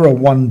always were a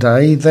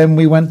 1-day, then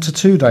we went to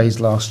 2 days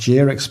last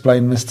year,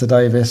 explained Mr.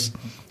 Davis.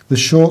 The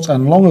short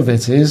and long of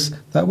it is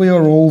that we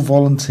are all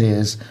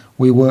volunteers.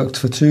 We worked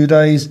for 2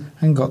 days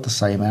and got the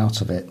same out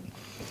of it.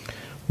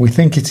 We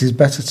think it is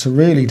better to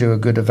really do a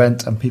good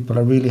event and people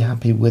are really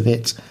happy with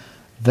it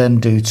than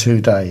do 2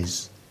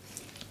 days."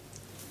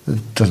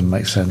 It doesn't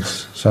make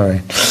sense,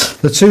 sorry.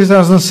 The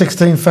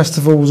 2016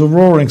 festival was a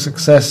roaring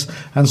success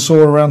and saw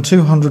around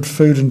 200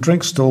 food and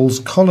drink stalls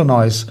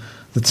colonise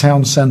the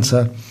town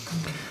centre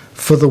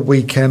for the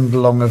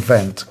weekend-long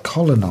event.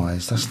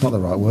 Colonise, that's not the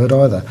right word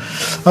either.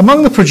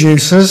 Among the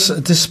producers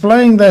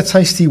displaying their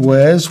tasty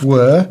wares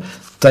were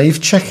Dave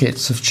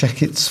Checketts of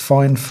Checketts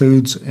Fine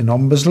Foods in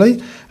Ombersley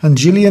and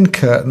Gillian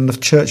Curtin of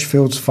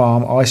Churchfield's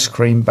Farm Ice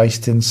Cream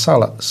based in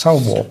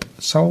Salwarp.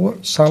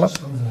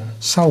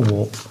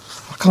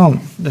 I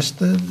can't,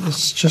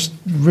 it's just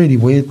really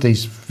weird,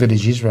 these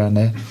villages around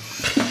there.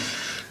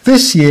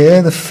 This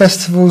year, the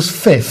festival's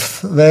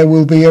 5th, there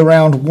will be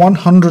around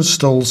 100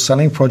 stalls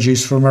selling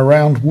produce from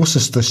around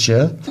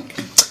Worcestershire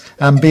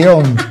and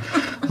beyond,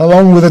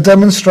 along with a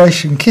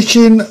demonstration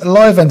kitchen,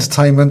 live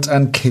entertainment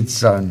and kids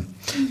zone.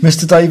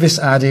 Mr. Davis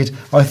added,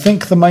 "I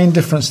think the main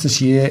difference this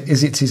year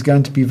is it is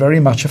going to be very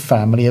much a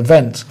family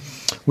event.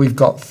 We've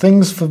got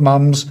things for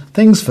mums,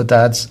 things for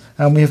dads,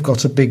 and we have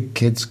got a big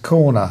kids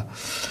corner.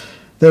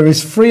 There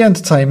is free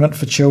entertainment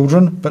for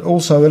children, but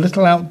also a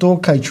little outdoor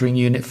catering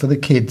unit for the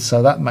kids,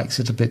 so that makes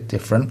it a bit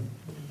different.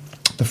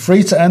 The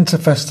free-to-enter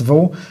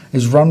festival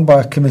is run by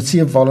a committee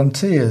of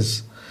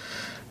volunteers."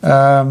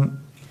 I'll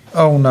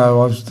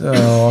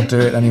do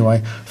it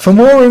anyway. For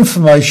more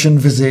information,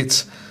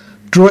 visit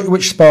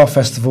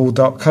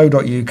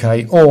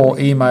droitwichsparfestival.co.uk or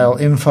email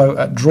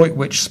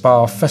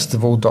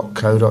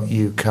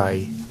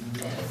info@droitwichsparfestival.co.uk.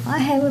 I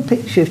have a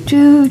picture of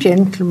 2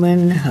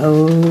 gentlemen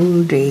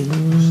holding,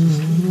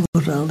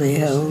 what are they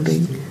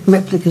holding?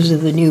 Replicas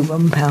of the new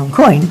 £1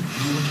 coin.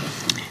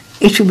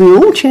 It will be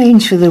all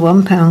changed for the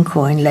 £1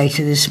 coin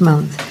later this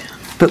month,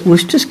 but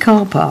Worcester's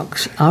car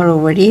parks are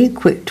already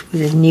equipped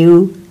with a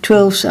new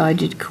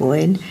 12-sided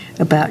coin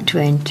about to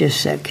enter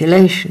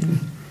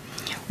circulation.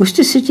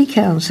 Worcester City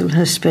Council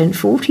has spent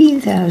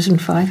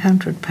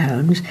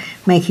 £14,500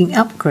 making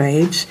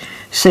upgrades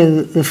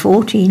so the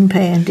 14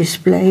 pay and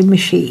display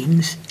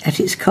machines at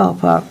its car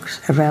parks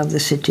around the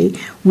city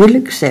will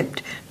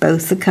accept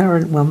both the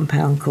current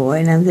 £1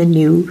 coin and the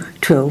new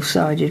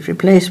 12-sided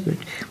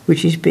replacement,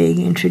 which is being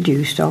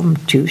introduced on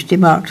Tuesday,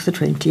 March the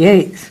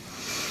 28th.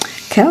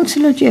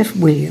 Councillor Jeff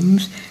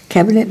Williams,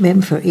 Cabinet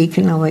Member for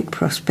Economic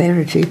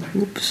Prosperity,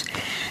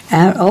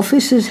 our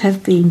officers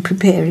have been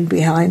preparing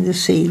behind the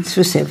scenes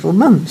for several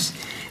months,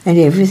 and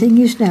everything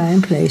is now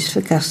in place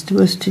for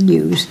customers to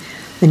use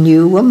the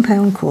new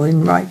 £1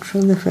 coin right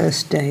from the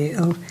first day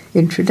of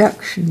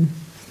introduction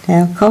in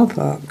our car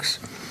parks.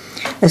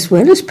 As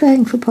well as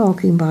paying for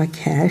parking by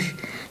cash,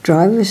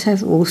 drivers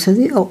have also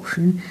the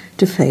option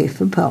to pay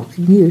for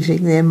parking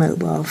using their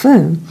mobile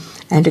phone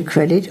and a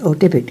credit or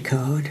debit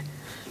card.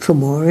 For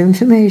more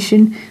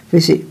information,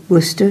 visit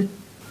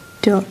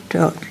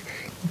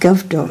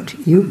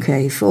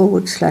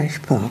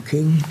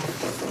worcester.gov.uk/parking.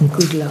 And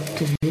good luck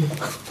to you.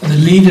 The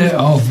leader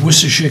of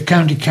Worcestershire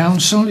County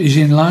Council is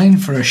in line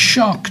for a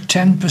shock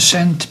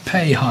 10%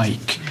 pay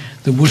hike,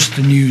 the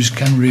Worcester News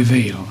can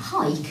reveal.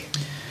 Hike?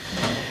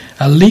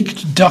 A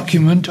leaked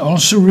document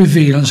also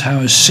reveals how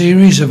a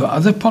series of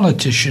other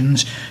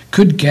politicians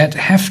could get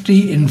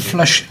hefty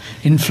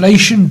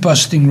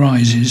inflation-busting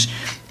rises,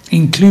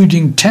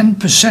 including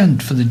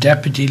 10% for the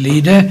deputy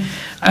leader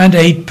and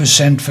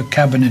 8% for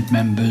cabinet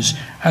members,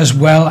 as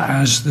well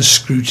as the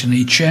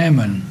scrutiny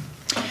chairman.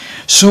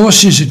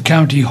 Sources at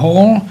County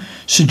Hall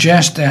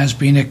suggest there has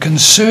been a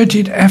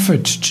concerted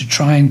effort to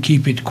try and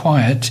keep it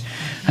quiet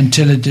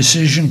until a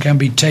decision can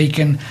be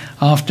taken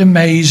after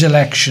May's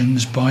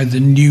elections by the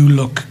New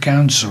Look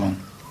Council.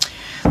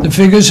 The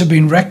figures have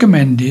been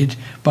recommended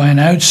by an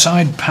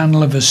outside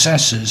panel of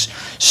assessors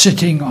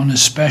sitting on a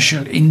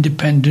special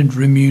independent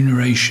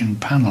remuneration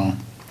panel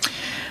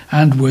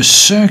and were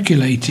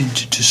circulated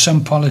to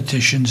some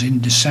politicians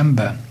in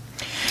December.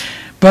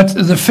 But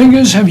the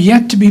figures have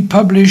yet to be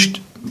published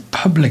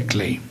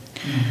publicly,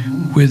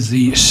 with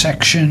the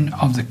section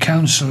of the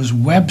Council's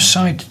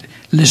website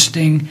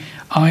listing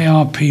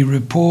IRP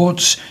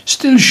reports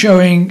still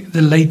showing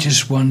the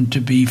latest one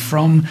to be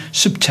from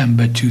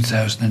September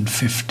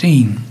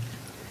 2015.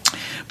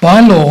 By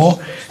law,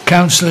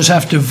 councillors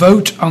have to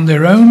vote on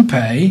their own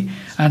pay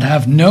and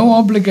have no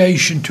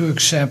obligation to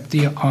accept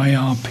the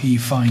IRP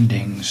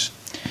findings.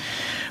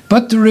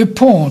 But the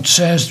report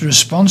says the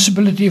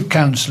responsibility of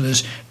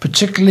councillors,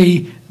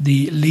 particularly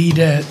the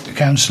leader,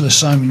 Councillor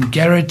Simon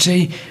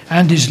Geraghty,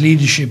 and his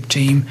leadership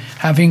team,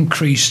 have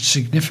increased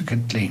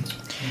significantly.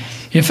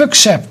 If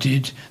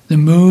accepted, the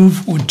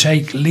move would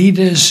take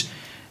leader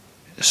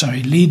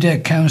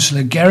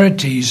Councillor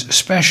Geraghty's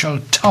special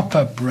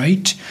top-up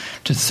rate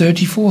to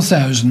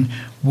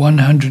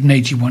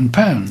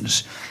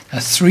 £34,181, a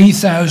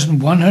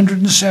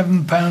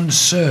 £3,107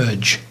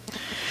 surge.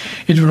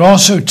 It would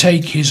also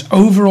take his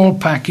overall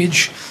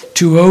package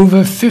to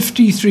over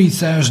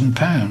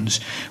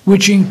 £53,000,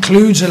 which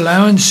includes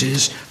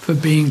allowances for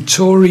being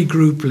Tory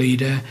group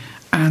leader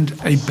and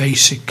a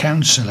basic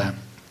councillor.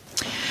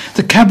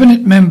 The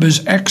cabinet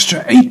members'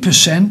 extra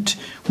 8%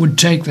 would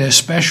take their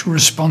special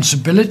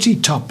responsibility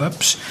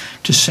top-ups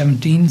to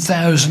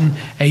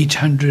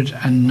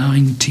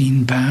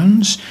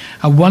 £17,819,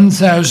 a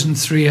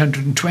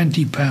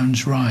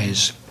 £1,320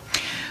 rise.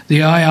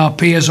 The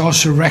IRP has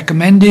also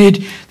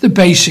recommended the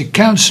basic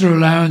councillor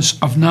allowance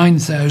of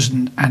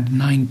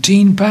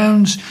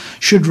 £9,019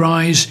 should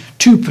rise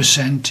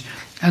 2%,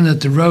 and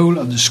that the role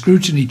of the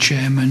scrutiny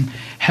chairman,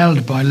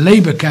 held by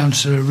Labour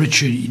councillor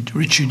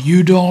Richard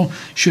Udall,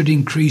 should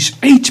increase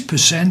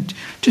 8%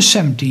 to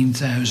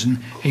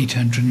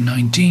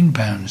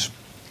 £17,819.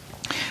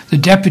 The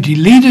deputy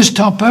leader's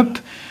top-up,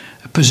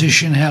 a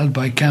position held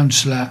by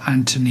Councillor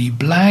Anthony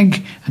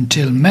Blagg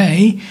until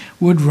May,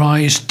 would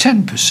rise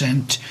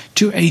 10%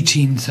 to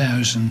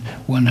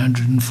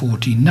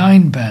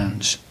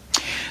 £18,149.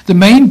 The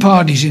main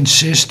parties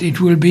insist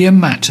it will be a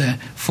matter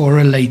for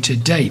a later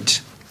date.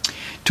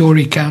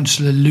 Tory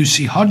councillor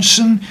Lucy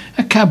Hodgson,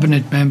 a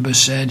cabinet member,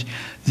 said,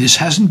 "This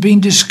hasn't been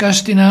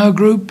discussed in our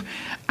group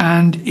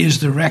and is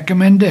the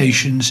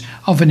recommendations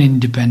of an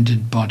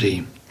independent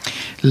body."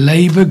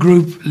 Labour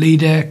group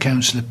leader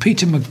Councillor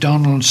Peter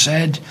MacDonald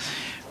said,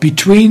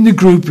 "Between the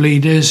group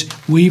leaders,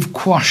 we've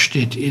quashed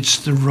it. It's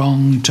the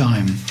wrong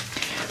time."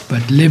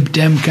 But Lib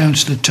Dem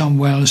Councillor Tom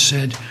Wells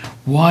said,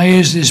 "Why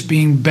is this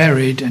being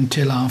buried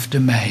until after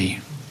May?"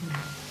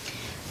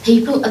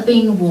 People are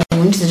being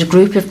warned that a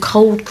group of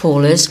cold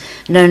callers,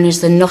 known as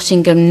the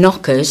Nottingham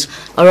Knockers,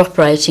 are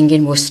operating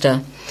in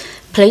Worcester.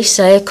 Police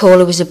say a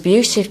caller was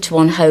abusive to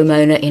one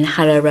homeowner in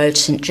Harrow Road,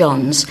 St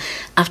John's,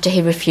 after he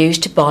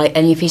refused to buy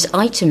any of his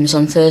items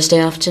on Thursday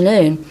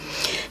afternoon.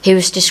 He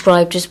was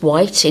described as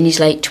white, in his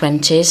late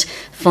 20s,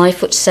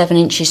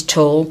 5'7"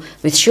 tall,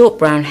 with short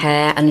brown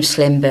hair and a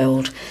slim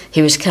build.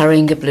 He was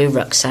carrying a blue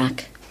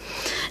rucksack.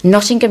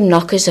 Nottingham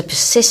Knockers are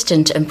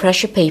persistent and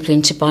pressure people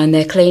into buying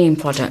their cleaning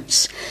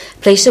products.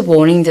 Police are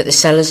warning that the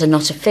sellers are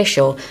not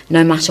official,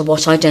 no matter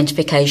what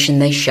identification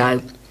they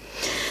show.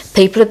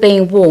 People are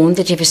being warned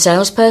that if a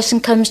salesperson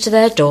comes to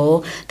their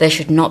door, they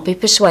should not be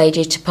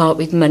persuaded to part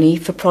with money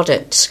for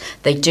products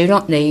they do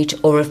not need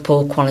or of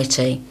poor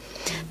quality.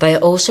 They are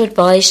also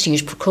advised to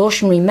use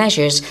precautionary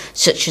measures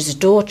such as a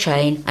door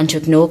chain and to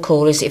ignore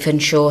callers if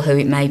unsure who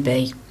it may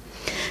be.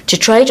 To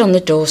trade on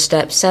the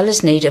doorstep,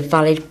 sellers need a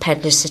valid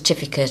peddler's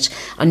certificate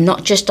and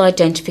not just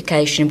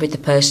identification with the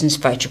person's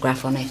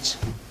photograph on it.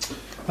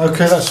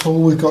 Okay, that's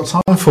all we've got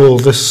time for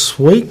this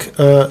week.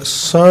 All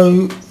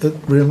it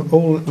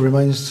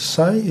remains to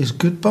say is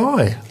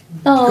goodbye.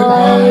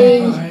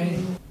 Bye. Goodbye.